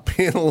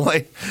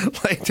laid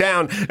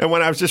down. And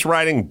when I was just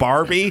writing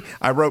Barbie,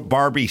 I wrote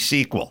Barbie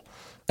sequel.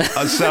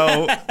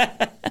 So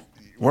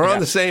we're on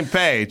the same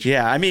page.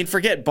 Yeah, I mean,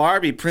 forget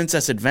Barbie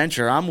Princess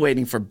Adventure. I'm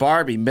waiting for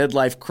Barbie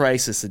Midlife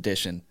Crisis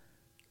Edition.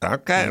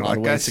 Okay, A lot of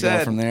like I ways to go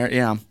said. from there.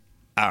 Yeah.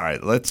 All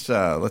right,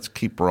 let's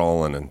keep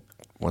rolling. And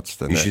what's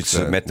the You next? should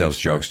submit those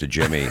jokes to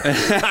Jimmy.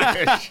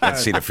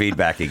 Let's see the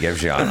feedback he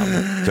gives you on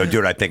them. So,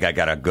 dude, I think I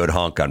got a good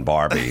hunk on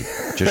Barbie.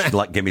 Just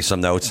give me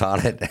some notes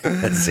on it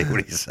and see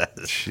what he says.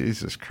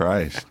 Jesus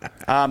Christ.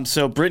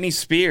 So Britney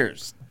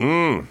Spears.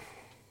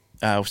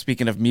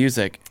 Speaking of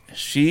music,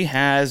 she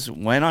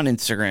went on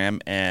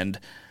Instagram and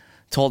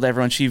told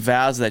everyone she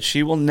vows that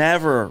she will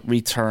never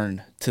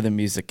return to the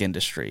music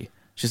industry.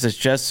 She says,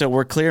 just so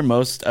we're clear,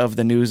 most of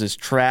the news is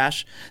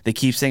trash. They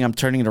keep saying I'm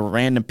turning to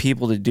random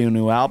people to do a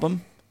new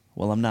album.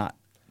 Well, I'm not.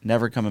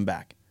 Never coming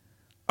back.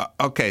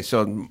 Okay,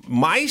 so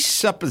my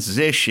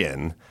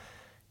supposition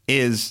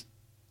is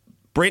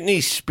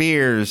Britney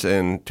Spears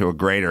and to a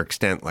greater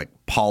extent like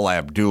Paula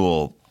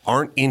Abdul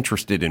aren't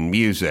interested in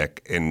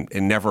music and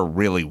never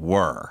really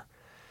were.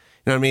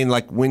 You know what I mean?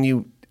 Like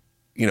when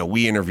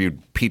we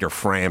interviewed Peter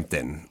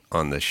Frampton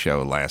on this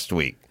show last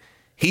week.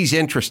 He's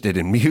interested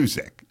in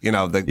music, and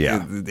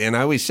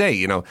I always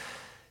say,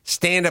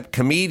 stand-up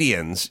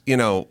comedians,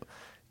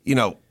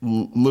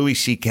 Louis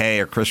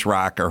C.K. or Chris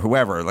Rock or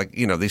whoever,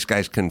 these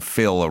guys can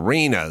fill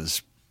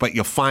arenas, but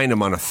you'll find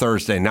them on a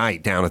Thursday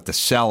night down at the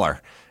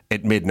Cellar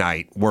at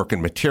midnight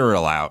working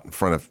material out in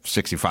front of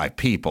 65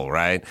 people,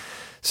 right?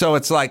 So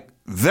it's like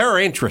they're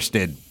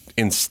interested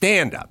in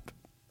stand-up.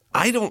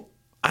 I don't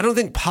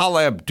think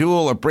Paula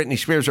Abdul or Britney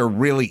Spears are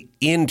really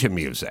into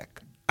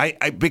music.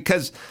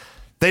 Because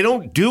they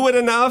don't do it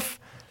enough.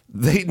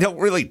 They don't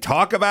really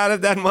talk about it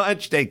that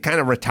much. They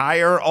kind of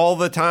retire all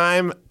the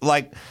time.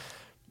 Like,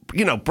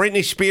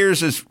 Britney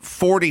Spears is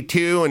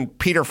 42 and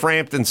Peter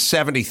Frampton's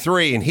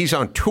 73, and he's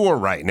on tour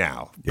right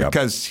now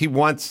because he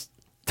wants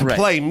to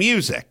play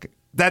music.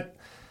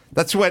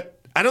 That's what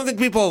I don't think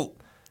people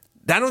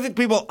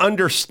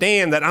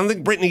understand that. I don't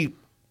think Britney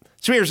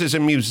Spears is a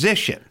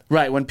musician.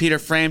 Right. When Peter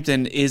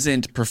Frampton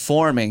isn't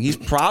performing, he's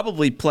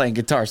probably playing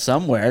guitar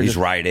somewhere. He's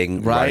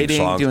writing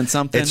songs. Doing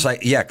something. It's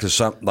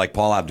because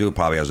Paul Abdul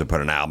probably hasn't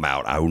put an album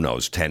out, who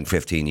knows, 10,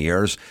 15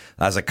 years.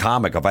 As a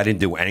comic, if I didn't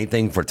do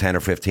anything for 10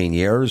 or 15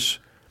 years,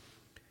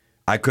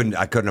 I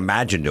couldn't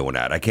imagine doing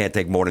that. I can't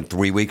take more than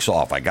 3 weeks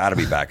off. I got to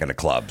be back in the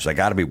clubs. I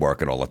got to be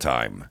working all the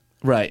time.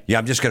 Right. Yeah,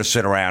 I'm just going to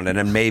sit around and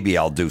then maybe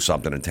I'll do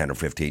something in 10 or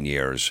 15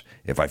 years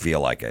if I feel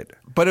like it.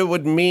 But it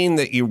would mean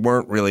that you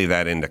weren't really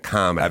that into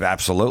comedy.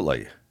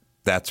 Absolutely.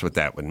 That's what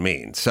that would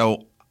mean.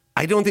 So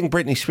I don't think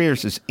Britney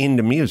Spears is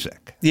into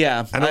music.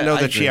 Yeah. I don't know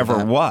that she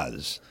ever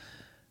was.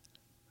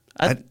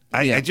 I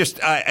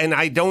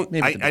don't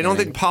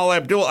think Paula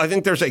Abdul, I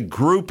think there's a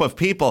group of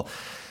people.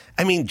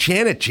 I mean,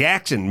 Janet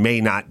Jackson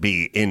may not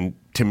be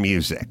into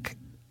music.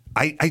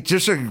 I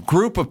just a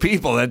group of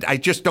people that I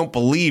just don't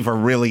believe are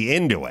really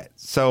into it.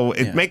 So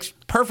it makes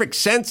perfect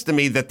sense to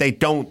me that they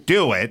don't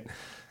do it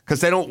because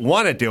they don't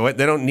want to do it.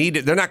 They don't need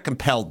it. They're not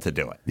compelled to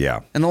do it.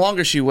 Yeah. And the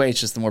longer she waits,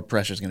 just the more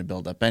pressure is going to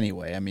build up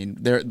anyway. I mean,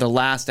 the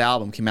last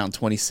album came out in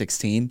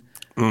 2016.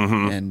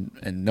 And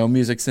no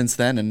music since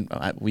then,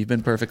 and we've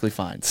been perfectly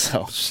fine.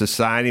 So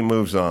society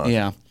moves on.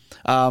 Yeah.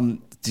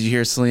 Did you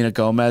hear Selena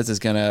Gomez is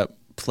going to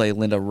play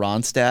Linda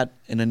Ronstadt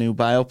in a new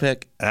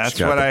biopic? That's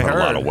what I heard. Put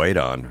a lot of weight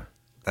on.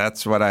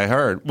 That's what I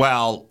heard.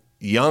 Well,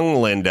 young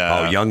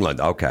Linda. Oh, young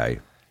Linda. Okay.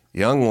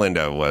 Young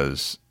Linda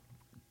was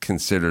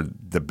considered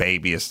the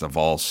babiest of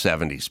all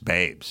 70s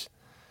babes.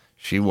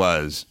 She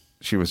was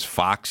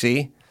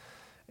foxy.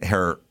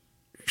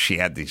 She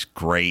had these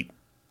great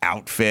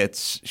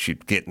outfits.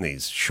 She'd get in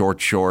these short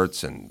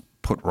shorts and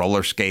put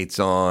roller skates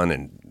on,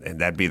 and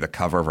that'd be the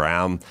cover of her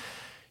album.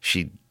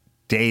 She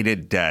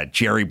dated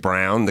Jerry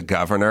Brown, the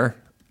governor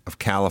of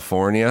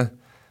California.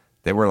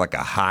 They were like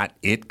a hot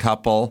it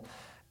couple.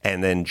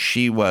 And then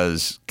she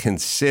was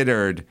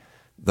considered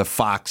the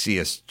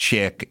foxiest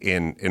chick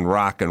in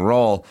rock and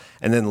roll.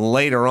 And then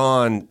later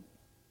on,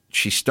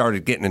 she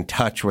started getting in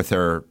touch with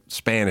her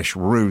Spanish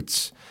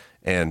roots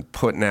and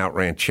putting out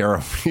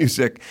ranchero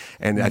music.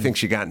 And I think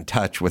she got in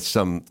touch with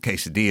some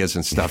quesadillas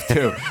and stuff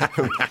too.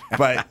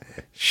 But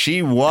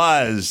she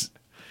was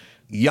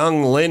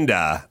young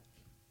Linda.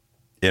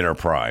 In her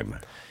prime.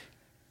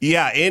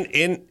 Yeah,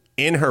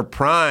 in her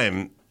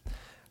prime.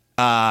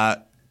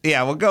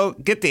 Yeah, we'll go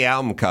get the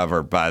album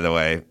cover, by the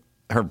way.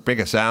 Her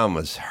biggest album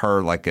was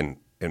her like in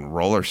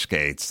roller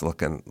skates,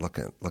 looking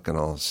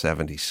all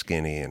 70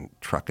 skinny and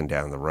trucking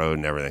down the road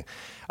and everything.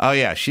 Oh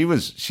yeah, she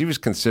was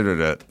considered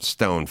a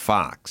stone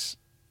fox.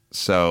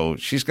 So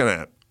she's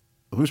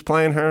who's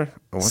playing her?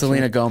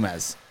 Selena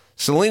Gomez.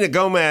 Selena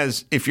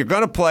Gomez, if you're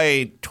going to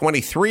play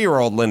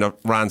 23-year-old Linda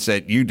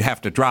Ronstadt, you'd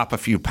have to drop a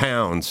few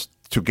pounds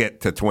to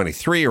get to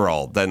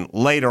 23-year-old. Then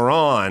later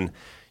on,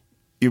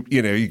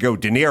 you go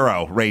De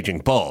Niro, Raging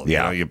Bull.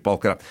 Yeah. You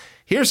bulk it up.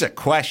 Here's a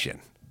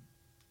question.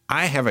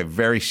 I have a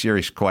very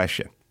serious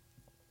question.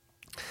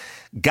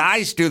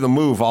 Guys do the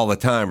move all the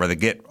time where they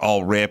get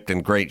all ripped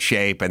and great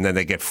shape and then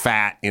they get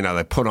fat.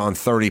 They put on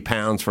 30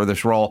 pounds for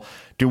this role.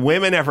 Do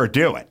women ever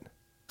do it?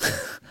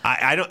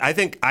 I don't. I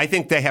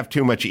think they have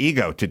too much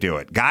ego to do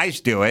it.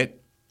 Guys do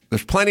it.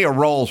 There's plenty of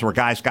roles where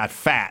guys got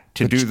fat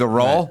to do the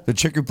role. The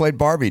chick who played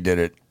Barbie did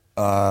it.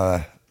 In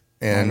I,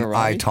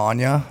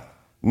 Tonya.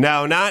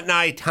 No, not in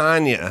I,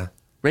 Tonya.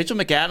 Rachel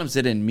McAdams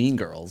did it in Mean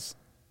Girls.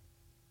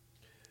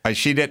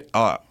 She did.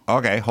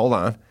 Okay, hold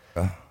on.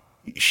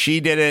 She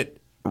did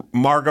it.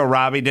 Margot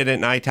Robbie did it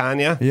in I,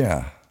 Tonya?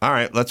 Yeah. All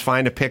right, let's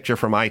find a picture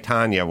from I,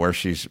 Tonya where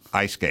she's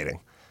ice skating,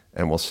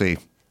 and we'll see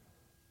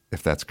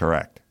if that's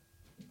correct.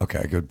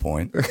 Okay, good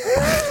point.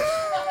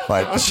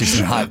 But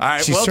she's not. All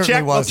right, she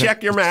we'll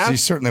check your math. She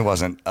certainly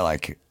wasn't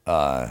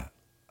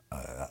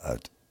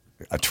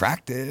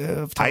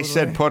attractive. Totally. I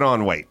said put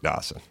on weight,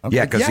 Dawson. Okay.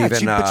 Yeah, because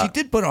but she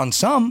did put on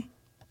some.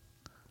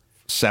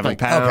 7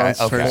 pounds,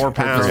 okay. 4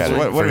 pounds.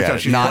 What are we talking?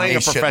 She's Not playing a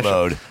a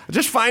professional. shitload.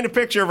 Just find a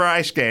picture of her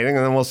ice skating,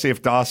 and then we'll see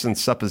if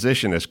Dawson's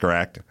supposition is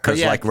correct.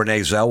 Because like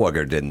Renee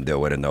Zellweger didn't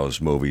do it in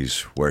those movies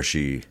where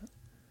she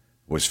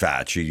was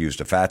fat. She used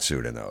a fat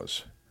suit in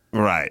those.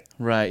 Right.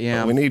 Right.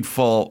 Yeah. But we need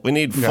full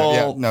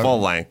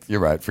length.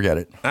 You're right. Forget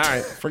it. All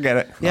right. Forget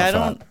it. Yeah. I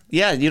don't.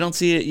 Yeah. You don't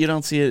see it. You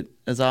don't see it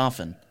as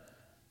often,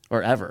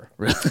 or ever.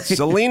 Really.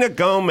 Selena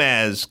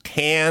Gomez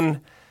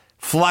can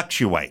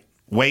fluctuate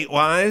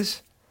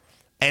weight-wise,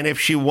 and if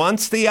she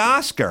wants the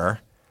Oscar,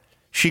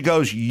 she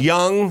goes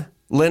young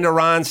Linda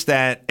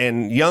Ronstadt,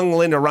 and young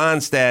Linda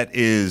Ronstadt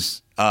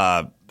is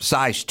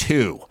size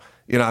 2.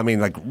 You know, I mean,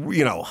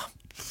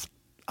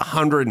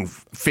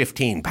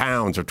 115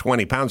 pounds or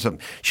 20 pounds.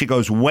 She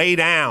goes way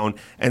down,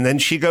 and then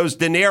she goes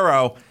De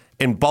Niro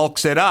and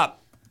bulks it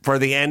up for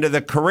the end of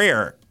the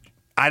career.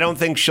 I don't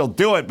think she'll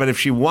do it, but if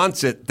she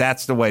wants it,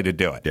 that's the way to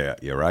do it. Yeah,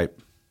 you're right.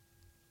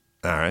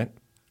 All right.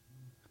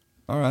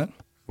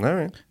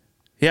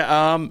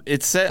 Yeah.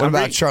 It said. What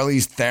about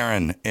Charlize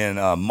Theron in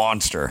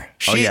Monster?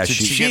 She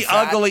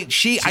uglied.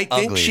 I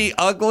think she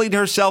uglied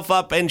herself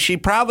up, and she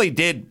probably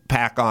did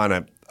pack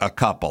on a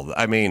couple.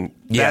 I mean,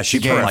 yeah, she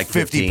gained like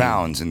 50 15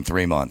 pounds in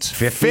 3 months.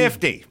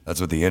 50.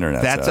 That's what the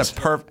internet says. That's a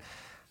perfect.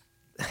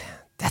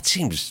 That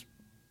seems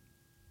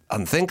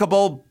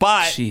unthinkable,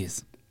 but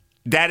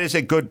that is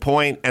a good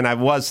point, and I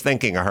was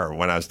thinking of her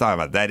when I was talking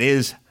about it. That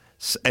is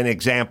an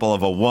example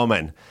of a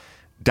woman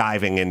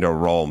diving into a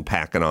role and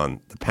packing on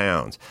the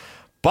pounds.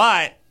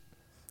 But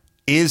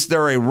is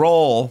there a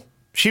role?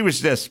 She was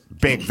just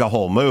big the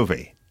whole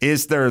movie.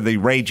 Is there the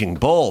Raging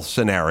Bull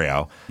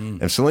scenario?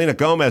 If Selena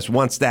Gomez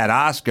wants that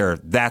Oscar,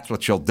 that's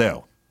what she'll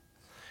do.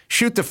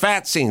 Shoot the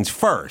fat scenes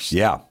first.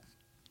 Yeah.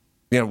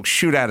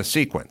 Shoot out a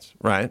sequence,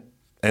 right?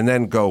 And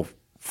then go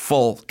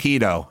full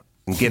keto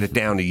and get it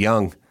down to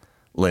young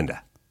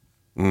Linda.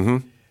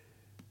 Mm-hmm.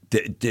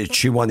 Did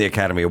she won the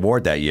Academy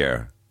Award that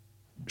year?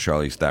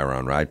 Charlize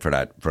Theron, right? For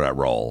that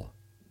role.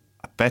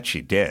 I bet she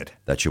did.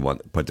 That she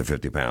put the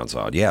 50 pounds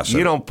on. Yeah. So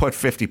you don't put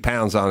 50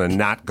 pounds on and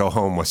not go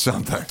home with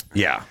something.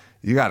 Yeah.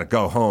 You got to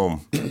go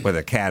home with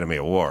Academy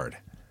Award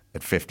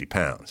at 50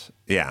 pounds.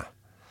 Yeah.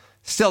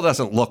 Still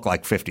doesn't look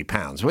like 50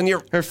 pounds.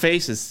 Her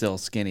face is still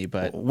skinny,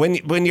 but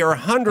when you're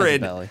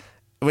 100,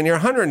 when you're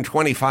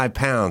 125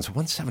 pounds,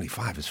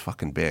 175 is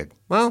fucking big.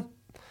 Well,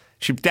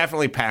 she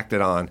definitely packed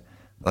it on.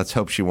 Let's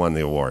hope she won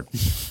the award.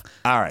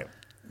 All right.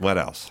 What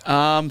else?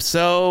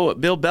 So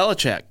Bill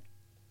Belichick,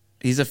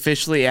 he's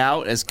officially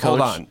out as coach.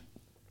 Hold on.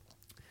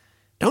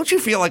 Don't you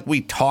feel like we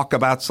talk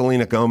about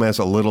Selena Gomez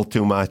a little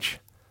too much?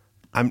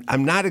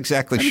 I'm not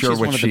exactly sure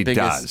what she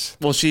does.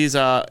 Well, she's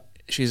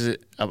obviously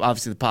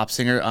the pop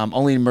singer.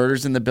 Only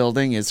Murders in the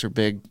Building is her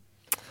big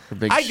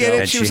I get show. it.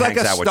 And she was like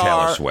a star. With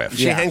Taylor Swift.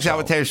 She hangs out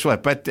with Taylor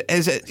Swift. But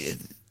is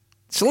it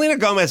Selena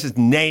Gomez's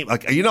name?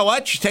 Like, you know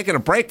what? She's taking a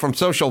break from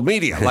social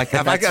media. Like,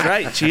 have I got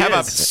right. She have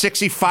is. a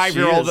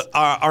 65-year-old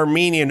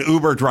Armenian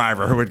Uber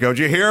driver who would go, "Did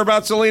you hear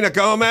about Selena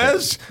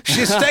Gomez?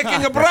 She's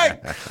taking a break."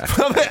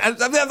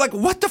 I'm like,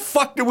 what the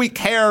fuck do we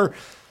care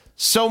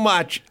so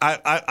much?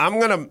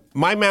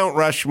 My Mount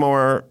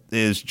Rushmore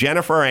is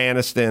Jennifer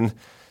Aniston,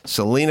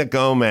 Selena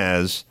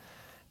Gomez,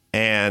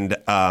 and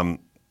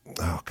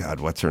oh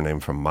God, what's her name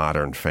from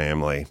Modern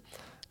Family?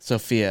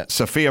 Sofia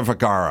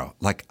Vergara.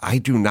 Like, I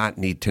do not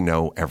need to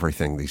know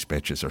everything these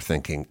bitches are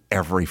thinking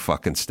every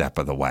fucking step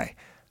of the way.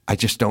 I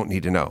just don't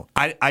need to know.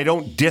 I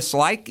don't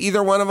dislike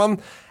either one of them,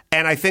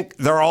 and I think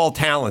they're all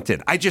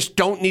talented. I just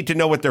don't need to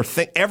know what they're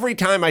thinking. Every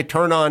time I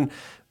turn on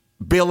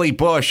Billy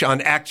Bush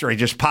on X-Ray,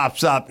 just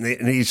pops up,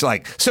 and he's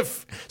like,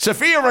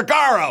 Sofia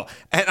Vergara.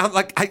 And I'm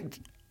like,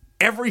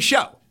 every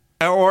show.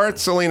 Or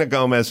it's Selena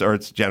Gomez or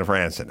it's Jennifer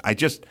Aniston.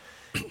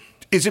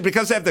 Is it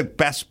because they have the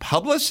best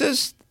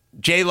publicist?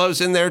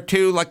 J-Lo's in there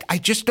too. Like, I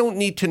just don't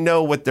need to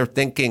know what they're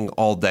thinking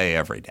all day,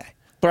 every day.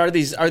 But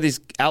are these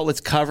outlets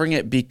covering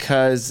it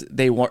because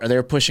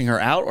they're pushing her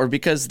out, or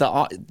because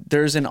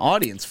there's an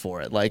audience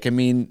for it? Like, I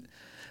mean,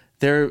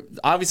 they're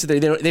obviously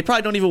they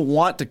probably don't even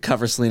want to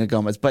cover Selena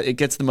Gomez, but it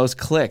gets the most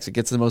clicks, it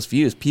gets the most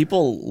views.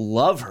 People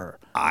love her.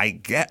 I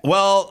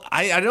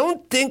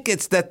don't think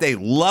it's that they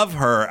love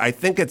her. I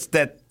think it's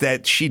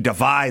that she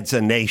divides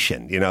a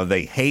nation. You know,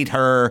 they hate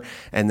her,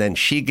 and then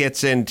she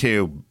gets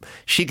into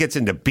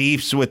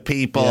beefs with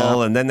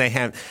people, and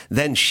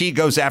then she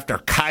goes after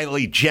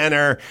Kylie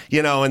Jenner.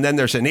 You know, and then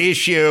there's an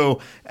issue.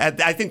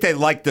 I think they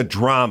like the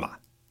drama.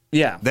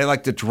 Yeah. They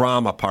like the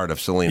drama part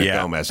of Selena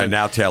Gomez. And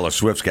now Taylor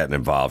Swift's getting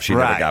involved. She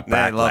never got backlash.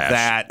 I love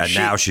that. And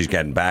now she's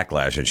getting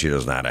backlash, and she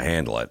doesn't know how to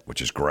handle it,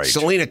 which is great.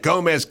 Selena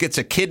Gomez gets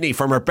a kidney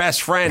from her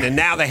best friend, and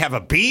now they have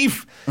a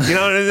beef. You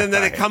know, and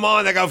then they come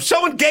on, they go,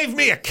 someone gave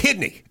me a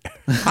kidney.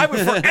 I would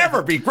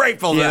forever be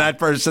grateful to that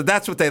person.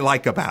 That's what they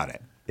like about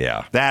it.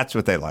 Yeah. That's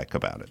what they like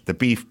about it, the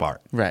beef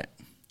part. Right.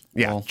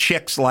 Yeah, well,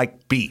 chicks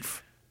like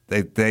beef.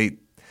 They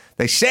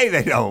say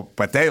they don't,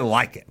 but they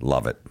like it.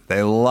 Love it.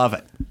 They love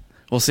it.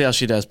 We'll see how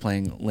she does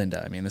playing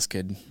Linda. I mean, this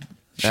kid.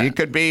 She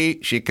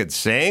could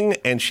sing,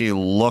 and she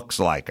looks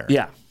like her.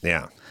 Yeah.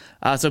 Yeah.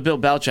 So Bill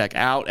Belichick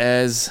out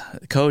as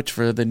coach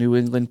for the New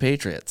England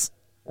Patriots.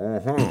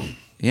 Mm-hmm.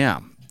 Yeah.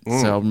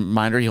 So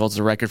reminder, he holds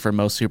the record for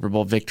most Super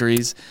Bowl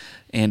victories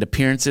and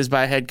appearances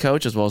by a head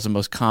coach, as well as the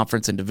most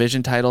conference and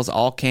division titles.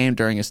 All came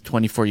during his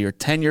 24-year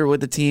tenure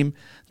with the team,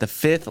 the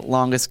fifth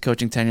longest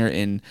coaching tenure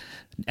in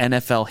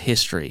NFL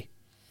history.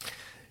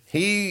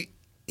 He's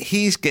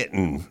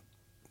getting...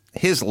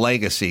 His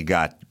legacy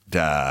got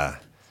Joe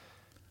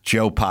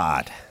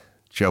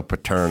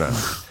Paterno.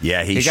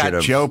 Yeah, he got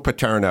have. Joe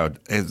Paterno,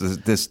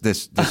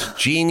 this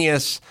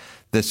genius,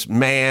 this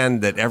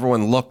man that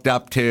everyone looked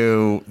up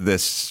to,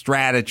 this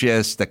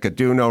strategist that could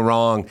do no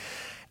wrong.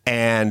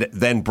 And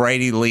then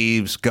Brady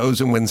leaves,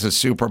 goes and wins the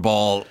Super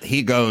Bowl.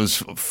 He goes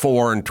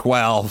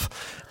 4-12,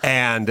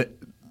 and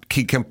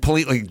he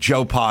completely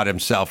Joe-Pod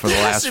himself for the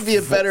last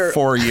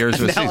 4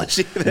 years.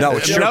 Analogy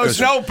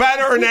There's no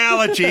better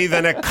analogy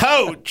than a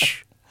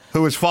coach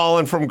who has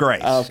fallen from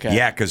grace. Okay.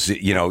 Yeah, because,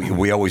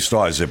 we always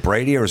thought, is it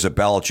Brady or is it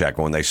Belichick?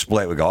 When they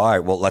split, we go, all right,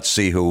 well, let's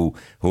see who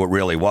it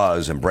really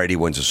was. And Brady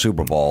wins a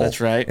Super Bowl.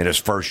 That's right. In his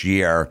first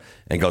year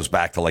and goes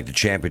back to, the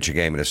championship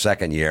game in his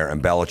second year.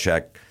 And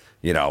Belichick,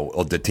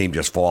 the team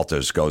just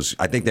falters.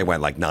 I think they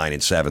went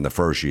 9-7 the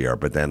first year,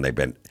 but then they've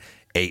been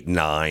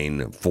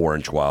 8-9,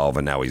 4-12,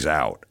 and now he's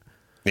out.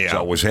 Yeah.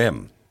 So it was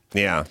him.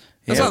 Yeah.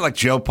 It's not like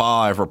Joe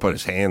Pa ever put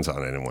his hands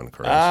on anyone,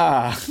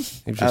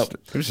 Chris. He was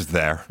just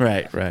there.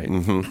 Right.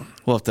 Mm-hmm.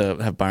 We'll have to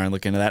have Byron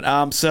look into that.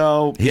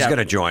 He's going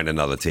to join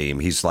another team.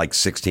 He's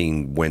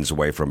 16 wins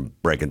away from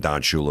breaking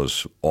Don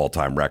Shula's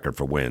all-time record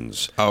for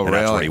wins. Oh, and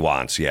really? That's what he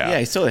wants, yeah. Yeah,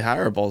 he's totally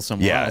hireable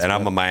somewhere else. And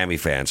I'm a Miami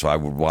fan, so I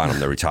would want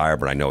him to retire,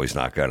 but I know he's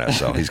not going to,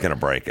 so he's going to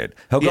break it.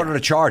 He'll go to the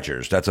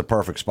Chargers. That's a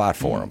perfect spot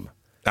for him.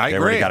 I agree.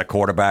 They already got a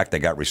quarterback. They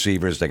got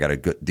receivers. They got a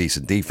good,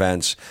 decent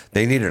defense.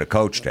 They needed a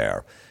coach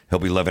there. He'll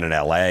be living in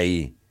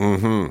L.A.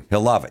 Mm-hmm. He'll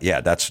love it.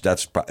 Yeah, that's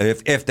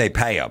if they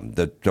pay him.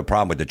 The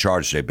problem with the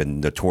Chargers, they've been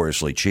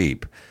notoriously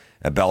cheap.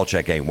 And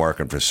Belichick ain't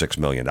working for $6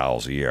 million a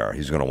year.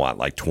 He's going to want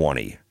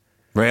 20.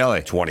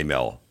 Really? 20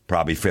 mil.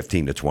 Probably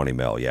 15 to 20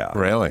 mil, yeah.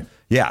 Really?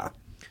 Yeah.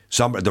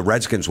 The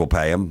Redskins will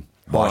pay him.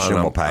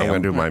 Washington will pay him. I'm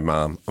going to do my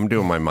mom. I'm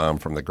doing my mom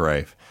from the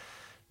grave.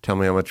 Tell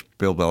me how much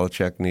Bill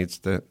Belichick needs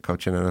to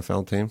coach an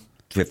NFL team?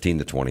 15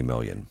 to 20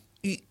 million.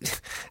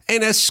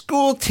 And a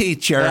school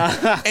teacher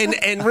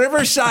in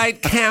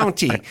Riverside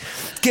County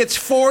gets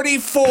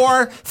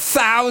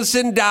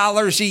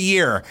 $44,000 a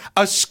year.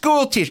 A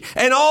school teacher.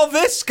 And all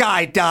this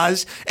guy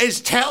does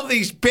is tell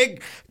these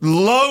big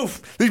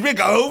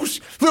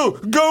oafs,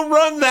 go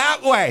run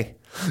that way.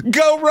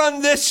 Go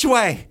run this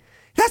way.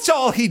 That's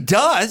all he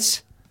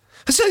does.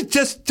 That's what he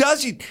just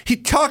does. He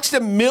talks to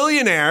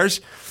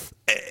millionaires,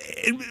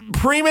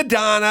 prima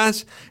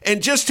donnas,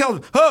 and just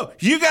tells them,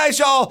 you guys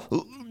all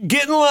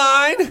get in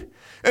line,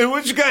 and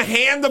we're just going to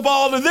hand the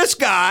ball to this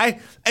guy,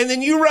 and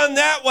then you run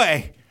that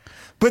way.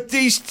 But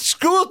these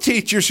school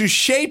teachers who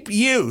shape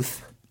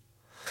youth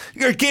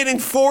are getting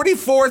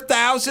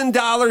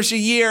 $44,000 a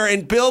year,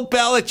 and Bill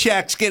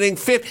Belichick's getting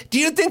 $50,000. Do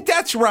you think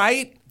that's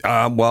right?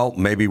 Well,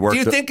 maybe work. Do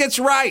you think it's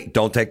right?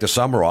 Don't take the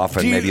summer off,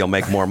 and maybe you'll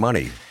make more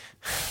money.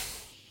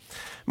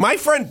 My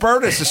friend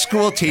Bert is a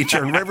school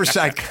teacher in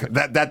Riverside.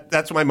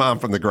 That's my mom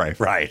from the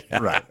grave. Right.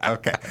 Right.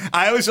 Okay.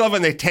 I always love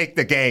when they take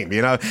the game.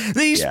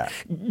 These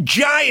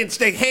giants,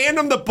 they hand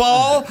them the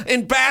ball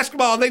in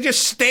basketball, and they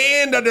just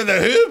stand under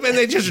the hoop, and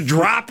they just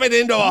drop it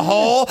into a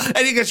hole, and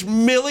he gets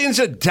millions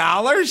of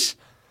dollars.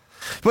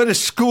 But a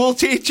school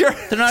teacher,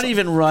 they're not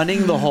even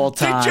running the whole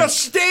time. They just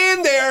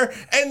stand there,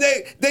 and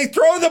they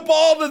throw the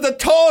ball to the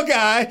tall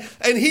guy,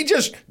 and he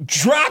just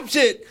drops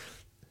it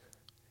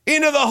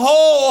into the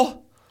hole.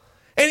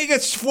 And he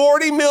gets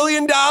 $40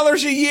 million a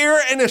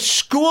year, and a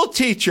school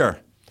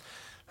teacher.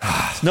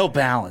 There's no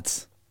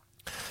balance.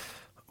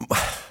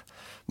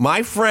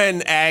 My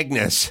friend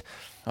Agnes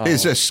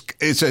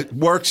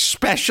works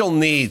special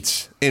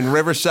needs in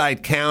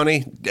Riverside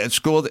County at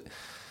school.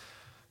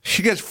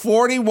 She gets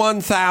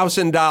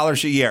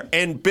 $41,000 a year,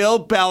 and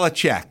Bill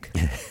Belichick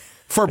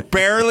for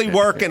barely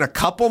working a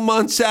couple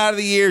months out of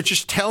the year,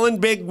 just telling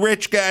big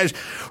rich guys,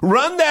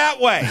 run that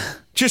way.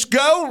 Just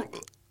go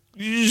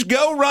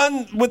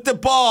run with the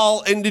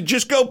ball and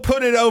just go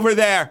put it over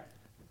there.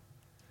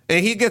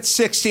 And he gets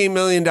 $16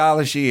 million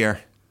a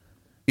year.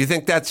 You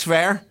think that's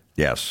fair?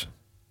 Yes.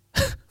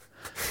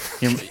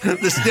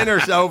 This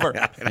dinner's over.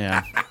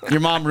 Yeah. Your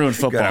mom ruined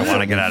football. Good, I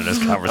want to get out of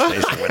this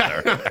conversation with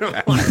her.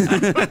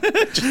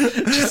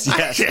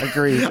 Yes,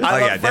 agreed.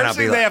 First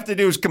thing they have to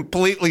do is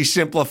completely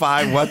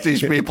simplify what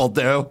these people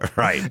do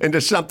into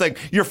something.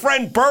 Your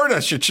friend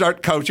Berta should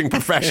start coaching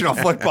professional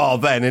football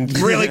then and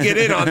really get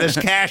in on this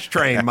cash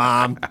train,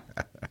 Mom.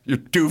 Your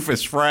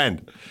doofus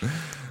friend.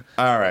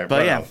 All right.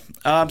 But yeah.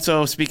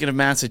 So speaking of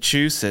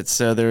Massachusetts,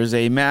 so there's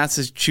a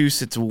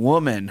Massachusetts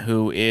woman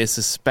who is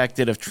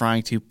suspected of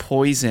trying to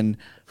poison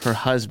her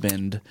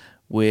husband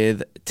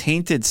with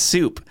tainted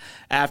soup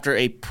after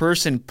a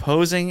person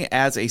posing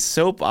as a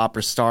soap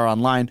opera star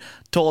online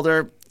told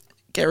her,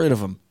 get rid of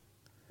him.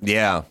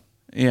 Yeah.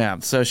 Yeah.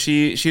 So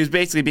she was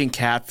basically being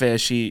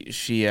catfished.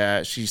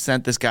 She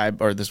sent this guy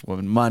or this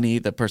woman money,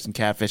 the person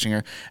catfishing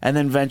her, and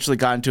then eventually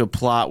got into a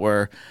plot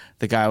where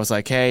the guy was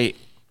like, hey,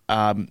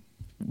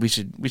 we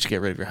should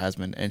get rid of your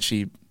husband, and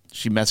she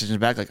messaged him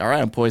back like, all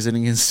right, I'm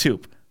poisoning his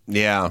soup.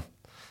 Yeah,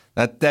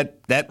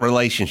 that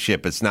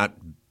relationship is not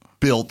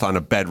built on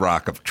a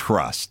bedrock of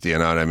trust. You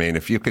know what I mean?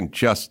 If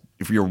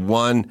you're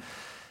one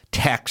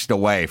text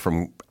away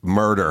from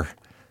murder,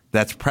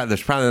 there's probably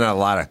not a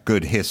lot of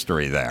good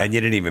history there. And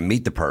you didn't even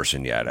meet the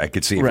person yet. I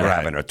could see if you're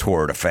having a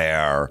torrid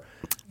affair,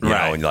 you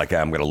know, and you're like,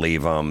 I'm going to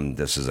leave him.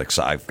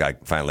 I've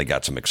finally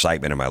got some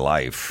excitement in my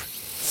life.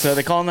 So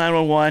they call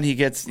 911. He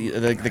gets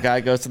the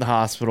guy goes to the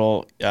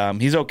hospital.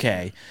 He's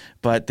okay,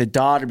 but the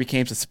daughter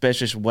became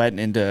suspicious. Went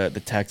into the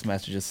text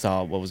messages,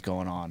 saw what was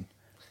going on.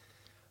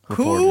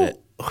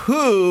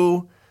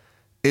 Who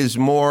is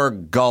more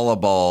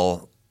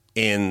gullible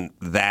in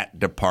that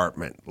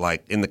department?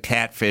 Like in the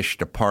catfish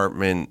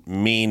department,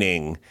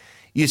 meaning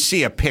you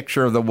see a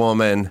picture of the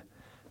woman.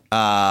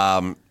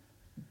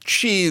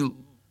 She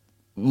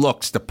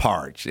looks the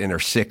part, in her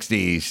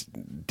 60s,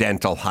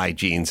 dental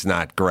hygiene's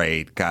not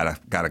great, got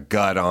a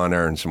gut on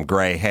her and some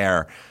gray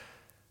hair.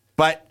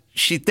 But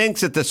she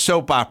thinks that the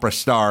soap opera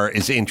star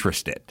is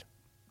interested.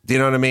 Do you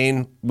know what I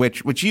mean?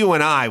 Which you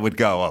and I would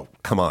go, oh,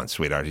 come on,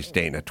 sweetheart, he's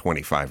dating a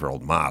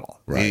 25-year-old model.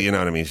 Right. You know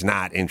what I mean? He's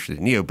not interested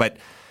in you. But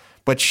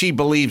she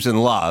believes in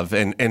love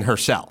and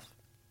herself.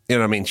 You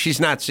know what I mean? She's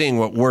not seeing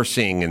what we're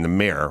seeing in the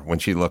mirror when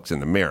she looks in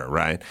the mirror,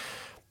 right?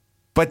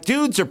 But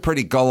dudes are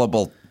pretty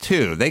gullible,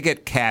 too. They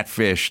get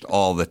catfished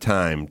all the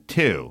time,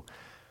 too.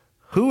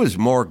 Who is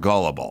more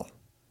gullible?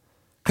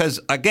 Because,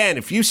 again,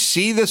 if you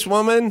see this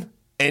woman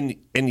and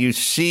you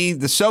see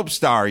the soap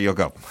star, you'll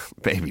go,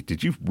 baby,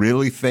 did you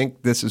really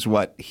think this is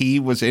what he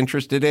was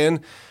interested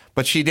in?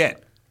 But she did.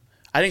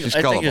 I think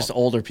just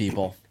older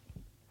people.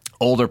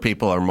 Older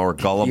people are more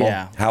gullible?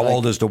 Yeah. How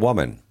old is the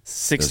woman?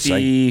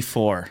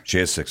 64. She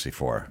is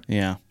 64.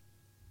 Yeah.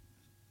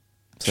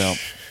 So...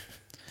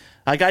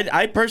 Like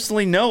I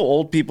personally know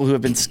old people who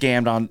have been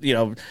scammed on, you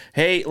know,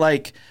 hey,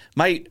 like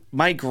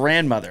my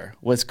grandmother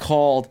was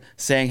called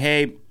saying,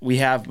 hey, we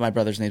have, my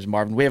brother's name's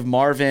Marvin. We have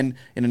Marvin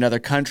in another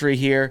country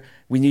here.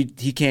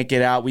 He can't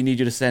get out. We need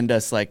you to send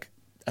us like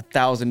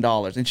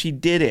 $1,000. And she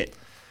did it.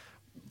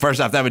 First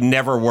off, that would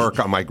never work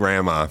on my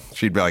grandma.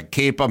 She'd be like,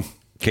 keep him.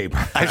 Keep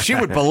him. And she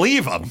would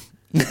believe him.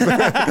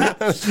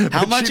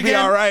 How much She'd again? be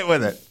all right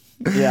with it.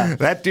 Yeah.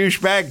 That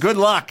douchebag, good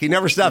luck. He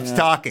never stops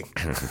talking.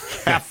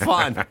 Have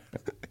fun.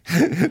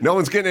 No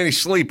one's getting any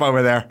sleep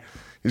over there.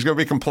 He's going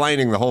to be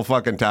complaining the whole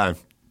fucking time.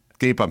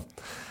 Keep him.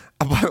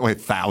 Oh, by the way,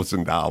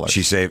 $1,000.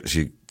 She sent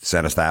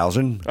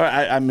 $1,000.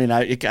 I mean,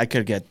 I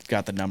could have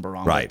got the number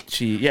wrong. Right.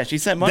 She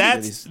sent money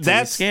to these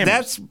scammers.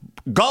 That's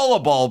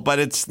gullible, but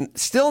it's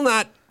still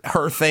not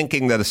her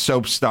thinking that a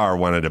soap star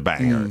wanted to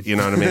bang her. You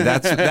know what I mean?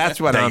 That's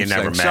what I'm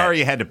saying. Sorry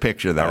you had to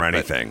picture that or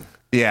anything.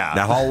 Yeah.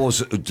 Now, how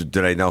old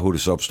did I know who the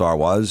soap star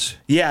was?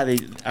 Yeah, they.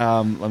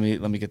 Let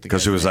me get the.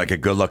 Because it was like a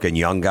good-looking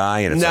young guy,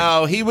 and it's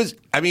no, he was.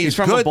 I mean, he's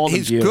good.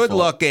 He's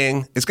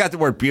good-looking. It's got the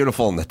word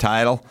 "beautiful" in the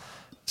title,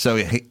 so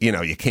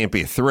you can't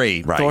be a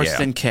 3. Right?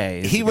 Thorsten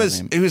K. He was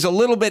a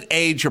little bit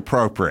age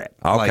appropriate.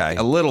 Okay, like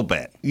a little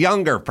bit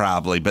younger,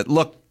 probably, but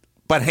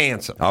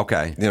handsome.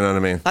 Okay, you know what I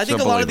mean. I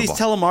think a lot of these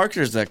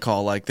telemarketers that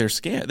call, like they're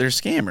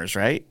scammers,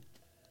 right?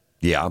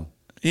 Yeah.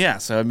 Yeah.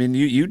 So I mean,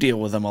 you deal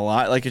with them a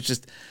lot. Like it's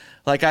just.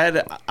 Like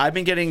I've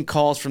been getting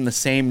calls from the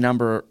same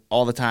number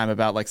all the time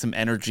about like some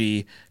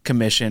energy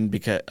commission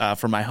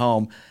for my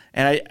home,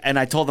 and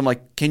I told them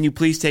like, can you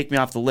please take me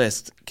off the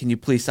list? Can you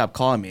please stop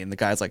calling me? And the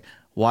guy's like,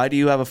 why do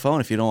you have a phone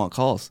if you don't want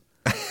calls?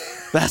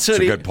 That's a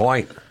good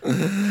point.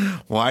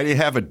 Why do you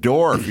have a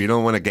door if you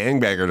don't want a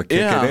gangbanger to kick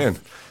it in?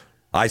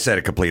 I said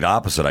a complete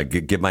opposite. I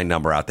give my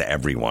number out to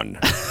everyone.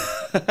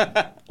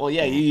 Well,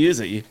 yeah, you use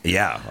it.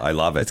 Yeah, I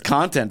love it. It's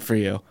content for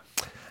you.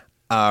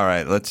 All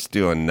right, let's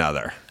do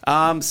another.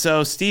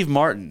 So Steve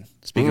Martin,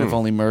 speaking of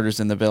only murders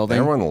in the building.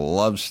 Everyone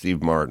loves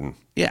Steve Martin.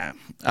 Yeah.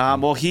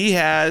 Well, he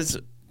has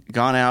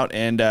gone out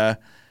and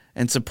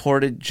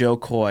supported Joe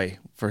Coy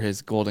for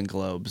his Golden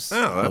Globes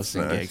that's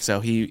hosting nice. gig.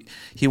 So he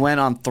went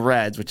on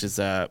Threads, which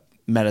is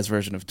Meta's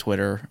version of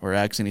Twitter or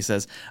X, and he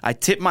says, "I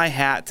tip my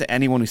hat to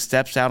anyone who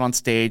steps out on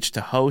stage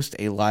to host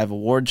a live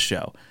awards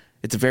show.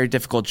 It's a very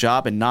difficult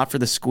job and not for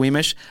the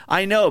squeamish.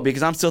 I know,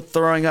 because I'm still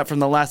throwing up from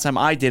the last time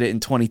I did it in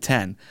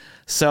 2010.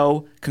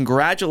 So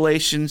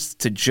congratulations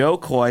to Joe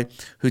Coy,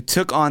 who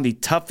took on the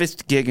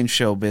toughest gig in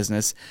show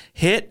business,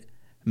 hit,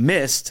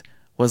 missed,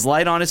 was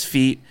light on his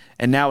feet,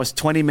 and now is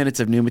 20 minutes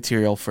of new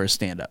material for a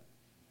stand-up."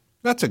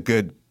 That's a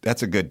good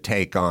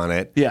take on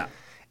it. Yeah.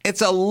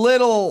 It's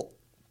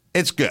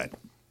good.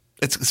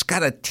 It's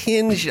got a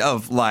tinge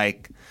of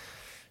like,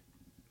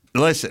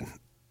 listen,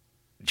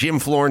 Jim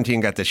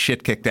Florentine got the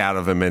shit kicked out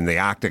of him in the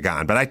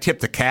octagon, but I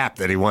tipped the cap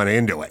that he went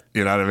into it.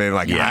 You know what I mean?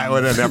 Like, I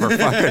would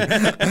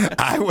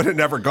have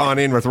never gone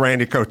in with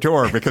Randy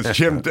Couture because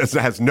Jim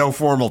has no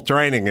formal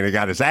training and he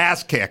got his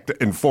ass kicked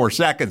in 4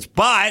 seconds,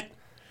 but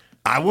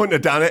I wouldn't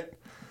have done it.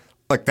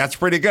 Like, that's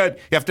pretty good.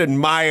 You have to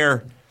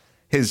admire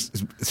his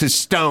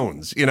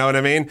stones. You know what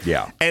I mean?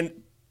 Yeah. And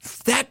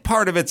that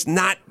part of it's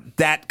not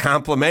that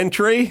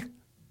complimentary.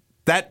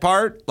 That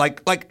part,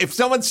 like if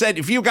someone said,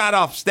 if you got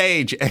off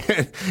stage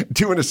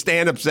doing a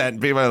stand-up set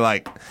and people are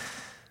like,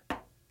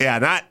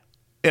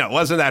 it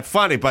wasn't that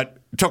funny, but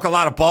it took a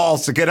lot of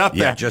balls to get up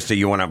there. Yeah, just that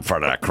you went up in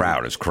front of that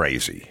crowd is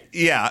crazy.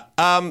 Yeah,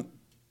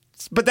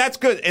 but that's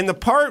good. And the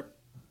part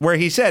where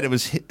he said it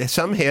was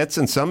some hits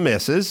and some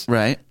misses,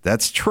 right?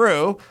 That's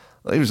true.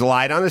 He was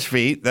light on his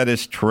feet. That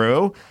is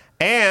true.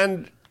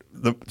 And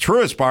the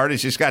truest part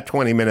is he's got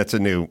 20 minutes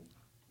of new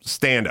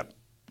stand-up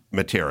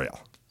material,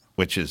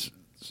 which is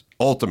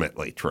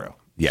ultimately true.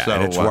 Yeah, so,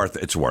 and it's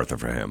worth it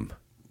for him.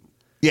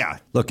 Yeah.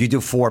 Look, you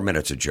do 4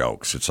 minutes of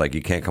jokes. It's like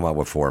you can't come up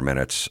with 4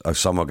 minutes.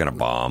 Some are going to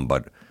bomb,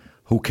 but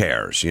who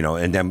cares? You know,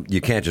 and then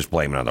you can't just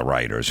blame it on the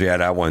writers. Yeah,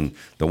 that one,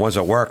 the ones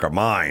that work are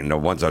mine. The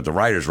ones that the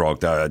writers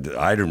wrote, I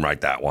didn't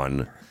write that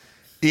one.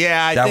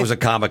 Yeah, that was a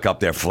comic up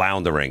there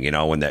floundering, you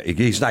know, when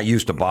he's not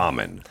used to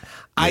bombing.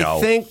 I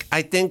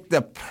think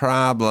the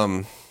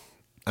problem,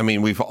 I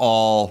mean, we've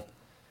all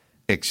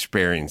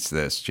experienced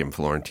this, Jim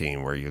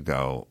Florentine, where you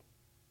go,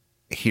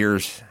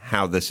 here's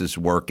how this is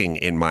working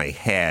in my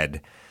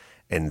head,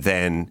 and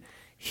then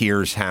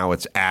here's how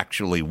it's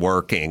actually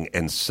working.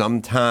 And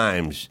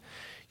sometimes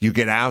you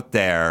get out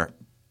there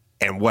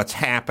and what's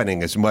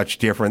happening is much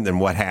different than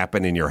what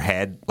happened in your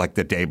head like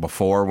the day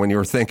before when you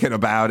were thinking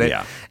about it.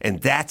 Yeah.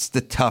 And that's the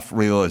tough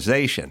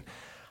realization.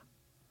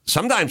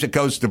 Sometimes it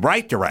goes the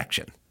right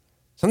direction.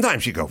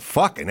 Sometimes you go,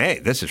 fucking, hey,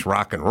 this is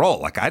rock and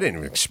roll. Like, I didn't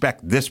even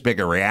expect this big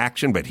a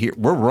reaction, but here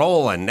we're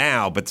rolling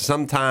now. But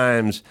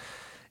sometimes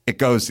it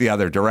goes the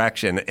other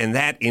direction. And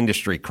that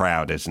industry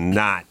crowd is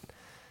not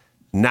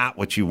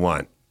what you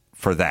want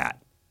for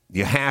that.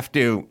 You have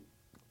to,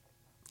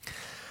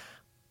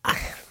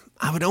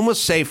 I would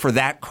almost say for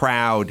that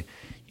crowd,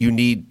 you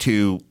need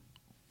to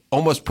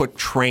almost put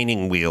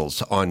training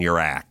wheels on your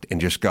act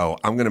and just go,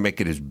 I'm going to make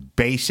it as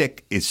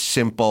basic, as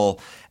simple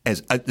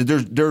as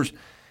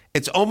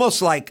it's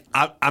almost like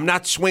I'm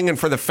not swinging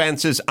for the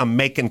fences. I'm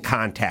making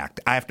contact.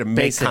 I have to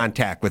make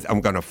contact with.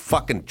 I'm going to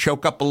fucking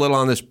choke up a little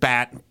on this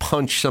bat and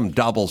punch some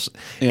doubles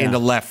into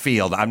left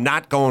field. I'm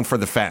not going for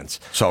the fence.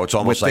 So it's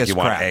almost like you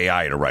want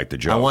AI to write the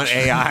jokes. I want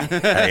AI.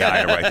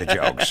 AI to write the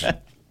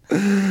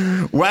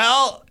jokes.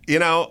 Well,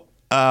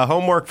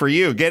 homework for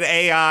you. Get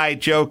AI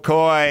Joe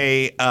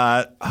Coy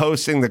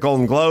hosting the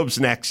Golden Globes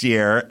next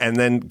year, and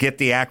then get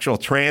the actual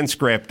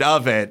transcript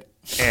of it,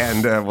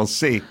 and we'll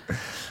see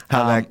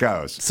how that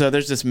goes. So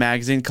there's this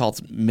magazine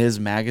called Ms.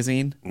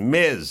 Magazine.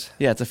 Ms.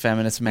 Yeah, it's a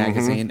feminist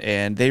magazine,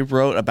 and they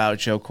wrote about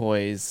Joe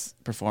Coy's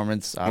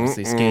performance,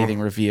 obviously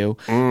scathing review.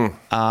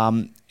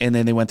 And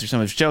then they went through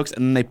some of his jokes,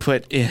 and then they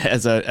put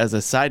as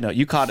a side note,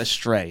 you caught a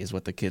stray is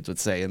what the kids would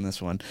say in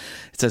this one.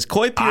 It says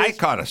Coy appears. I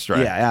caught a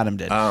stray. Yeah, Adam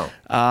did. Oh.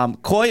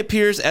 Coy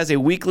appears as a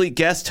weekly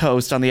guest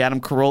host on the Adam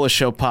Carolla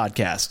Show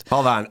podcast.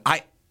 Hold on.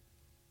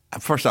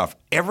 First off,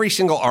 every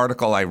single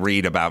article I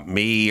read about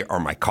me or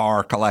my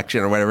car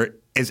collection or whatever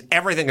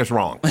everything is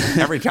wrong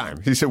every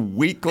time. He's a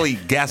weekly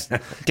guest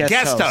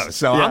host,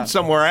 so I'm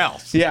somewhere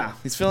else. Yeah,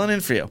 he's filling in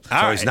for you.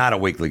 He's not a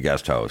weekly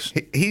guest host.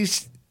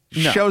 He's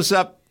shows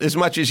up as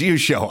much as you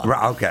show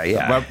up. Okay,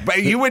 yeah.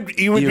 But you would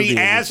be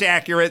as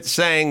accurate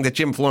saying that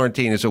Jim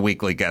Florentine is a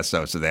weekly guest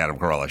host of the Adam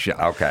Carolla Show.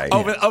 Okay.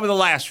 Over the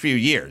last few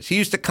years. He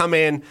used to come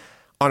in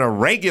on a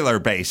regular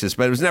basis,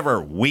 but it was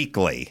never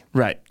weekly.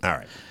 Right. All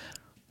right.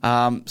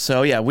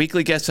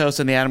 Weekly guest host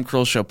on the Adam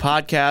Carolla Show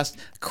podcast.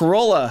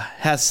 Carolla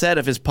has said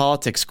of his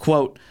politics,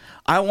 quote,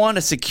 I want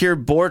a secure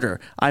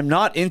border. I'm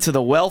not into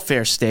the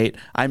welfare state.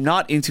 I'm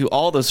not into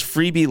all those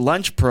freebie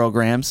lunch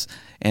programs,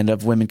 and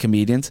of women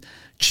comedians.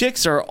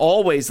 Chicks are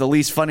always the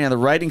least funny on the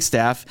writing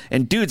staff,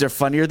 and dudes are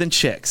funnier than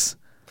chicks.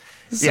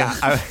 So. Yeah.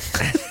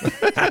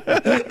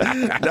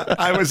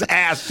 I was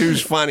asked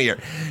who's funnier.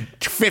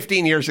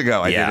 15 years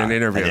ago, I did an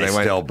interview. And they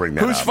still bring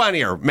that who's up.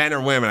 funnier, men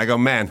or women? I go,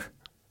 men.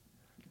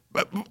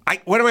 What am I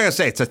going to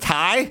say? It's a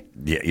tie?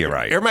 Yeah, you're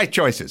right. Here are my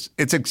choices.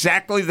 It's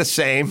exactly the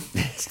same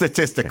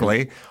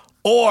statistically,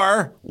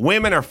 or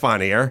women are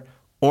funnier,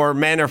 or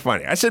men are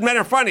funny. I said men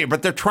are funny,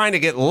 but they're trying to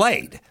get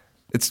laid.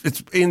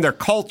 It's in their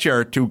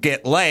culture to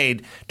get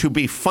laid. To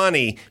be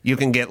funny, you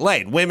can get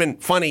laid. Women,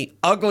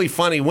 ugly,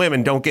 funny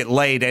women don't get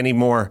laid any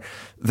more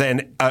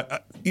than a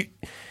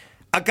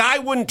guy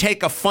wouldn't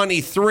take a funny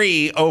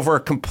 3 over a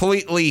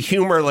completely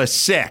humorless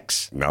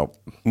 6. Nope.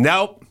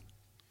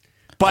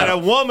 But a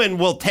woman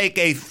will take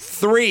a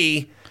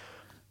 3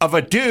 of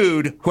a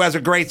dude who has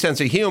a great sense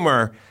of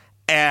humor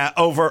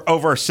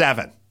over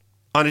 7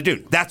 on a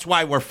dude. That's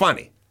why we're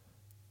funny.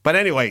 But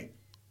anyway,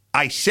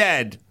 I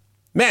said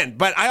men,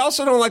 but I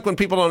also don't like when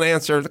people don't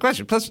answer the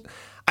question. Plus,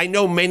 I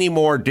know many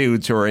more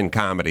dudes who are in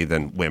comedy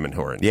than women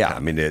who are in comedy. I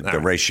mean, the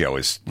ratio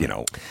is,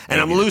 And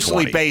I'm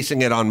loosely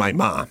basing it on my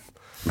mom.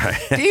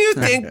 Do you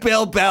think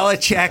Bill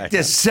Belichick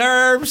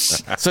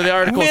deserves So the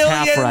article's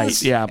half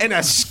right, yeah. And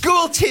a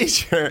school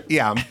teacher.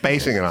 Yeah, I'm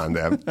basing it on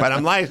them. But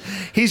I'm like,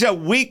 he's a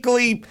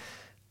weekly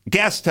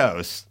guest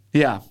host.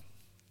 Yeah.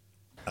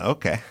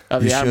 Okay.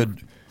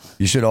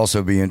 You should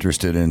also be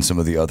interested in some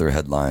of the other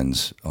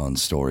headlines on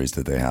stories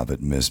that they have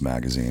at Ms.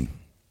 Magazine.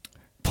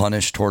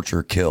 Punish,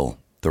 torture, kill.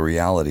 The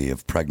reality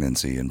of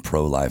pregnancy in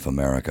pro-life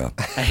America.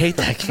 I hate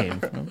that game.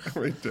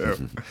 We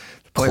do.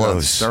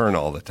 Close. Stern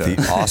all the time.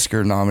 The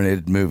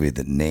Oscar-nominated movie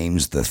that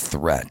names the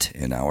threat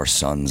in our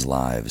sons'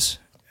 lives.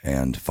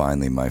 And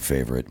finally, my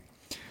favorite,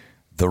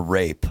 the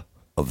rape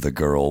of the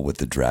girl with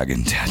the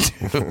dragon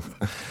tattoo.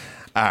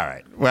 All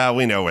right. Well,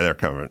 we know where they're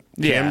coming.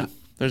 Yeah.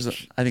 Jim,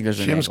 I think there's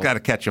an Jim's angle. got to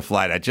catch a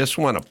flight. I just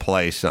want to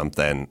play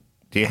something.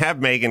 Do you have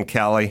Megyn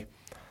Kelly?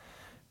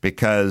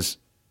 Because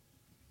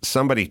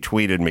somebody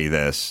tweeted me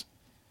this,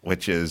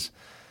 which is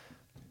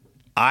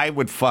I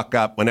would fuck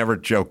up whenever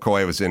Joe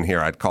Coy was in here.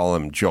 I'd call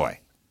him Joy.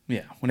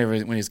 Yeah,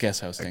 when he's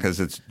guest hosting. Because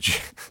it's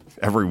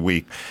every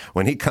week.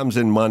 When he comes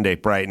in Monday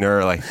bright and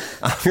early,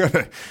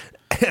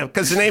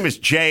 because the name is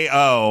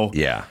J-O.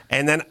 Yeah.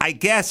 And then I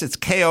guess it's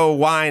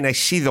K-O-Y, and I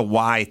see the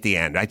Y at the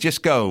end. I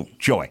just go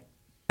Joy.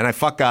 And I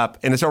fuck up,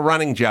 and it's a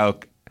running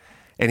joke,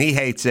 and he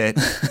hates it.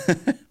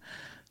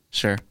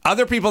 Sure.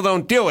 Other people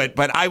don't do it,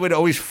 but I would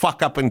always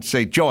fuck up and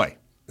say Joy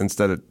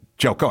instead of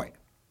Joe Coy.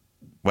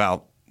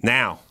 Well,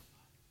 now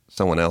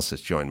someone else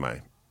has joined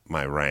my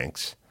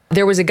ranks.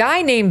 There was a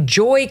guy named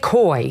Joy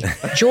Coy.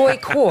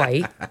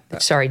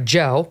 Sorry,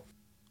 Joe.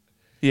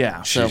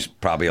 Yeah. She's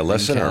probably a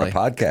listener on a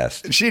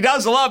podcast. She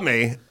does love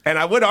me, and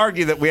I would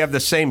argue that we have the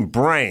same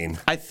brain.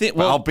 I think,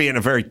 I'll be in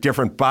a very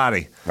different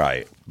body.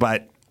 Right.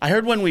 But I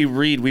heard when we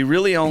read, we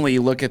really only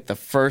look at the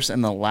first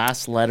and the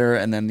last letter,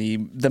 and then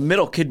the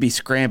middle could be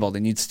scrambled,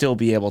 and you'd still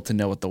be able to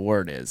know what the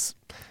word is.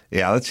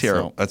 Yeah, let's hear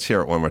it. Let's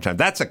hear it one more time.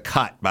 That's a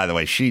cut, by the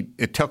way.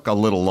 It took a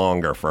little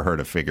longer for her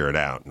to figure it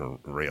out in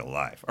real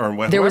life. Or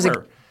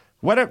whatever.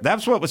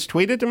 That's what was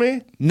tweeted to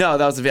me? No,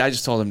 that was I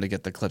just told him to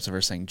get the clips of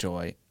her saying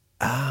Joy.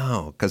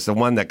 Oh, because the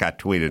one that got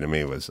tweeted to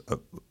me was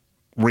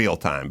real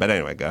time. But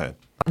anyway, go ahead.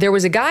 There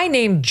was a guy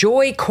named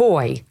Joy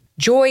Coy.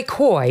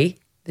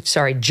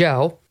 Sorry,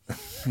 Joe.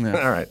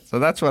 Yeah. All right, so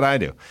that's what I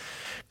do.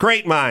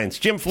 Great minds.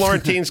 Jim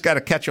Florentine's got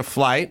to catch a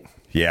flight.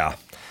 Yeah.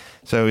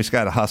 So he's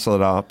got to hustle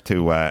it up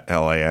to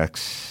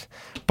LAX.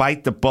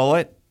 Bite the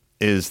Bullet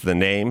is the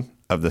name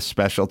of the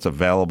special. It's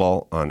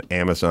available on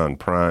Amazon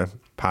Prime.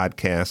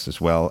 Podcasts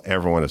as well.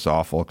 Everyone is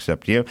awful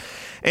except you.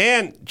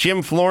 And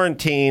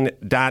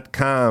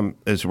JimFlorentine.com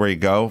is where you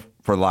go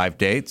for live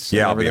dates.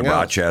 Yeah, I'll be in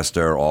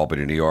Rochester,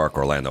 Albany, New York,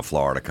 Orlando,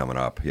 Florida coming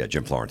up. Yeah,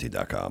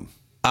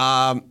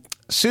 JimFlorentine.com.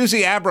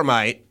 Susie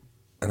Abromeit,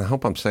 and I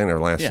hope I'm saying her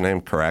last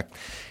name correct.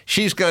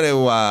 She's going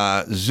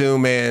to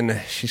zoom in.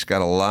 She's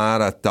got a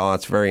lot of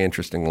thoughts, very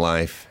interesting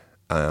life.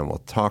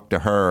 We'll talk to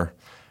her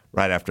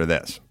right after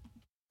this.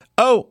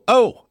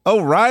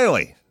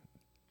 O'Reilly.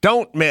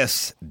 Don't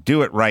miss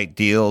do-it-right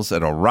deals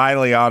at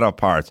O'Reilly Auto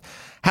Parts.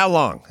 How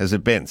long has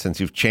it been since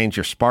you've changed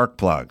your spark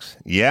plugs?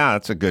 Yeah,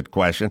 that's a good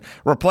question.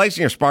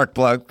 Replacing your spark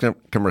plug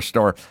can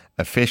restore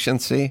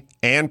efficiency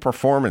and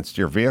performance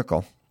to your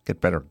vehicle. Get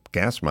better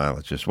gas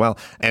mileage as well.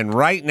 And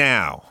right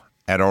now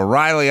at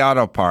O'Reilly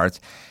Auto Parts,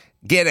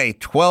 get a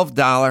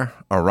 $12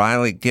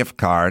 O'Reilly gift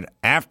card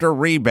after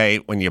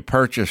rebate when you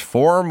purchase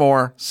 4 or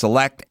more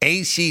select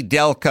AC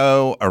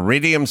Delco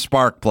Iridium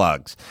spark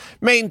plugs.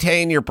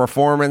 Maintain your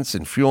performance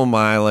and fuel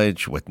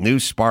mileage with new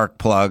spark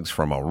plugs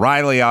from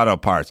O'Reilly Auto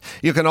Parts.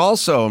 You can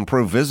also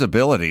improve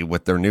visibility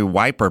with their new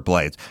wiper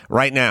blades.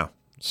 Right now,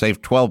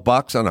 save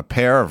 $12 on a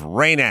pair of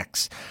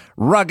Rain-X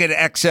Rugged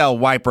XL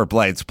wiper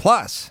blades.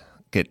 Plus,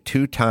 get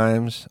 2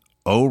 times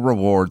O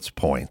Rewards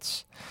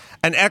points.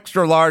 An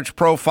extra-large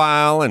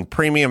profile and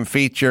premium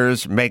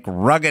features make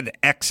Rugged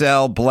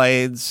XL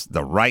blades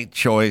the right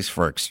choice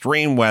for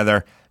extreme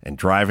weather and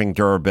driving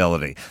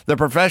durability. The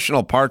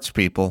professional parts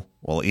people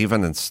will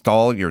even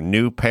install your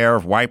new pair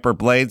of wiper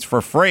blades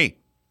for free.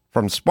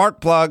 From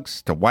spark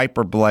plugs to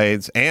wiper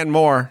blades and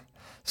more.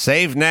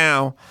 Save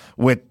now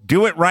with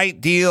do-it-right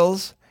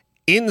deals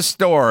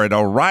in-store at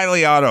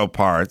O'Reilly Auto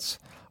Parts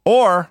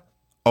or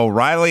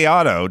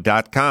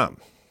O'ReillyAuto.com.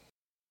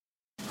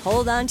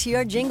 Hold on to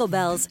your jingle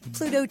bells.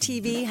 Pluto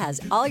TV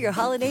has all your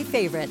holiday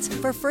favorites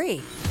for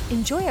free.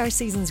 Enjoy our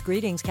season's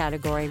greetings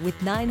category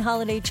with 9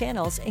 holiday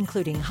channels,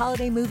 including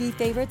holiday movie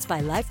favorites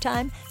by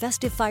Lifetime,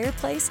 Festive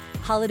Fireplace,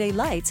 Holiday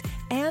Lights,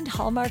 and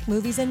Hallmark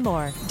movies and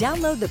more.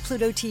 Download the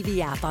Pluto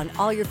TV app on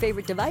all your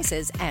favorite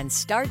devices and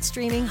start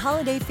streaming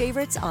holiday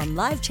favorites on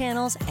live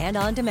channels and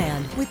on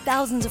demand. With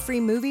thousands of free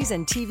movies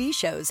and TV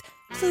shows,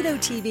 Pluto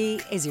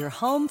TV is your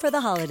home for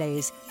the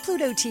holidays.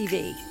 Pluto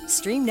TV.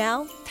 Stream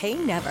now, pay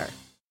never.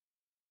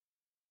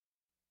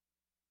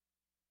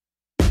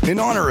 In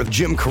honor of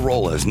Jim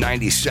Carolla's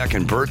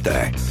 92nd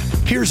birthday,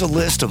 here's a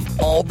list of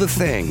all the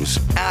things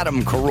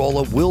Adam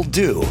Carolla will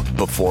do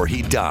before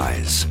he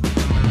dies.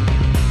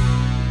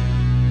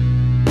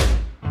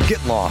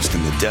 Get lost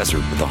in the desert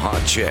with a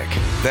hot chick,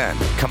 then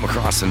come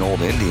across an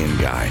old Indian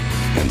guy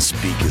and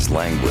speak his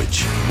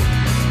language.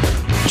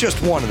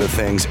 Just one of the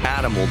things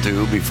Adam will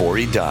do before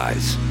he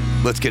dies.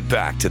 Let's get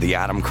back to the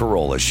Adam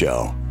Carolla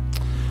Show.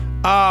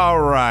 All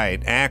right.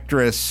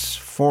 Actress,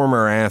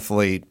 former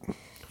athlete,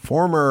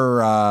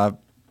 former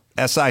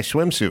SI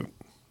swimsuit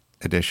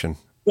edition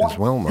as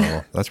well,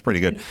 model. That's pretty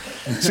good.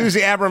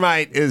 Susie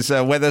Abromeit is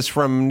with us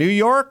from New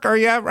York. Are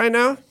you at right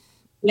now?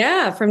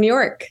 Yeah, from New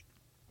York.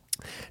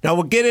 Now,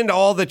 we'll get into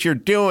all that you're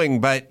doing,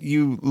 but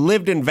you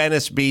lived in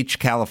Venice Beach,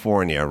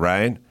 California,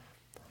 right?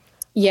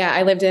 Yeah,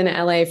 I lived in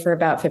LA for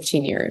about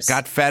 15 years.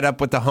 Got fed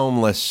up with the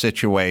homeless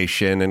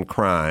situation and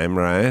crime,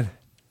 right?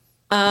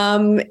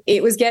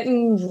 It was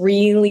getting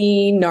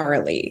really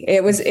gnarly.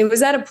 It was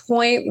at a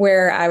point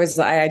where I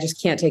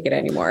just can't take it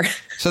anymore.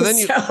 So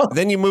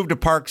then you moved to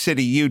Park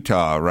City,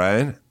 Utah,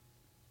 right?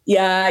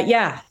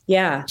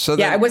 Yeah. So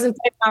I wasn't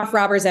fighting off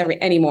robbers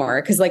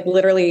anymore because like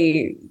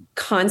literally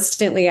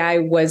constantly I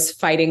was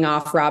fighting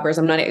off robbers.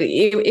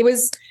 It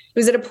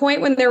was at a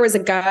point when there was a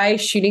guy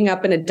shooting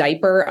up in a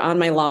diaper on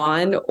my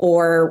lawn,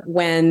 or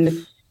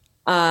when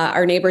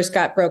our neighbors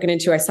got broken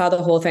into. I saw the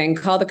whole thing,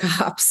 called the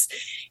cops.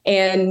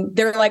 And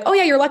they're like, "Oh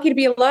yeah, you're lucky to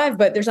be alive,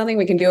 but there's nothing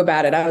we can do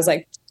about it." I was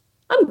like,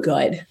 "I'm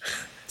good."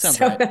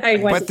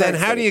 But then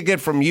how do you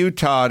get from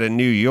Utah to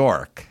New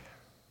York?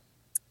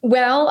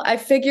 Well, I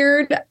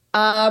figured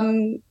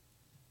I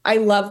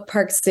love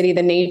Park City.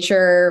 The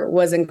nature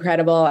was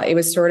incredible. It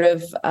was sort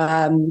of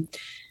a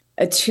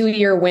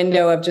 2-year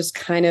window of just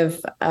kind of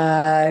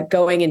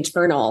going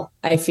internal,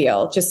 I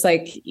feel. Just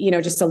like,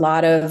 just a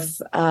lot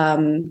of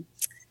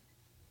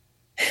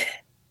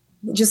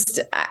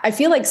I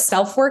feel like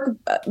self-work,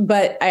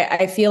 but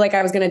I feel like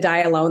I was going to die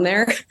alone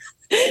there.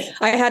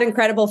 I had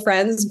incredible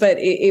friends, but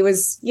it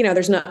was,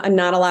 there's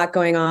not a lot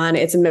going on.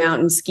 It's a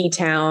mountain ski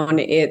town.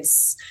 It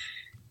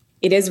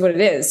is what it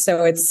is.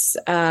 So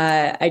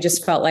I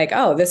just felt like,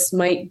 oh, this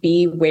might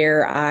be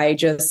where I'm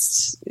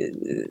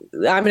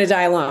going to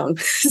die alone.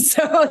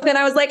 So then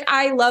I was like,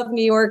 I love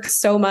New York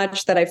so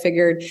much that I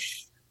figured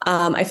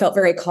I felt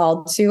very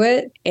called to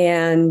it.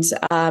 And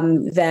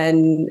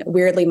then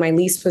weirdly, my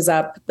lease was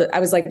up. I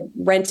was like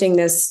renting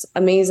this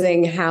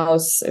amazing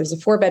house. It was a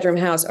 4-bedroom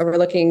house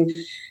overlooking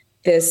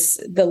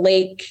the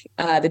lake,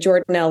 the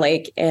Jordanelle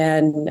Lake,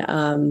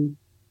 and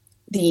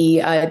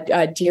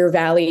the Deer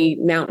Valley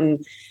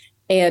Mountain.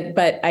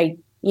 But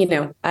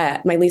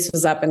my lease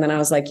was up, and then I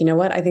was like, you know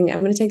what? I think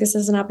I'm going to take this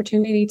as an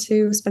opportunity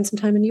to spend some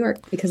time in New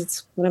York because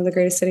it's one of the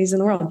greatest cities in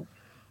the world.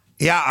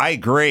 Yeah, I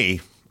agree.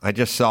 I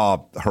just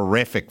saw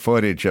horrific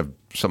footage of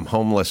some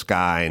homeless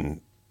guy and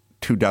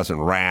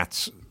 24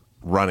 rats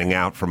running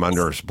out from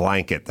under his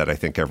blanket that I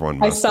think everyone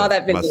must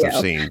have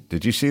seen.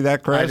 Did you see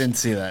that, Chris? I didn't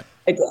see that.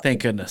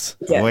 Thank goodness.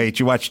 Yeah. Wait,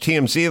 you watch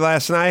TMZ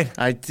last night?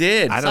 I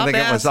did. I don't think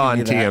it was on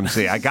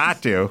TMZ. I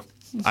got to.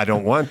 I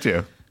don't want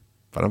to,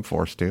 but I'm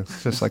forced to.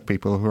 It's just like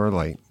people who are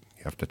late.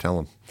 You have to tell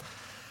them.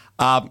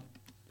 I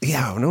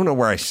don't know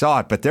where I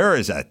saw it, but there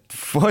is a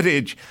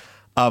footage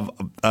of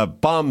a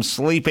bum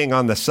sleeping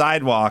on the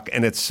sidewalk,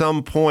 and at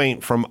some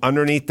point from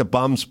underneath the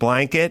bum's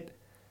blanket,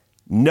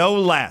 no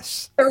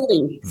less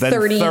than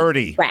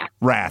 30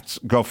 rats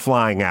go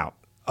flying out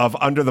of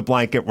under the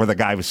blanket where the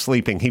guy was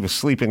sleeping. He was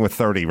sleeping with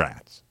 30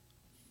 rats.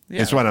 Yeah.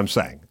 That's what I'm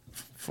saying.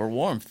 For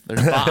warmth.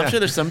 I'm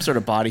sure there's some sort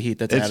of body heat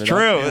that's added. It's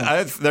true.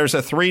 Yeah. There's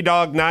a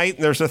 3-dog night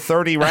and there's a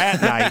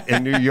 30-rat night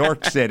in New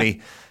York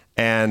City,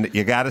 and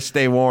you got to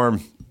stay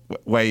warm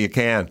where you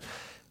can.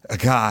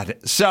 God.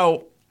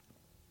 So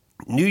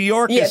New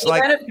York is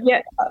like...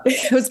 I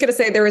was going to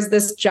say there was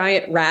this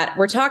giant rat.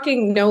 We're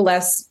talking no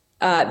less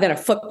than a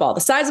football, the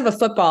size of a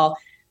football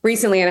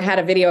recently, and I had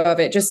a video of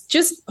it,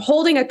 just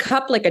holding a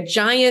cup like a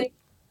giant,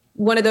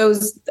 one of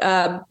those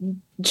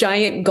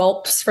giant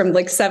gulps from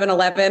like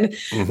 7-Eleven,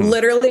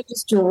 literally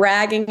just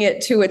dragging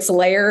it to its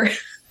lair.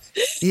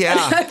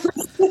 Yeah.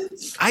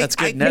 That's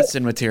good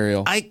nesting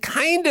material. I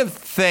kind of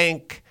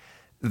think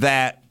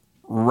that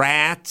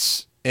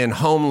rats and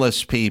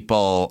homeless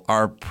people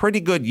are a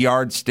pretty good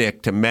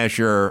yardstick to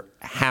measure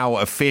how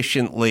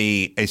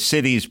efficiently a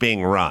city is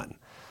being run.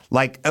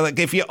 Like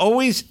if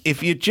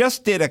you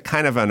just did a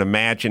kind of an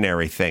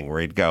imaginary thing where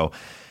you'd go,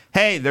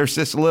 hey, there's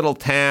this little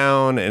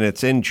town and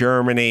it's in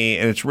Germany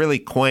and it's really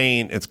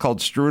quaint. It's called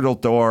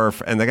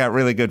Strudeldorf and they got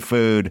really good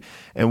food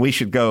and we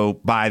should go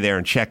by there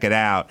and check it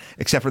out,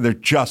 except for there's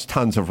just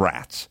tons of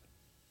rats.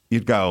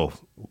 You'd go,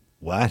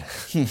 What?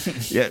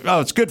 Yeah.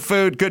 Oh, it's good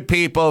food, good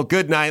people,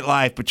 good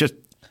nightlife, but just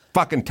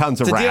fucking tons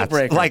of It's a deal rats.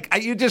 breaker.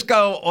 Like, you just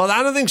go, well,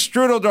 I don't think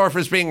Strudeldorf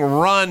is being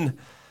run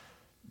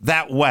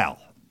that well.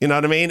 You know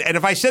what I mean? And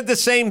if I said the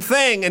same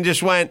thing and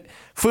just went,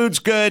 food's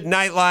good,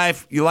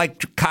 nightlife, you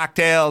like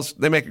cocktails,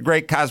 they make a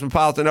great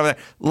Cosmopolitan over there,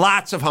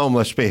 lots of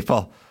homeless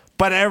people,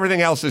 but everything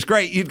else is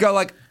great, you'd go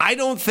like, I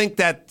don't think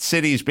that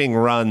city's being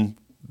run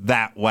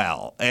that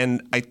well.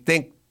 And I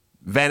think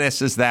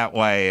Venice is that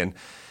way and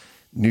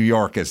New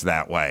York is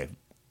that way.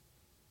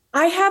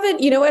 I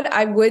haven't, you know what?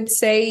 I would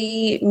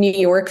say New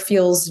York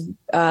feels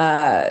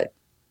back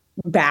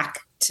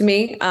to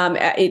me.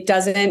 It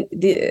doesn't,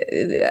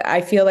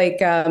 I feel like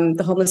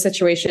the homeless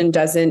situation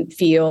doesn't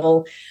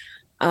feel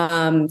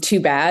too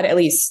bad, at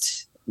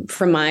least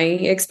from my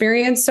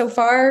experience so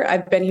far.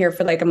 I've been here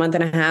for like a month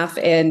and a half,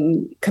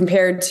 and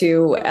compared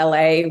to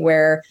LA,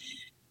 where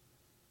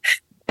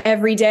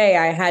every day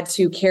I had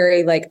to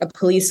carry like a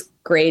police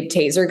grade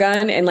taser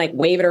gun and like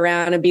wave it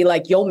around and be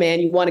like, yo, man,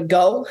 you want to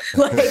go?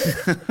 Like,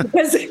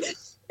 because,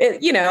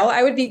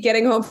 I would be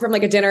getting home from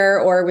like a dinner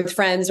or with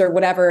friends or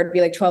whatever. It'd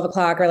be like 12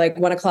 o'clock or like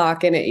 1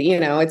 o'clock. And,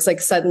 it's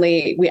like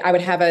suddenly I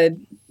would have a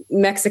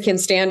Mexican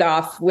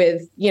standoff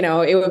with,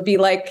 it would be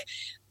like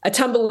a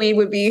tumbleweed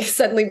would be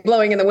suddenly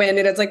blowing in the wind.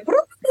 And it's like, and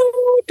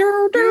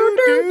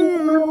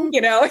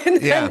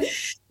then,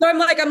 so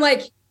I'm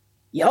like,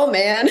 yo,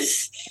 man.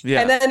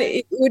 Yeah. And then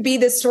it would be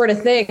this sort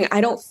of thing. I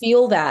don't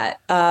feel that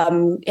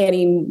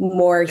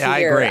anymore here. I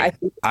agree.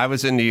 I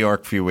was in New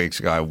York a few weeks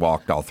ago. I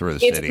walked all through the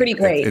city. It's pretty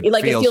great. It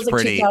feels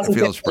pretty, like it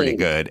feels pretty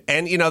good.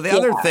 And, the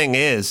other thing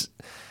is,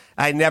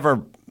 I'm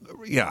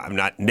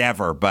not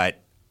never,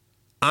 but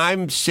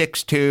I'm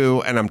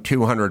 6'2" and I'm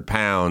 200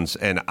 pounds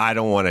and I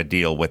don't want to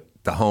deal with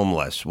the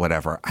homeless,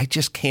 whatever. I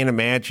just can't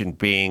imagine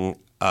being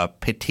a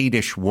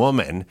petitish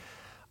woman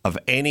of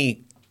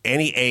any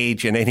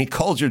age and any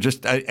culture,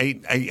 just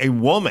a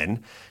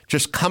woman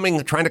just trying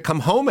to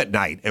come home at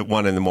night at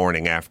 1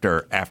 a.m.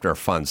 after a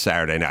fun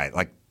Saturday night.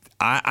 Like,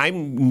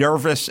 I'm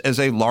nervous as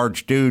a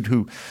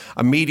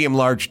medium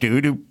large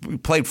dude who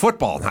played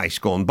football in high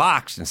school and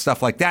boxed and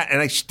stuff like that.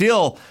 And I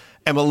still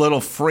am a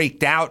little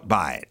freaked out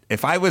by it.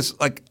 If I was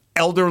like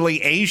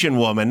elderly Asian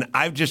woman,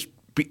 I'd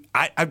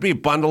be a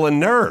bundle of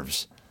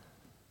nerves.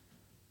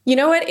 You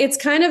know what? It's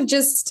kind of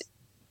just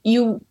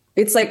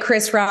it's like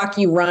Chris Rock,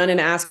 you run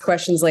and ask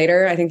questions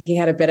later. I think he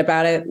had a bit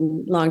about it a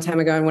long time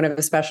ago in one of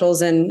his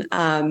specials. And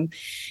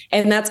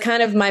that's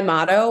kind of my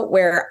motto,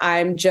 where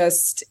I'm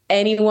just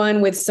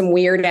anyone with some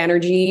weird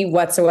energy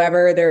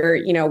whatsoever. They're,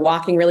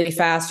 walking really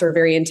fast or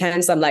very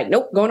intense. I'm like,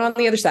 nope, going on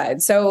the other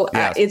side. So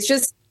it's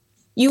just,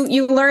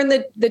 you learn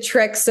the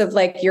tricks of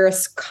like, you're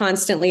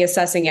constantly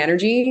assessing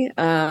energy.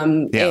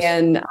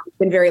 And I've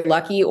been very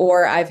lucky,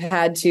 or I've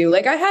had to,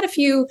 I had a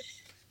few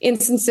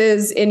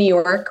instances in New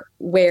York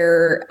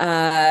where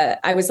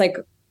I was like,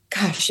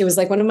 gosh, it was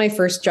like one of my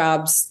first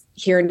jobs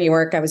here in New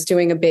York. I was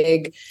doing a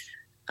big,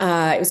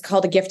 it was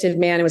called A Gifted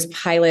Man. It was a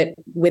pilot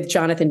with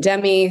Jonathan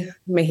Demme.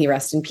 May he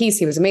rest in peace.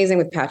 He was amazing,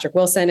 with Patrick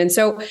Wilson. And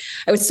so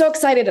I was so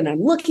excited, and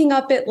I'm looking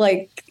up at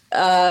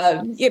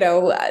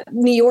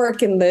New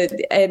York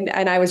and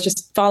I was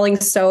just falling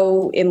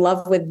so in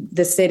love with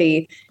the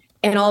city.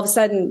 And all of a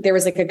sudden there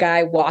was like a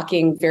guy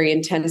walking very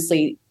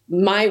intensely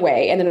my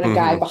way, and then a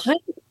guy behind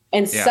me.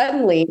 And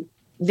suddenly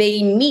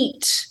they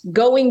meet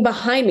going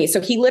behind me.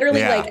 So he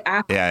literally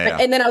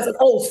and then I was like,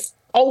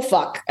 oh,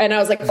 fuck. And I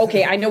was like,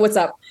 okay, I know what's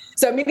up.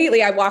 So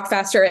immediately I walk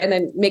faster and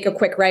then make a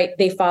quick right.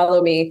 They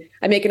follow me.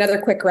 I make another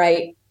quick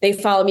right. They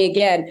follow me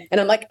again. And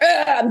I'm like,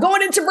 I'm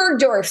going into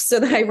Bergdorf's. So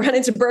then I run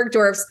into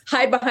Bergdorf's,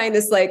 hide behind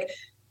this like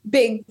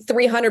big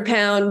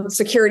 300-pound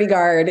security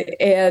guard.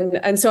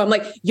 And so I'm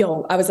like,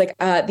 I was like,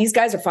 these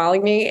guys are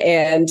following me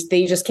and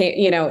they just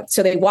can't,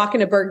 so they walk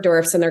into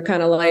Bergdorf's and they're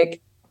kind of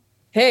like,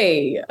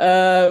 hey,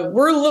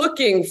 we're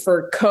looking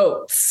for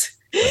coats.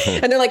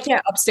 And they're like,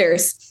 yeah,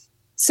 upstairs.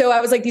 So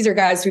I was like, these are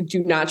guys who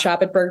do not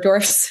shop at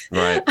Bergdorf's.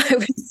 Right.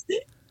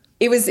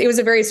 It was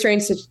a very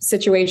strange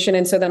situation.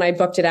 And so then I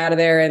booked it out of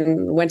there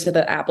and went to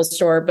the Apple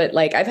store. But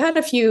like, I've had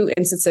a few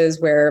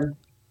instances where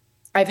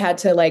I've had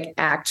to like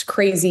act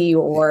crazy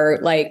or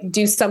like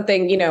do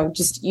something,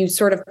 just you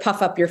sort of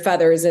puff up your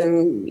feathers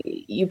and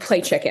you play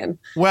chicken.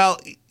 Well,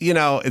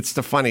 it's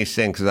the funniest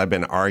thing, because I've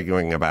been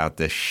arguing about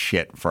this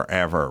shit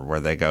forever, where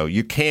they go,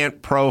 you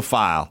can't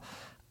profile.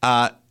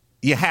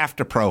 You have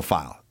to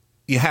profile.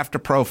 You have to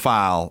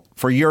profile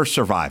for your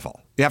survival.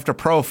 You have to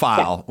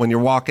profile when you're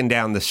walking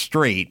down the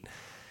street.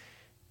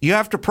 You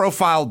have to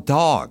profile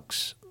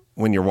dogs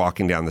when you're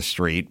walking down the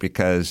street,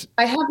 because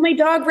I have my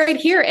dog right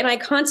here and I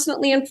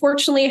constantly,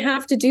 unfortunately,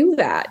 have to do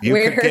that. You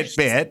could get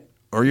bit,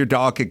 or your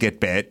dog could get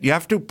bit. You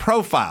have to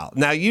profile.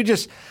 Now,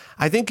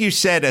 I think you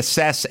said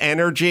assess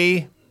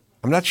energy.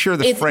 I'm not sure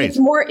the phrase.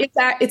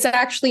 It's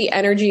actually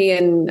energy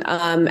and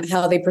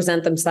how they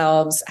present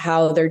themselves,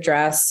 how they're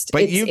dressed.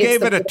 But you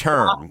gave it a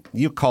term.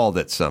 You called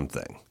it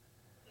something.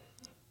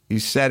 You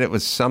said it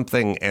was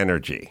something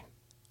energy.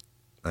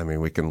 I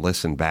mean, we can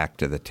listen back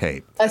to the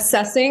tape.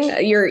 Assessing,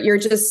 you're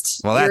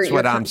just. Well, that's you're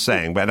what I'm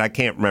saying, but I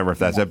can't remember if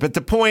that's it. But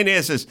the point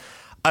is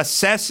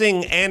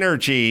assessing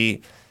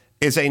energy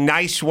is a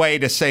nice way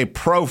to say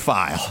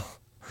profile,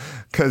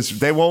 because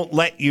they won't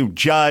let you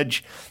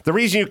judge. The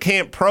reason you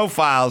can't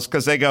profile is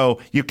because they go,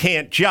 you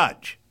can't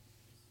judge.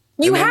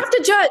 You have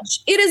to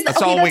judge. It is.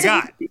 That's all we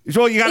got.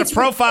 Well, you got to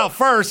profile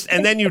first,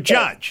 and then you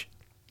judge.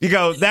 You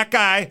go, that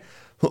guy,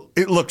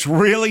 it looks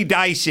really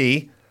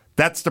dicey.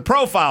 That's the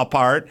profile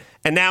part.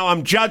 And now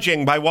I'm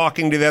judging by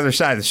walking to the other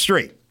side of the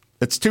street.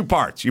 It's two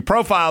parts. You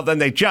profile, then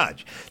they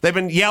judge. They've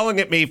been yelling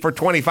at me for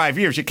 25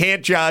 years. You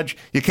can't judge.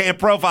 You can't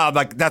profile.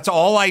 Like, that's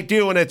all I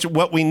do, and it's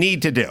what we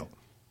need to do.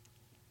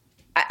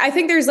 I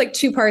think there's like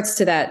two parts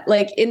to that.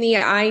 Like in the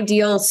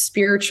ideal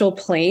spiritual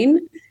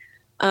plane,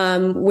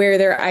 where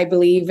there, I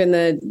believe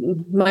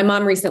my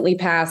mom recently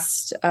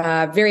passed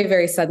very,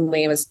 very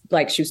suddenly. It was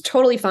like, she was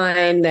totally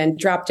fine, then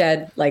dropped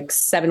dead like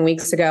 7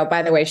 weeks ago.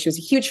 By the way, she was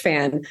a huge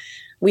fan.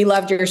 We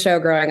loved your show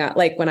growing up,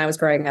 like when I was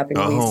growing up and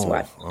we used to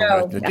watch the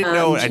show. I didn't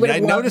know. I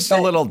noticed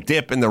a little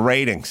dip in the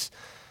ratings.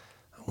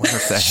 I wonder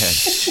if that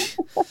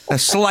had a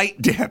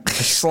slight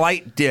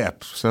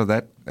dip. So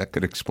that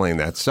could explain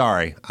that.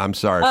 Sorry. I'm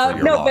sorry for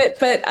your loss.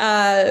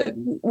 But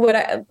what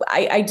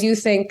I do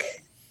think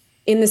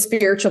in the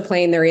spiritual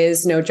plane, there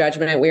is no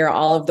judgment. We are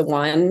all of the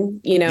one,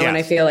 Yes. And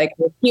I feel like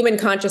human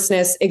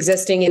consciousness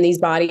existing in these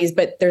bodies,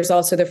 but there's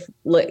also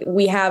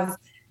we have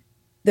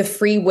the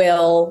free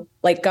will.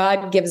 Like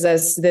God gives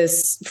us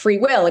this free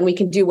will and we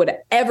can do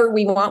whatever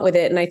we want with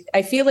it. And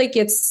I feel like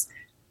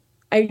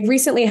I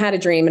recently had a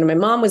dream and my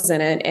mom was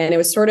in it. And it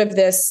was sort of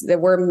this, that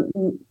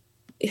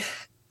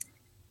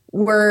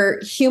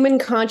we're human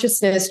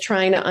consciousness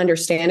trying to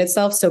understand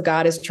itself. So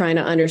God is trying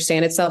to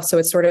understand itself. So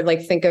it's sort of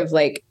like, think of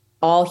like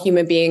all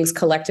human beings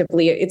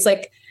collectively. It's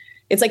like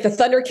the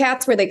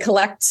Thundercats, where they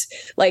collect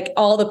like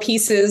all the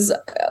pieces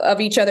of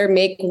each other,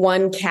 make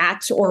one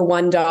cat or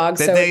one dog.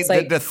 Did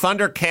the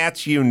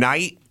Thundercats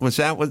unite? Was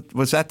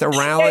that the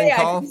rallying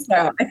call?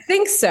 I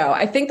think so.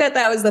 I think that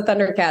was the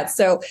Thundercats.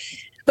 So,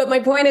 but my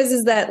point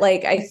is that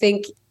like, I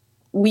think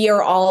we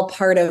are all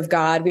part of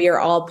God. We are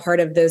all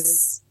part of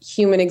this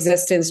human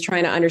existence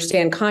trying to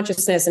understand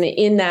consciousness. And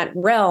in that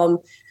realm,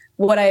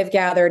 what I've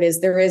gathered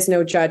is there is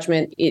no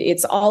judgment.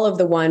 It's all of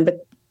the one,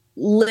 but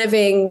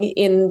living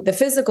in the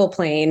physical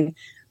plane,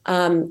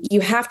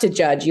 you have to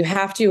judge. You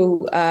have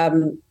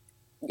to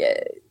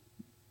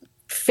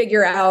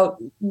figure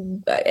out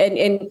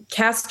and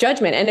cast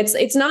judgment. And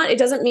it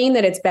doesn't mean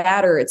that it's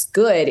bad or it's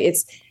good.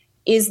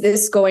 Is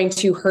this going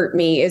to hurt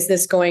me? Is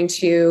this going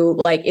to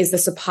is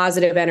this a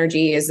positive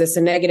energy? Is this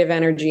a negative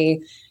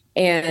energy?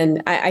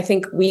 And I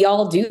think we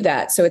all do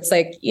that. So it's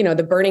like,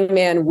 the Burning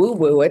Man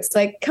woo-woo. It's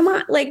like, come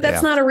on, like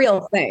that's not a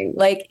real thing.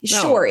 Like,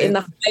 sure, in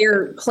the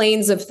higher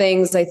planes of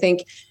things, I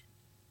think,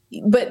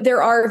 but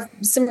there are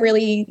some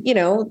really,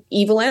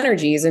 evil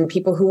energies and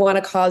people who want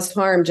to cause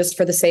harm just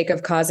for the sake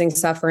of causing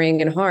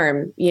suffering and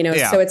harm,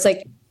 So it's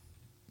like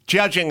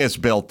judging is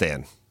built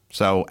in.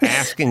 So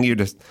asking you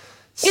to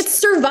it's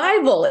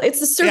survival.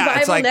 It's a survival.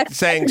 It's like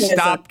saying mechanism.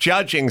 Stop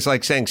judging. It's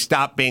like saying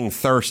stop being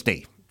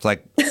thirsty. It's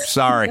like,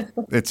 sorry,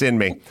 it's in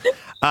me.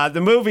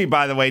 The movie,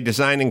 by the way,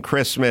 Designing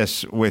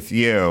Christmas with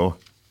You,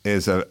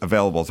 is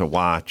available to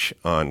watch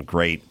on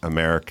Great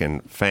American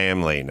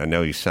Family. And I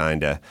know you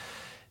signed a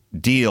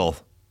deal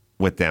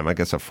with them. I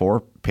guess a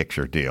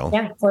 4-picture deal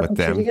with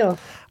them. Deal.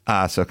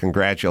 So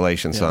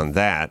congratulations on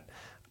that.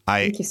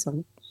 Thank you so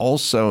much.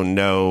 Also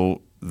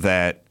know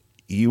that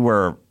you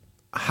were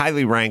a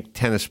highly ranked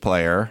tennis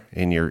player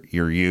in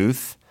your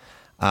youth.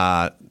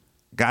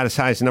 Got as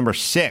high as number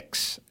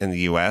 6 in the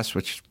U.S.,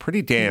 which is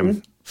pretty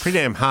damn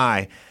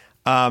high.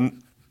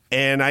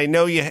 And I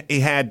know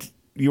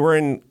you were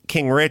in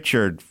King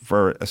Richard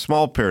for a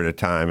small period of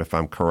time, if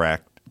I'm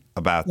correct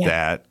about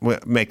that. Well,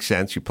 it makes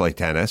sense. You play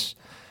tennis.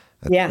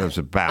 It was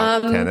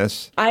about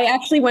tennis. I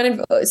actually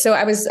went in. So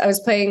I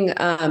was playing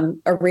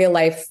a real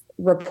life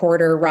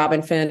reporter,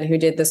 Robin Finn, who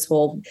did this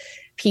whole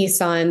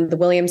piece on the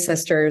Williams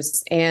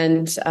sisters.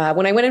 And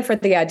when I went in for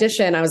the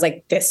audition, I was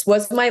like, this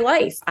was my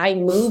life. I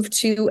moved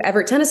to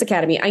Everett Tennis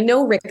Academy. I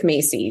know Rick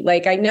Macy.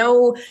 Like, I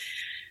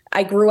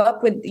grew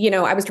up with,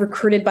 I was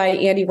recruited by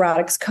Andy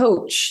Roddick's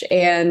coach,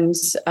 and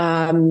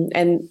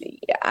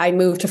I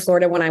moved to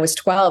Florida when I was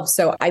 12.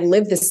 So I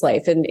lived this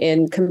life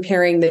in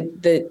comparing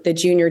the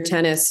junior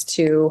tennis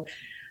to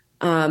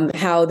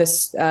how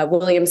this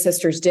Williams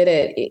sisters did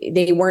it.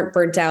 They weren't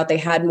burnt out. They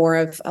had more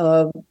of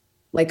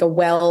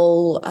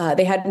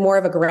they had more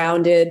of a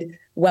grounded,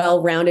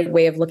 well-rounded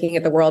way of looking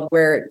at the world,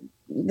 where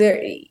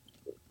Andy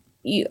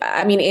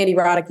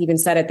Roddick even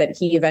said it, that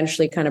he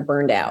eventually kind of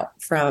burned out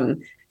from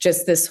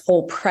just this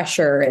whole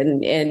pressure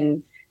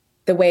and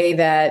the way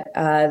that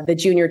the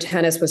junior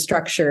tennis was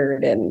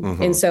structured.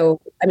 And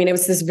so, it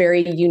was this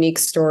very unique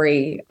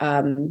story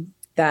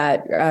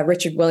that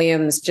Richard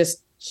Williams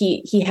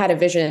he had a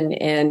vision.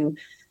 And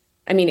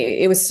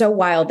it was so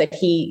wild that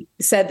he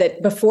said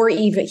that before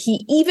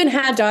he even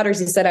had daughters,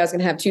 he said, I was going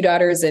to have 2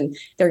 daughters and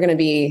they're going to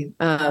be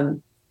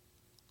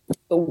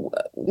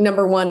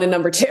number one and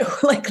number two,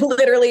 like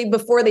literally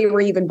before they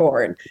were even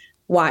born.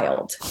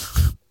 Wild.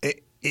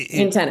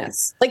 In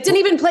tennis. Like didn't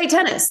even play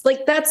tennis.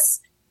 Like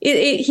that's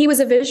it, he was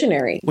a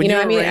visionary. When you know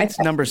what I mean? Ranked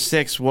number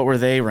 6, what were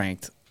they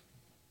ranked?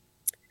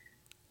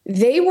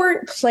 They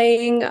weren't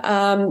playing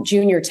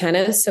junior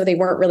tennis, so they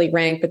weren't really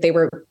ranked, but they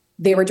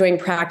were doing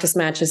practice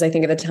matches, I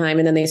think, at the time,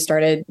 and then they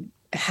started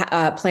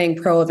playing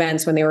pro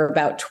events when they were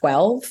about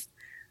 12.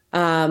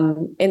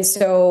 And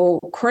so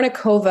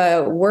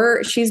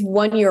Kornikova, she's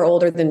 1 year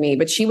older than me,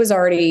 but she was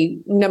already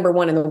number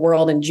one in the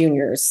world in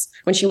juniors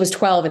when she was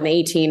 12 and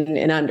 18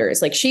 and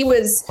unders. Like she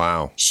was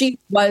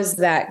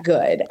that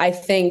good. I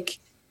think,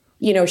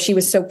 she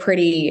was so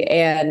pretty,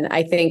 and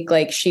I think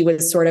like she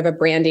was sort of a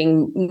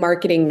branding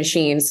marketing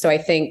machine. So I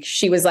think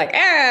she was like,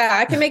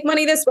 I can make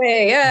money this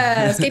way.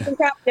 Escaping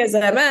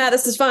capitalism.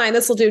 This is fine.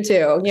 This will do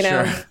too,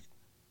 Sure.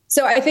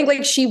 So I think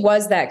like she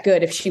was that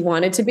good if she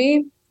wanted to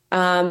be.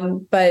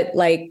 But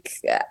like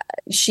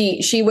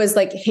she was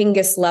like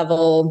Hingis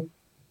level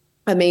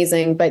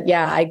amazing. But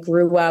yeah, I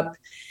grew up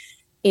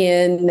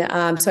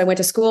so I went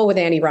to school with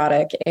Annie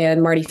Roddick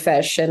and Marty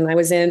Fish, and I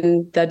was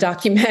in the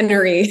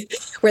documentary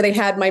where they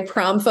had my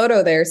prom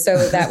photo there. So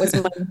that was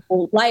my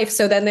whole life.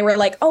 So then they were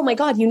like, oh my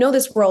God,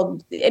 this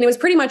world. And it was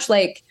pretty much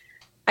like,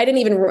 I didn't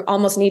even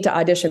almost need to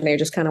audition. They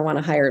just kind of want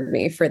to hire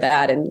me for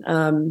that. And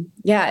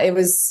it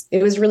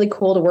was really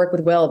cool to work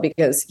with Will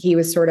because he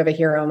was sort of a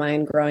hero of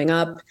mine growing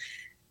up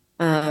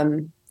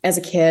as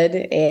a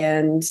kid.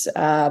 And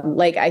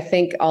I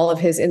think all of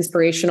his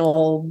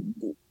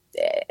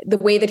the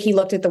way that he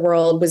looked at the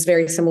world was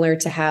very similar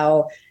to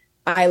how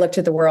I looked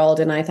at the world.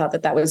 And I thought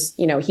that was,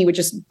 he would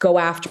just go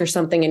after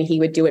something and he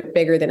would do it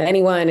bigger than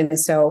anyone. And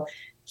so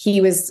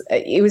it was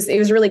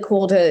really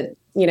cool to,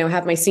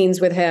 have my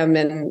scenes with him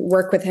and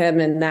work with him.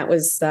 And that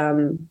was,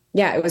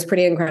 it was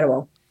pretty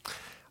incredible.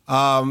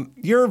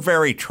 You're a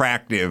very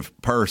attractive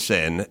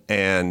person,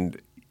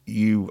 and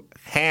you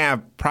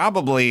have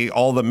probably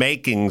all the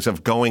makings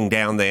of going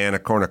down the Anna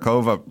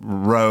Kournikova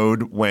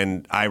road.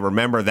 When I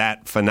remember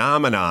that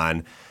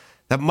phenomenon,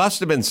 that must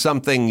have been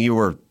something you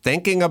were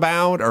thinking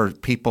about or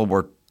people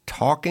were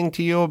talking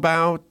to you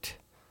about.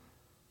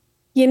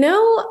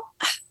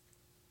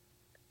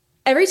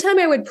 Every time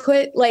I would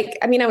put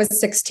I was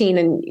 16,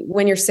 and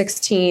when you're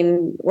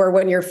 16 or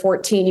when you're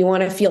 14, you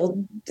want to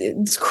feel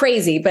it's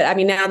crazy. But I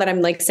mean, now that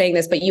I'm like saying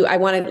this, but I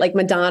wanted, like,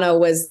 Madonna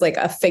was like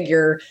a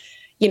figure,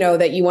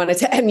 that you wanted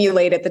to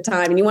emulate at the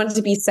time, and you wanted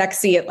to be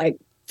sexy at like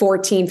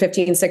 14,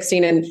 15,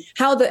 16. And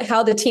how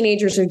the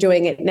teenagers are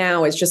doing it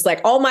now is just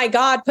like, oh my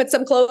God, put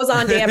some clothes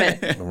on, damn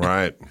it.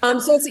 Right.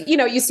 So it's,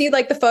 you see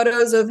like the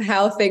photos of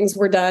how things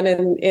were done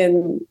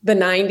in the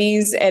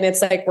 90s, and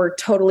it's like we're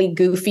totally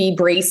goofy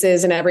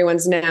braces and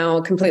everyone's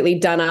now completely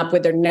done up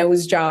with their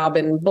nose job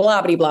and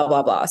blah, blah, blah,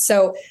 blah, blah.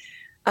 So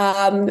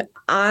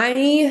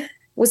I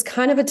was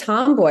kind of a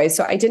tomboy,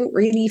 so I didn't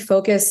really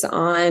focus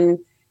on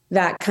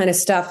that kind of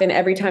stuff. And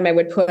every time I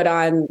would put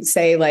on,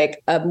 say,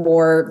 like a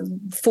more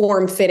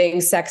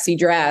form-fitting, sexy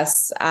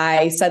dress,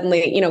 I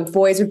suddenly,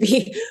 boys would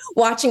be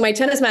watching my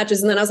tennis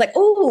matches. And then I was like,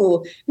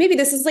 oh, maybe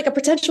this is like a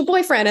potential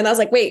boyfriend. And I was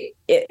like, wait,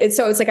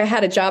 so it's like I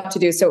had a job to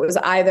do. So it was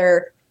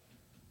either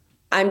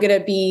I'm going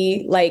to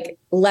be like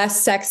less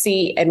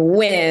sexy and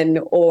win,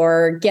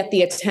 or get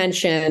the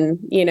attention,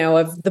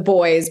 of the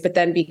boys, but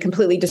then be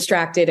completely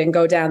distracted and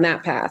go down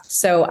that path.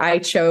 So I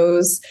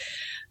chose,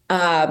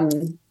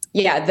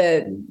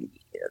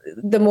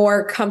 the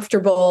more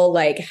comfortable,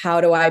 like,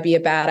 how do I be a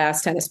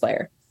badass tennis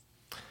player?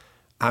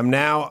 I'm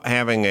now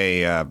having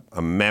a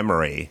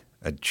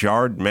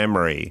jarred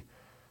memory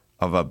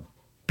of a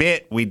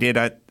bit we did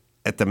at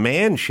the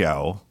Man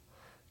Show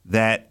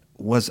that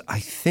was, I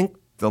think,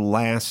 the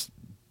last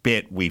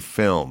bit we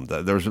filmed.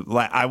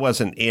 I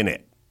wasn't in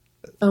it,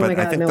 but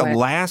I think the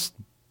last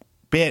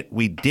bit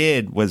we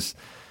did was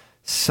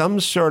some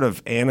sort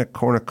of Anna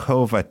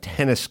Kournikova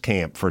tennis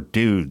camp for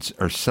dudes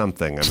or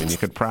something. I mean, you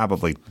could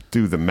probably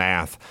do the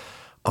math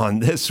on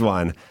this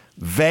one.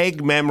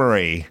 Vague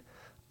memory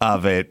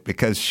of it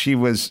because she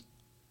was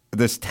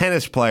this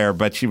tennis player,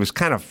 but she was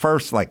kind of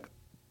first like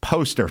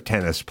poster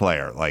tennis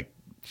player. Like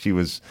she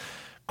was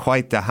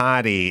quite the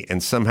hottie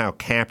and somehow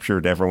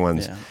captured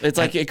everyone's. Yeah. It's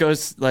like it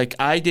goes like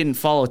I didn't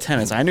follow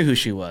tennis. I knew who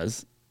she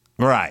was.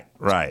 Right.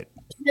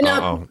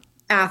 Pinup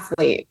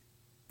athlete.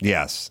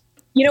 Yes.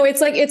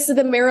 It's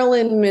the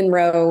Marilyn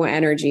Monroe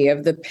energy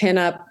of the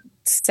pinup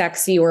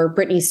sexy, or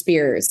Britney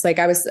Spears. Like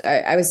I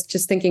was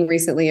just thinking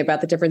recently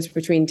about the difference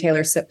between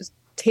Taylor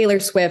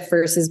Swift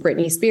versus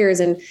Britney Spears.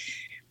 And,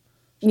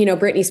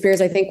 Britney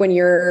Spears, I think when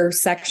you're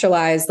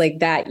sexualized like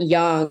that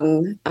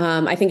young,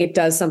 I think it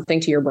does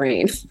something to your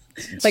brain.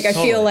 Like I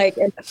feel like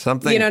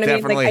something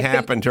definitely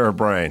happened to her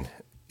brain.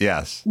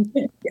 Yes.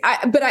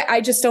 But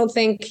I just don't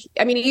think,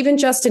 even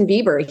Justin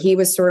Bieber, he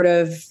was sort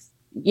of,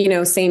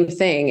 same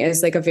thing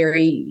as like a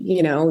very,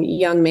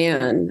 young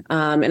man.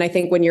 And I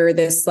think when you're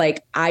this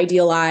like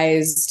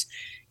idealized,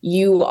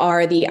 you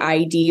are the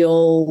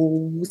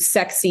ideal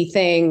sexy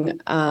thing,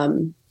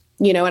 and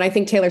I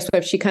think Taylor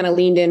Swift, she kind of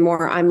leaned in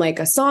more. I'm like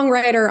a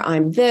songwriter.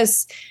 I'm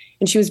this.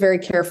 and she was very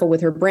careful with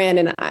her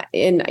brand.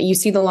 And you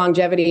see the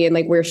longevity and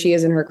like where she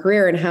is in her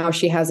career and how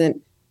she hasn't,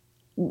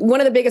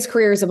 one of the biggest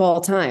careers of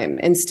all time,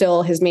 and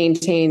still has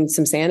maintained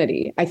some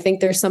sanity. I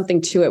think there's something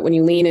to it when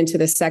you lean into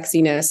the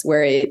sexiness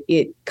where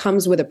it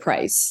comes with a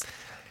price.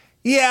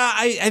 Yeah,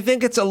 I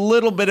think it's a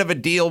little bit of a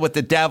deal with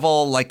the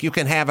devil. Like, you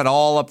can have it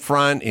all up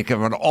front, you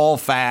can have it all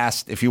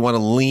fast if you want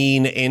to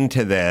lean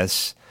into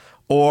this.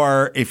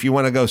 Or if you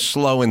want to go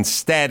slow and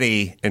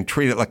steady and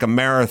treat it like a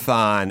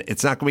marathon,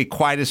 it's not going to be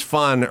quite as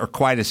fun or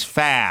quite as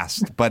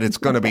fast, but it's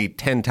going to be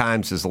 10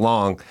 times as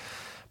long.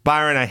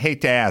 Byron, I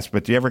hate to ask,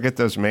 but do you ever get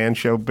those man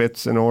show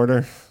bits in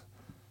order?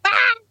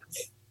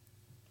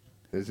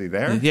 Is he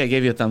there? Yeah, I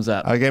gave you a thumbs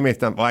up. I gave me a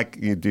thumb. Like,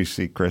 you do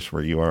see Chris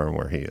where you are and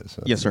where he is.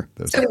 Yes, sir.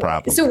 That's the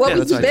problem. So what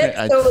was the bit?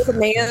 So it was a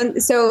man.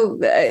 So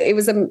it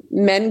was a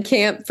men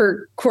camp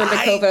for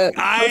Kornikova.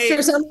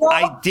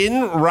 I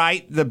didn't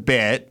write the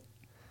bit,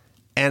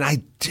 and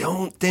I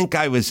don't think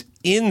I was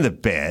in the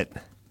bit.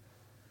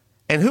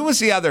 And who was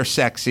the other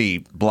sexy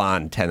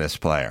blonde tennis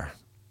player?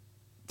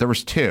 There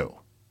was two.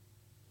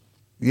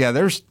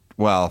 Yeah,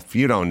 well, if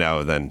you don't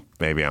know, then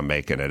maybe I'm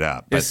making it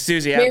up. It's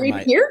Susie Mary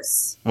Abromeit.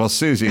 Pierce? Well,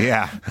 Susie,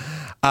 yeah.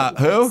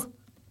 Who?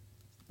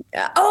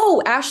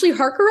 Ashley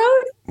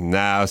Harkerode?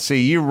 No,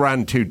 see, you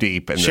run too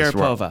deep in this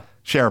world.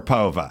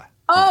 Sharapova.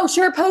 Oh,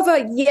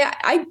 Sharapova. Yeah,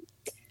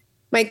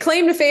 my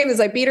claim to fame is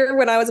I beat her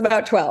when I was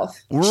about 12.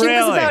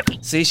 Really?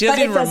 See, she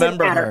doesn't even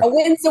remember her. A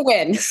win's a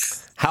win.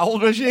 How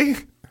old was she?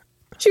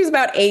 She was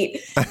about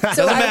 8.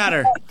 Doesn't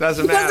matter.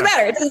 Doesn't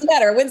matter. It doesn't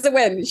matter. Win's a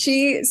win.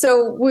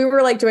 So we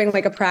were like doing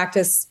like a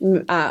practice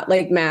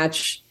like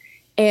match.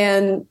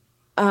 And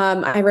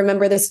I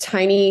remember this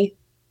tiny,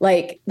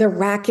 like the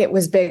racket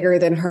was bigger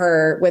than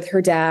her with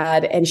her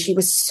dad. And she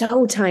was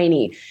so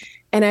tiny.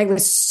 And I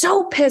was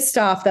so pissed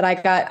off that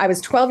I was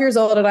 12 years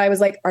old and I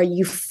was like, are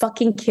you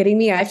fucking kidding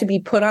me? I have to be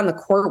put on the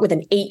court with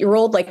an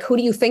 8-year-old. Like, who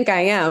do you think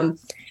I am?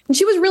 And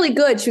she was really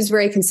good. She was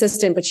very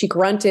consistent, but she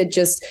grunted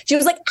she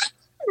was like,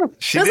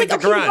 She I was did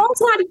like, the okay, grunt. the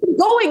ball's not even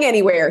going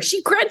anywhere.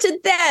 She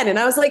grunted then. And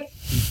I was like,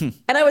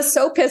 and I was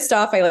so pissed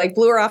off. I like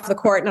blew her off the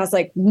court and I was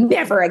like,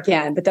 never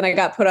again. But then I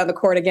got put on the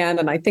court again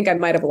and I think I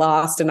might have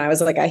lost. And I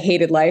was like, I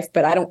hated life,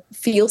 but I don't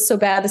feel so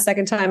bad the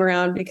second time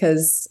around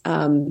because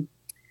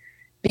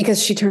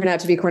she turned out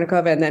to be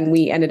Kornikova. And then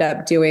we ended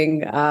up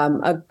doing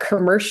a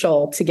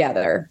commercial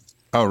together.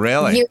 Oh,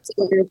 really?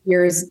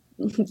 Years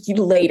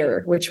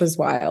later, which was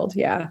wild.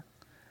 Yeah.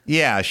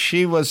 Yeah,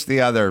 she was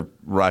the other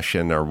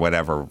Russian or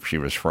whatever she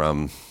was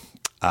from,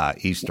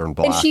 Eastern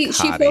Bloc. And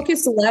she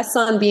focused less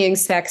on being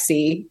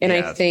sexy, and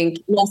I think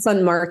less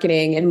on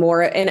marketing and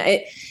more.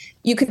 And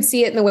you could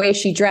see it in the way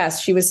she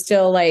dressed. She was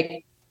still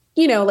like,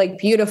 like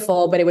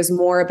beautiful, but it was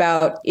more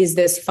about, is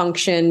this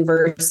function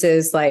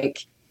versus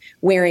like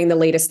wearing the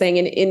latest thing.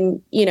 And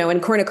in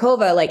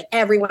Kornikova, like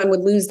everyone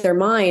would lose their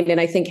mind. And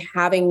I think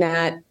having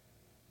that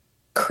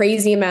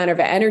crazy amount of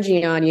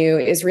energy on you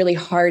is really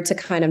hard to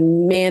kind of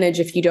manage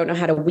if you don't know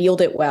how to wield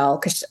it well.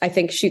 Because I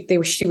think she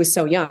was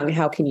so young.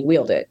 How can you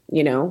wield it?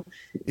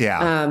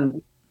 Yeah.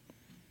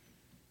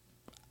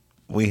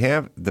 We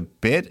have the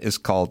bit is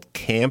called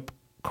Camp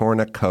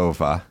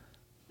Kornikova.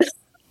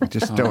 I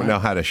just don't know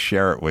how to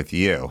share it with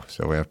you,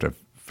 so we have to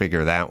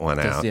figure that one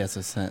out. Yeah,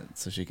 so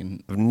she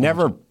can. I've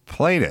never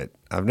played it.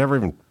 I've never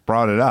even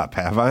brought it up.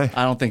 Have I?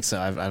 I don't think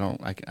so. I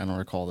don't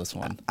recall this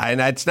one.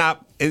 And it's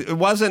not. It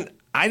wasn't.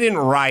 I didn't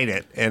write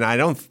it, and I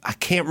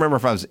can't remember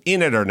if I was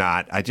in it or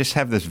not. I just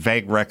have this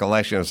vague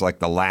recollection. It was like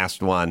the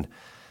last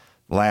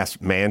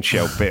man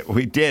show bit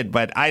we did,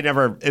 but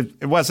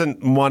it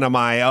wasn't one of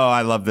my,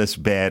 I love this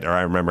bit, or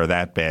I remember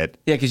that bit.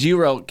 Yeah, because you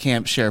wrote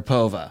Camp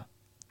Sharapova.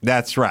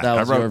 That's right.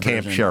 I wrote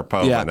Camp version.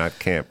 Sharapova, not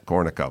Camp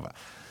Kornikova.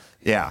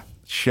 Yeah,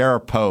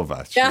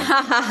 Sharapova.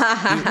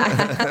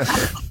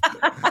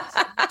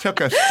 Took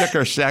her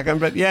a second,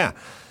 but yeah.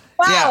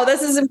 Wow,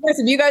 This is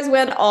impressive. You guys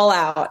went all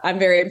out. I'm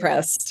very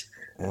impressed.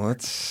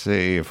 Let's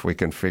see if we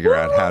can figure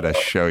out how to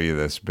show you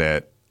this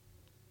bit.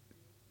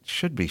 It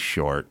should be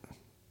short.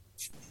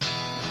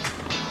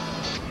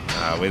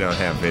 We don't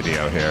have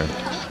video here.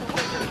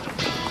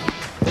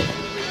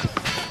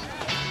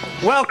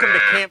 Welcome to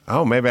Camp.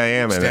 Oh, maybe I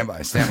am in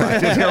it. Stand by. I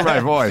did hear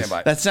my voice.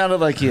 That sounded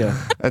like you.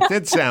 That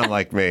did sound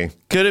like me.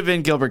 Could have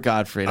been Gilbert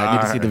Gottfried. I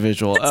need to see the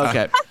visual.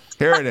 Okay.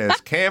 Here it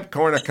is. Camp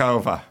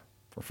Kornikova.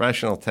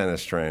 Professional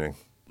tennis training.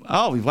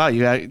 Oh, wow.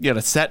 You had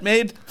a set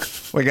made?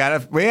 We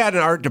had an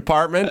art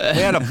department.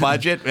 We had a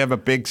budget. We have a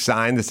big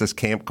sign that says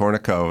Camp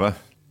Kornikova.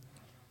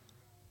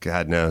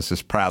 God knows,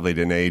 this probably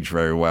didn't age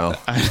very well.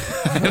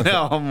 I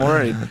know, I'm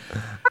worried.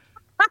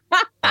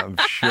 I'm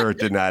sure it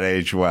did not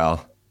age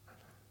well.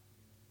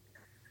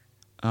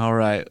 All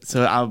right.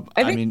 So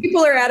I mean,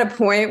 people are at a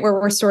point where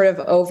we're sort of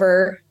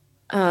over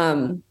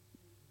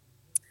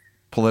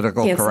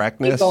political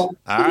correctness. You know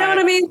what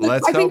I mean?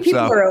 Let's I think hope people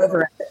so. are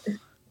over it.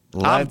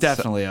 I'm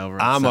definitely over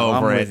it. I'm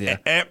over it.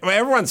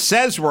 Everyone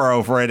says we're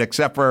over it,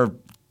 except for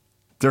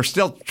they're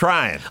still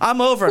trying. I'm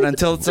over it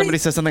until somebody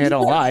says something I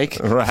don't like.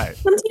 Right.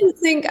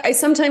 I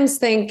sometimes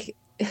think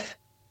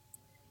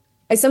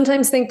I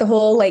sometimes think the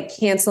whole like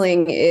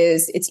canceling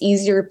is it's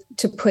easier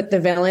to put the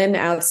villain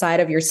outside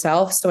of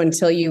yourself. So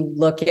until you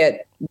look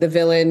at the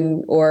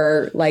villain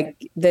or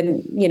like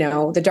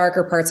the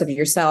darker parts of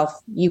yourself,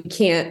 you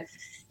can't,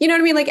 you know what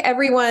I mean? Like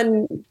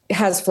everyone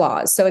has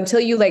flaws. So until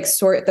you like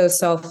sort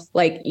those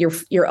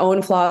your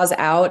own flaws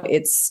out,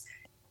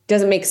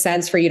 doesn't make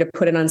sense for you to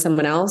put it on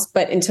someone else.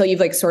 But until you've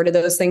like sorted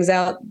those things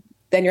out,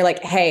 then you're like,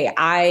 hey,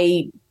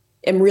 I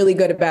am really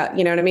good about,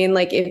 you know what I mean?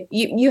 Like if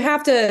you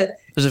have to.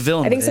 There's a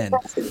villain within.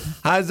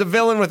 There's a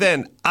villain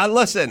within.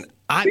 Listen, you know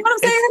what I'm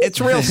saying?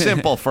 It's real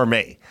simple for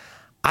me.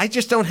 I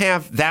just don't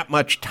have that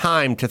much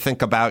time to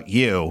think about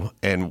you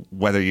and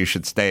whether you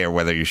should stay or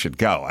whether you should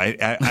go.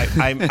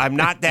 I'm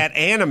not that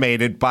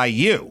animated by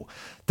you.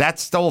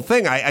 That's the whole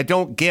thing. I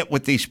don't get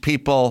with these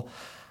people.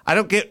 I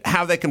don't get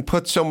how they can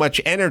put so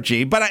much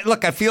energy. But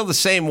I feel the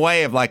same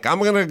way of like, I'm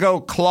going to go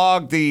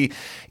clog the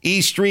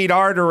E Street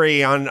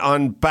artery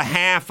on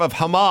behalf of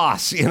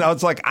Hamas. You know,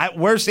 it's like,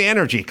 where's the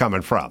energy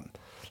coming from?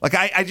 Like,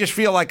 I just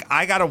feel like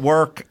I got to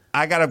work.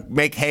 I got to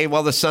make hay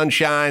while the sun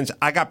shines.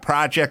 I got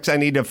projects I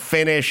need to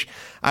finish.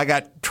 I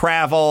got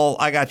travel.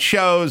 I got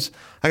shows.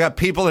 I got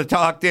people to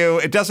talk to.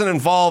 It doesn't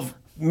involve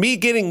me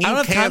getting you canceled.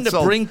 I don't have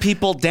time to bring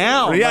people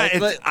down.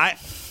 Yeah,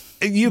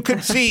 you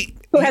could see.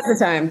 Who has the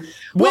time?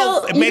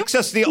 Well, maybe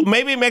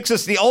it makes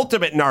us the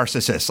ultimate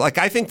narcissist. Like,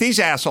 I think these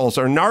assholes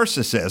are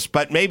narcissists,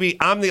 but maybe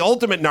I'm the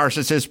ultimate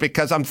narcissist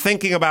because I'm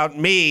thinking about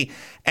me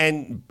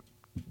and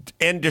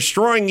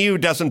destroying you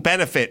doesn't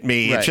benefit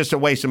me. Right. It's just a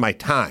waste of my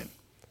time.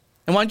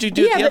 And why don't you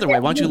do it the other way?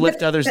 Why don't you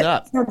lift others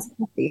up?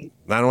 I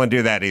don't want to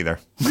do that either.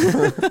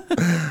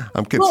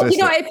 I'm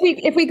consistent. Well,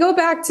 if we go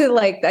back to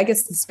like, I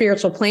guess the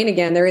spiritual plane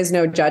again, there is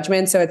no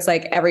judgment. So it's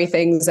like,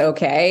 everything's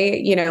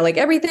okay, like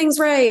everything's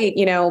right,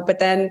 but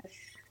then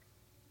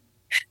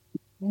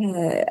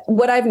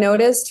what I've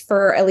noticed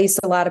for at least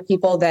a lot of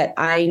people that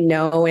I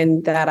know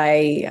and that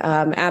I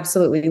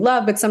absolutely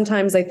love, but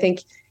sometimes I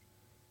think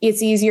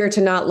it's easier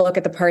to not look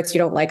at the parts you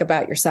don't like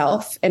about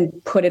yourself and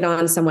put it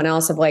on someone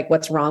else of like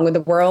what's wrong with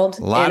the world.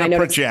 A lot of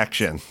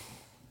projection.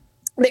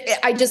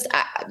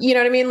 You know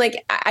what I mean?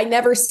 Like I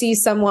never see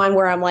someone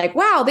where I'm like,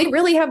 wow, they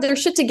really have their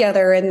shit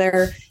together and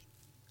they're,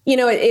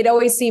 it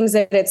always seems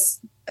that it's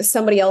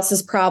somebody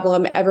else's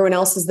problem. Everyone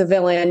else is the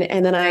villain.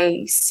 And then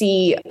I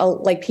see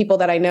like people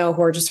that I know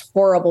who are just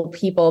horrible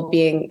people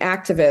being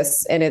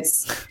activists. And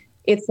it's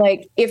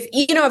like, if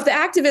the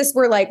activists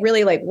were like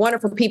really like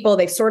wonderful people,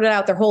 they've sorted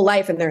out their whole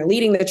life and they're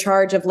leading the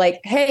charge of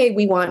like, hey,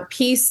 we want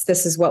peace.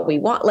 This is what we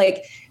want.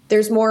 Like,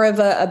 there's more of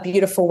a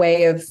beautiful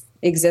way of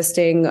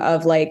existing,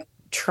 of like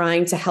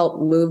trying to help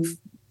move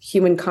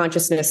human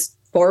consciousness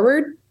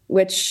forward,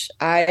 which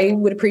I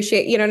would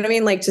appreciate, you know what I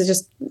mean? Like to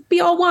just be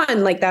all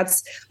one. Like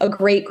that's a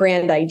great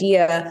grand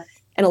idea.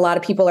 And a lot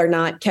of people are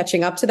not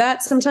catching up to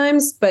that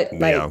sometimes, but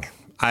like,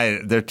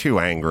 they're too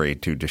angry,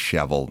 too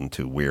disheveled, and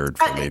too weird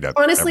for me to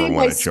honestly, ever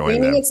want to join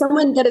them. Screaming at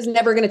someone that is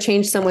never going to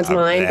change somene's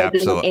mind.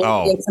 Absolutely.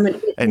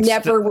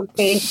 Never will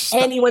change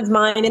anyone's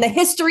mind in the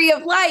history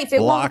of life.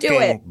 It won't do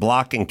it.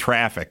 Blocking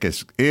traffic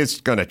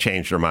is going to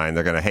change their mind.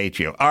 They're going to hate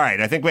you. All right,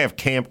 I think we have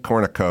Camp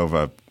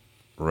Kornikova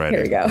ready,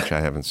 Here we go. which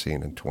I haven't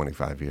seen in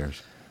 25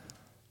 years.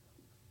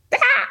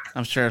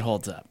 I'm sure it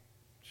holds up.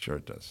 Sure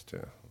it does,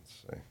 too. Let's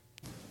see.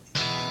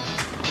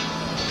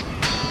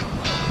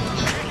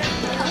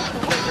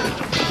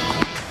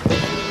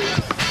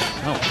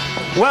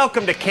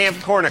 Welcome to Camp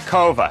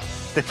Kornikova,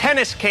 the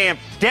tennis camp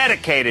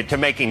dedicated to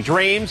making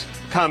dreams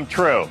come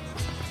true.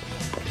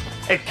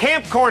 At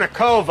Camp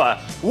Kornikova,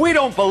 we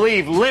don't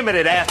believe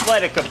limited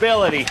athletic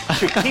ability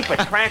should keep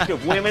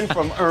attractive women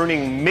from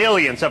earning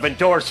millions of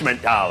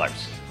endorsement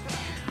dollars.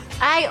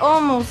 I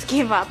almost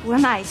gave up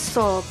when I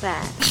saw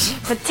that.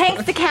 But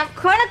thanks to Camp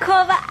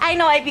Kornikova, I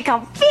know I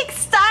become big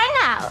star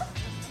now.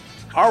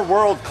 Our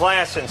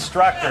world-class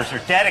instructors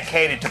are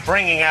dedicated to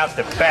bringing out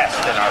the best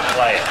in our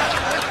players.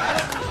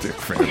 Dick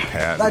Van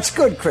Patten. That's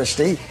good,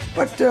 Christy,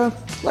 but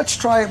let's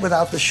try it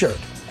without the shirt.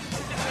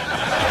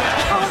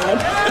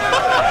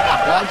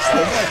 That's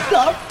the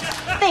stuff.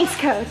 Thanks,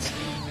 Coach.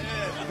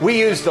 We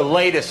use the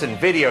latest in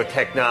video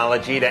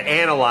technology to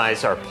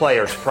analyze our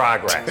players'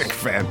 progress. Dick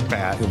Van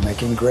Patten. You're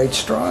making great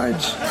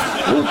strides.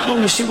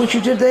 Ooh, you see what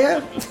you did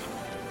there?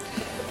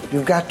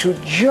 You've got to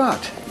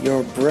jut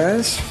your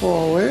breasts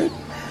forward.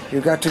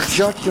 You've got to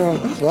jut your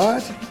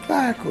butt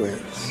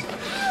backwards.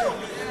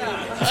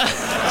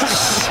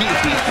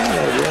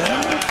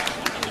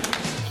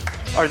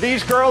 Are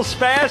these girls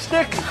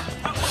spastic?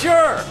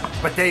 Sure,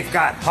 but they've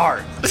got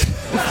heart.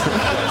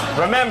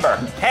 Remember,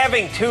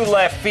 having two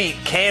left feet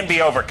can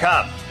be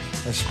overcome.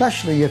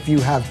 Especially if you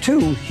have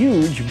two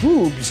huge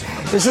boobs.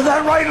 Isn't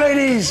that right,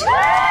 ladies?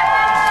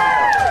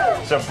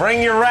 So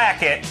bring your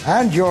racket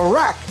and your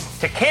rack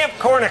to Camp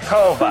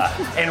Kornikova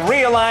and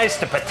realize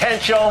the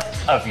potential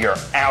of your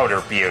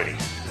outer beauty.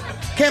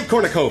 Camp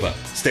Kornikova,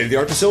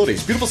 state-of-the-art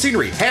facilities, beautiful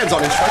scenery,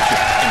 hands-on instruction.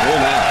 Enroll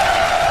now.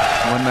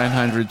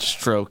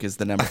 1-900-STROKE is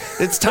the number.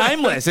 It's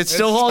timeless. It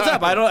still holds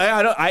up.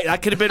 I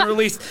could have been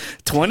released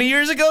 20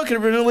 years ago. Could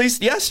have been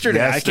released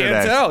yesterday. I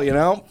can't tell.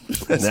 No.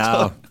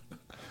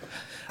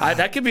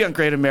 That could be on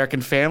Great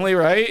American Family,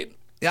 right?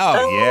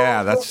 Oh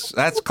yeah,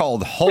 that's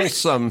called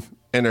wholesome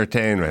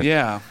entertainment.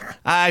 Yeah.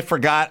 I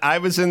forgot I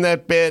was in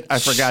that bit. I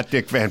forgot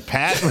Dick Van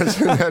Patten was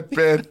in that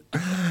bit.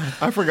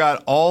 I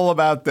forgot all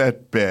about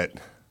that bit.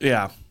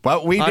 Yeah.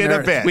 But we did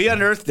a bit. We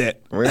unearthed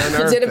it. We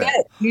unearthed You did a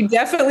bit. You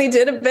definitely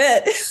did a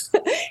bit.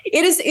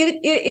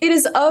 It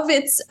is of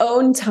its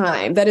own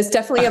time. That is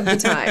definitely of the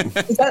time.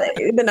 Is that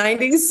in the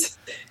 90s?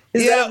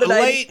 Yeah,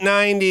 late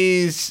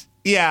 90s.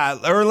 Yeah,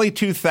 early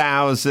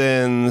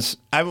 2000s.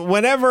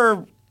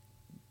 Whenever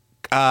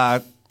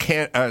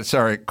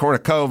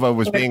Kournikova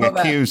was being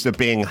accused of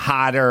being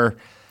hotter,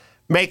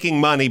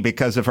 making money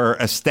because of her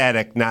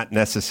aesthetic, not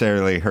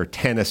necessarily her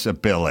tennis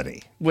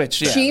ability.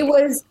 Which, yeah. She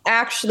was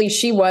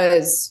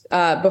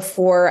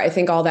before I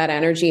think all that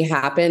energy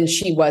happened,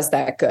 she was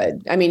that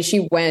good. I mean,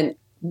 she got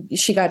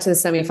to the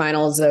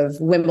semifinals of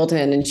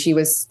Wimbledon and she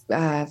was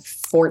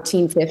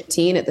 14,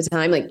 15 at the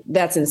time. Like,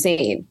 that's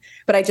insane.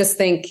 But I just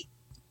think,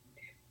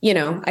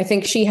 I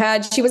think she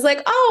was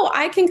like, oh,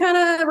 I can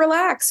kind of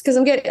relax because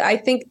I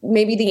think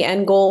maybe the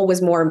end goal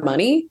was more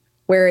money,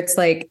 where it's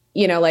like,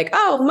 like,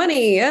 oh,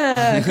 money,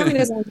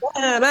 communism,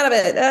 I'm out of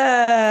it.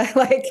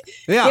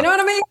 Yeah. You know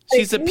what I mean? Like,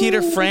 She's the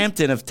Peter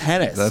Frampton of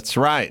tennis. That's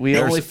right. We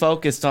only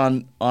focused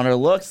on her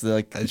looks.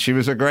 And she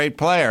was a great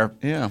player.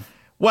 Yeah.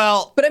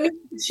 Well, but I mean,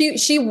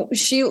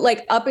 she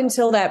like up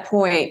until that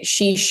point,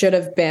 she should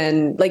have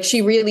been like,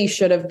 she really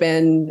should have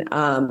been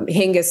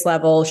Hingis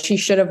level. She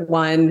should have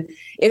won.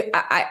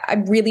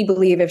 I really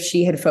believe if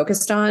she had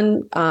focused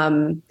on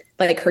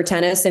like her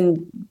tennis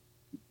and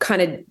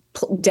kind of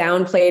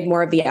downplayed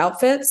more of the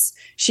outfits,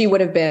 she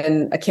would have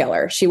been a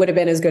killer. She would have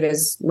been as good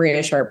as Marina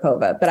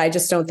Sharapova. But I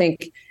just don't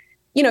think,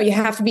 you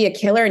have to be a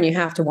killer and you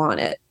have to want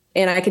it.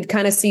 And I could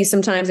kind of see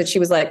sometimes that she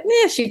was like,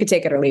 she could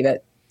take it or leave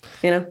it,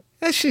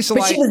 But she was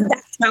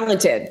that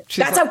talented.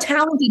 That's how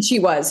talented she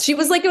was. She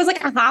was like, it was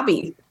like a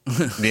hobby.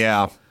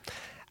 Yeah.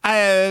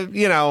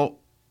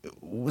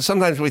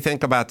 Sometimes we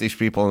think about these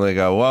people and they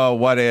go, well,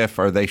 what if,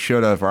 or they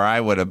should have, or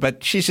I would have.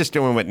 But she's just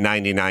doing what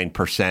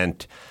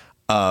 99%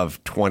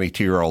 of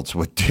 22-year-olds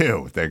would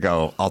do. They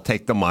go, I'll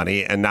take the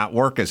money and not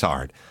work as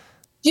hard.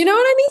 Do you know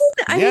what I mean?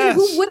 Yes.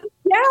 Mean, who would?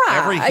 Yeah.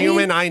 Every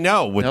human I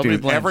know would do.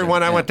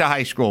 Everyone I went to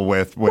high school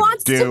with would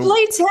wants do. to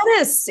play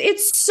tennis.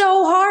 It's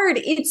so hard.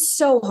 It's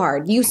so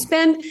hard. You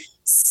spend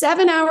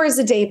 7 hours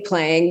a day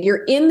playing.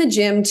 You're in the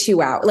gym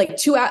 2 hours. Like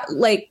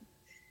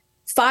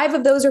 5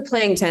 of those are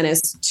playing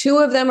tennis. 2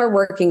 of them are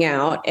working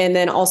out, and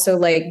then also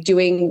like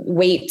doing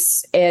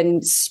weights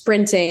and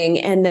sprinting,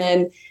 and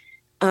then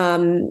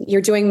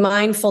you're doing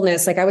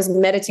mindfulness. Like I was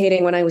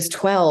meditating when I was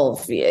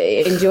 12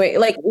 and doing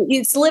like,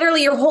 it's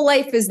literally your whole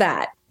life is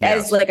that.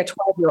 Yes. As like a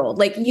 12-year-old,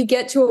 like you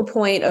get to a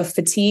point of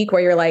fatigue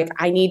where you're like,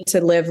 I need to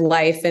live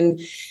life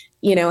and,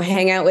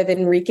 hang out with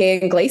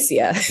Enrique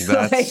Iglesias.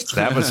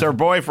 That was her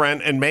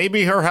boyfriend and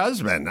maybe her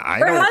husband.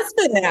 Her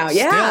husband now.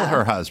 Yeah. Still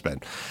her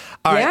husband.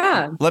 All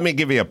right. Let me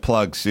give you a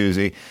plug,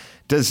 Susie.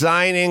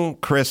 Designing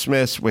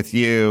Christmas with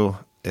You.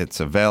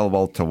 It's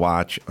available to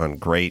watch on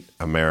Great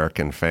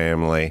American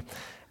Family.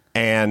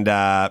 And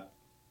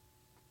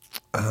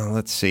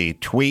let's see,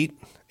 tweet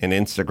and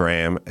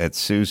Instagram at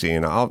Susie,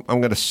 and I'm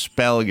going to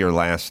spell your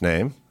last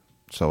name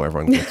so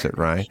everyone gets it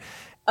right.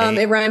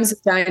 It rhymes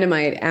with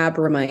dynamite.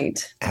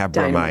 Abromeit.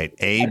 Abromeit.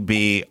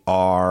 Abromeit.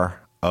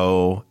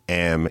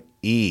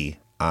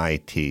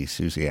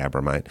 Susie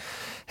Abromeit.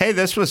 Hey,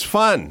 this was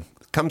fun.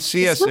 Come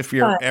see us if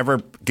you ever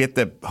get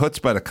the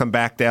chutzpah to come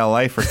back to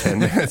LA for 10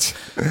 minutes.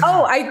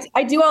 Oh,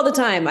 I do all the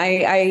time.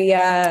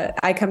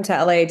 I come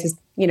to LA to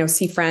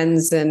see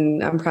friends,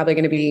 and I'm probably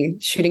going to be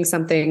shooting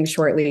something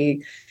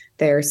shortly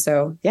there.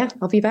 So yeah,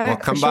 I'll be back. Well,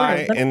 come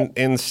by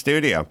in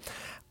studio.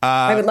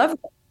 I would love it.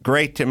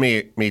 Great to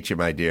meet you,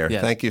 my dear. Yeah.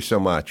 Thank you so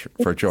much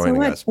for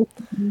joining us.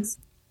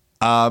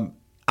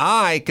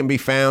 I can be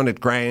found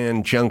at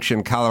Grand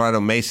Junction, Colorado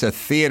Mesa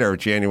Theater,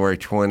 January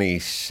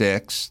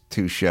 26th,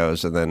 2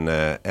 shows, and then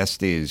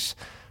Estes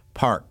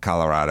Park,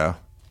 Colorado,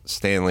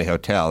 Stanley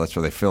Hotel. That's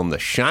where they filmed The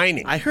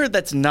Shining. I heard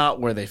that's not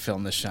where they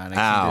filmed The Shining. She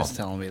was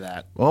telling me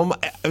that. Well,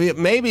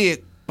 maybe,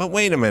 but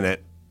wait a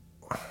minute.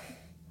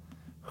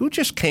 Who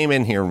just came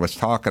in here and was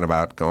talking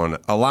about going,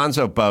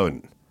 Alonzo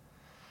Bowden.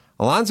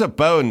 Alonzo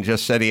Bowden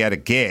just said he had a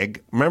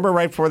gig. Remember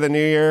right before the New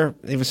Year?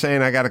 He was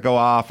saying, I got to go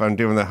off. I'm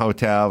doing the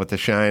hotel with The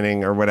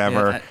Shining or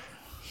whatever. Yeah,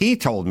 he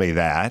told me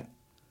that.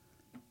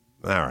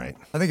 All right.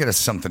 I think it has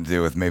something to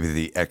do with maybe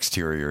the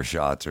exterior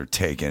shots are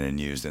taken and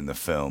used in the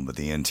film, but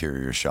the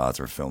interior shots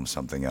are filmed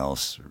something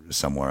else,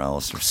 somewhere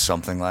else, or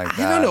something like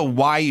that. I don't know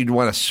why you'd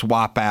want to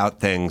swap out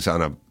things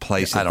on a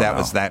place that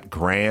was that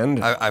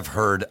grand. I've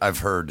heard.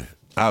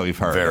 Oh, you've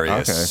heard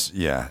various. Okay.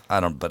 Yeah, I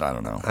don't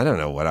know. I don't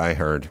know what I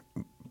heard.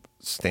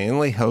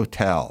 Stanley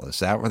Hotel, is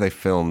that where they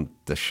filmed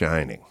The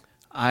Shining?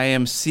 I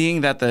am seeing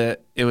that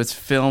it was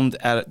filmed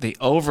at the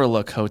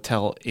Overlook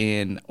Hotel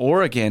in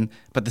Oregon,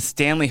 but the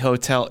Stanley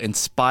Hotel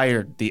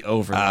inspired the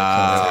Overlook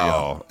Hotel.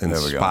 Oh,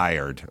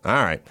 inspired. All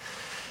right.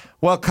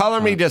 Well,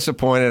 color me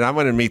disappointed. I'm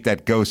going to meet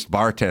that ghost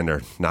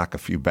bartender, knock a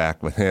few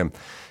back with him.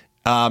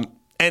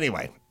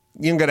 Anyway,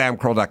 You can go to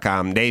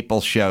adamcarolla.com.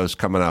 Naples shows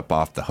coming up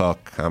off the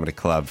hook. Comedy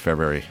Club,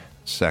 February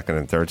 2nd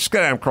and 3rd. Just go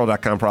to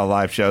adamcarolla.com for all the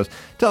live shows.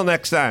 Till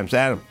next time, it's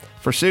Adam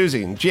for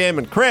Susie and Jim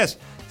and Chris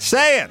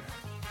saying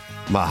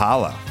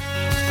mahalo.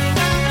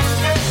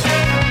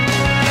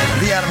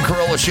 The Adam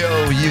Carolla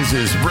Show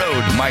uses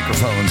Rode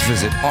microphones.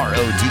 Visit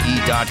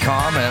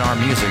RODE.com, and our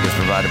music is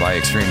provided by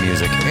Extreme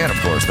Music and, of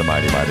course, the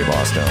Mighty Mighty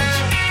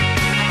Bosstones.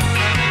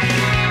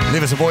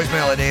 Leave us a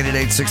voicemail at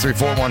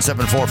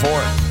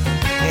 888-634-1744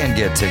 and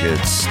get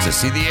tickets to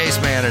see the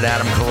Ace Man at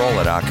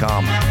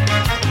AdamCarolla.com.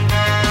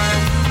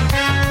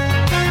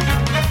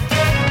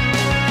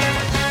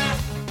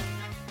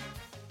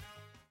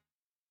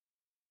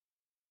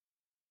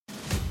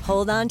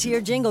 Hold on to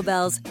your jingle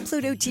bells.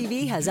 Pluto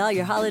TV has all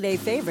your holiday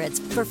favorites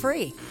for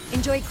free.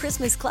 Enjoy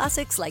Christmas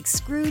classics like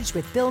Scrooge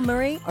with Bill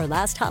Murray or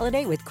Last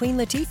Holiday with Queen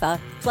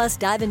Latifah. Plus,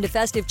 dive into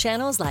festive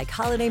channels like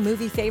holiday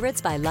movie favorites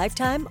by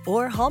Lifetime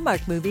or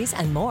Hallmark movies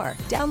and more.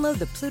 Download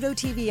the Pluto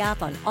TV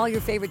app on all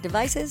your favorite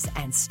devices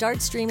and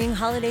start streaming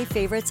holiday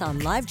favorites on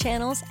live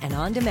channels and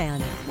on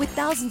demand. With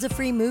thousands of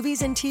free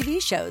movies and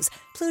TV shows,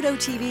 Pluto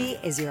TV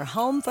is your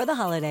home for the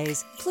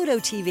holidays. Pluto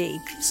TV.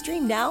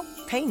 Stream now,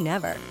 pay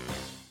never.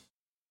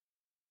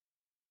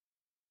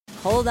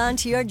 Hold on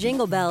to your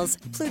jingle bells.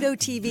 Pluto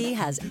TV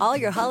has all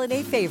your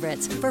holiday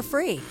favorites for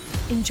free.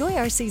 Enjoy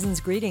our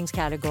season's greetings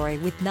category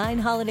with 9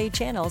 holiday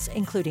channels,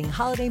 including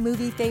holiday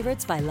movie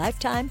favorites by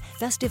Lifetime,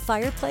 Festive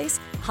Fireplace,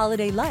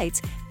 Holiday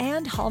Lights,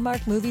 and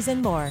Hallmark movies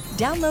and more.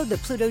 Download the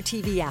Pluto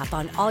TV app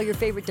on all your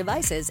favorite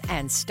devices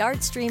and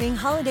start streaming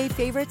holiday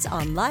favorites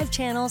on live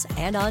channels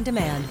and on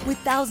demand. With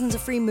thousands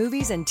of free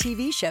movies and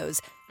TV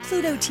shows,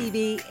 Pluto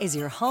TV is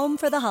your home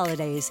for the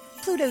holidays.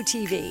 Pluto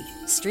TV.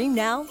 Stream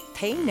now,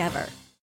 pay never.